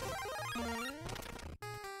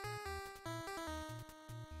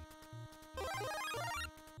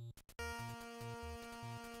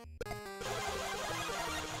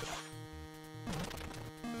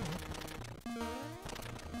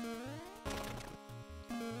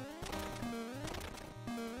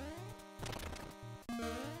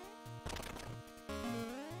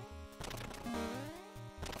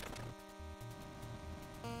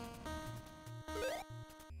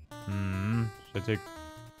 Should I take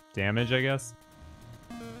damage, I guess?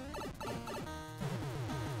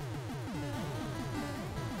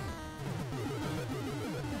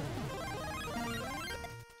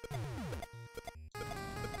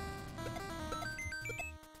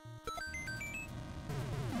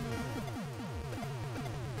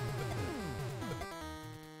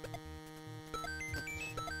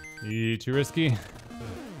 Too risky.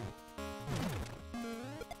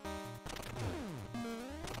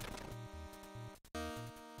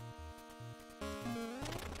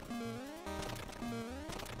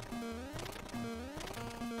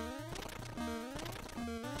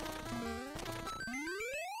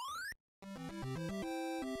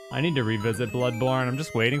 I need to revisit Bloodborne. I'm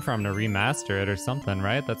just waiting for him to remaster it or something,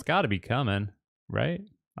 right? That's got to be coming, right?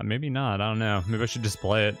 Maybe not. I don't know. Maybe I should just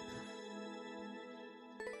play it.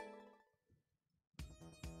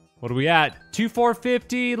 What are we at?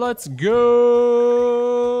 2450. Let's go.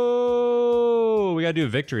 We got to do a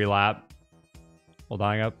victory lap. Hold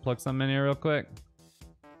on. I got to plug something in here real quick.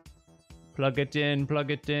 Plug it in.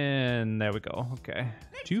 Plug it in. There we go. Okay.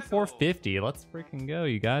 2450. Let's freaking go,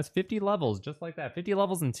 you guys. 50 levels, just like that. 50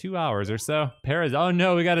 levels in 2 hours or so. Paras. Oh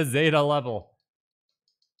no, we got a Zeta level.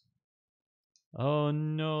 Oh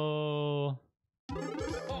no.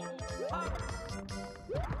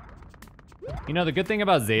 You know, the good thing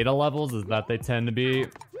about Zeta levels is that they tend to be,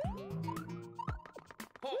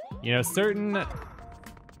 you know, certain...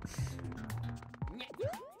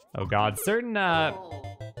 Oh god,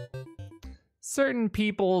 certain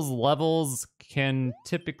people's levels can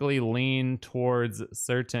typically lean towards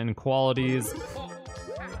certain qualities.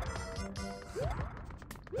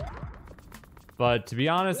 But to be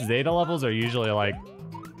honest, Zeta levels are usually like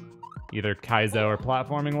either Kaizo or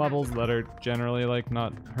platforming levels that are generally like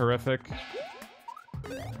not horrific,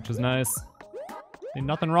 which is nice. Ain't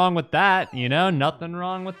nothing wrong with that, you know? Nothing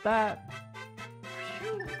wrong with that.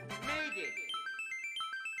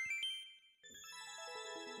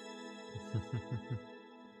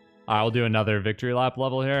 I'll do another victory lap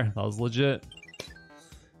level here. That was legit.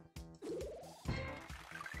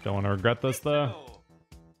 Don't want to regret this though.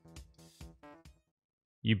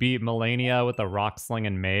 You beat Melania with a rock sling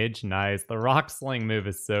and mage. Nice. The rock sling move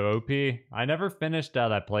is so OP. I never finished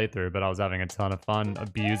that playthrough, but I was having a ton of fun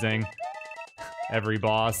abusing every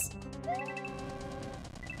boss.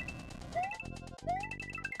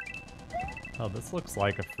 Oh, this looks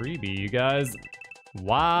like a freebie, you guys.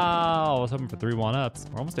 Wow, I was hoping for 3 1-ups.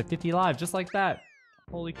 We're almost at 50 live, just like that.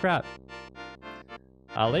 Holy crap.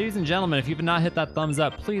 Ladies and gentlemen, if you've not hit that thumbs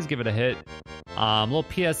up, please give it a hit. Little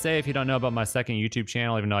PSA, if you don't know about my second YouTube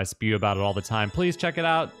channel, even though I spew about it all the time, please check it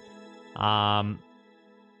out.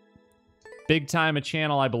 Big time a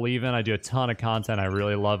channel I believe in. I do a ton of content I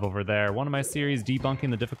really love over there. One of my series,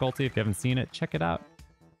 Debunking the Difficulty, if you haven't seen it, check it out.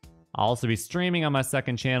 I'll also be streaming on my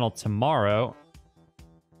second channel tomorrow,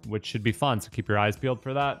 which should be fun, so keep your eyes peeled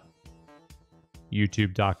for that.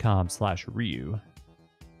 YouTube.com/Ryu.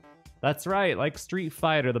 That's right, like Street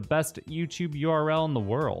Fighter, the best YouTube URL in the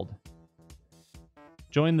world.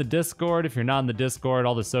 Join the Discord if you're not in the Discord,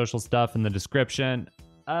 all the social stuff in the description.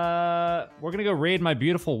 We're gonna go raid my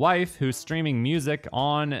beautiful wife, who's streaming music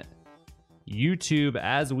on YouTube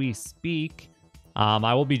as we speak.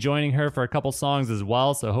 I will be joining her for a couple songs as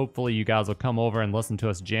well, so hopefully you guys will come over and listen to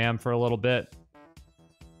us jam for a little bit.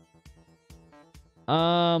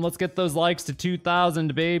 Let's get those likes to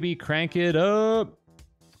 2,000, baby. Crank it up.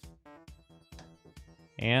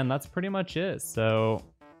 And that's pretty much it. So,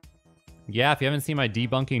 yeah, if you haven't seen my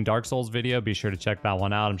debunking Dark Souls video, be sure to check that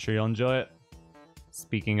one out. I'm sure you'll enjoy it.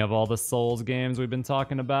 Speaking of all the Souls games we've been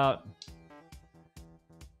talking about.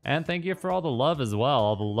 And thank you for all the love as well.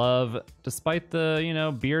 All the love, despite the, you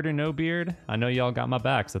know, beard or no beard. I know y'all got my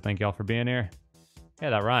back, so thank y'all for being here. Hey,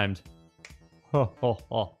 that rhymed.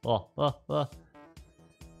 Alright,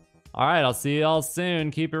 I'll see y'all soon.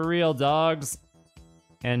 Keep it real, dogs.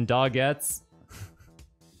 And dogettes.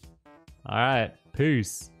 Alright,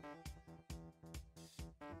 peace.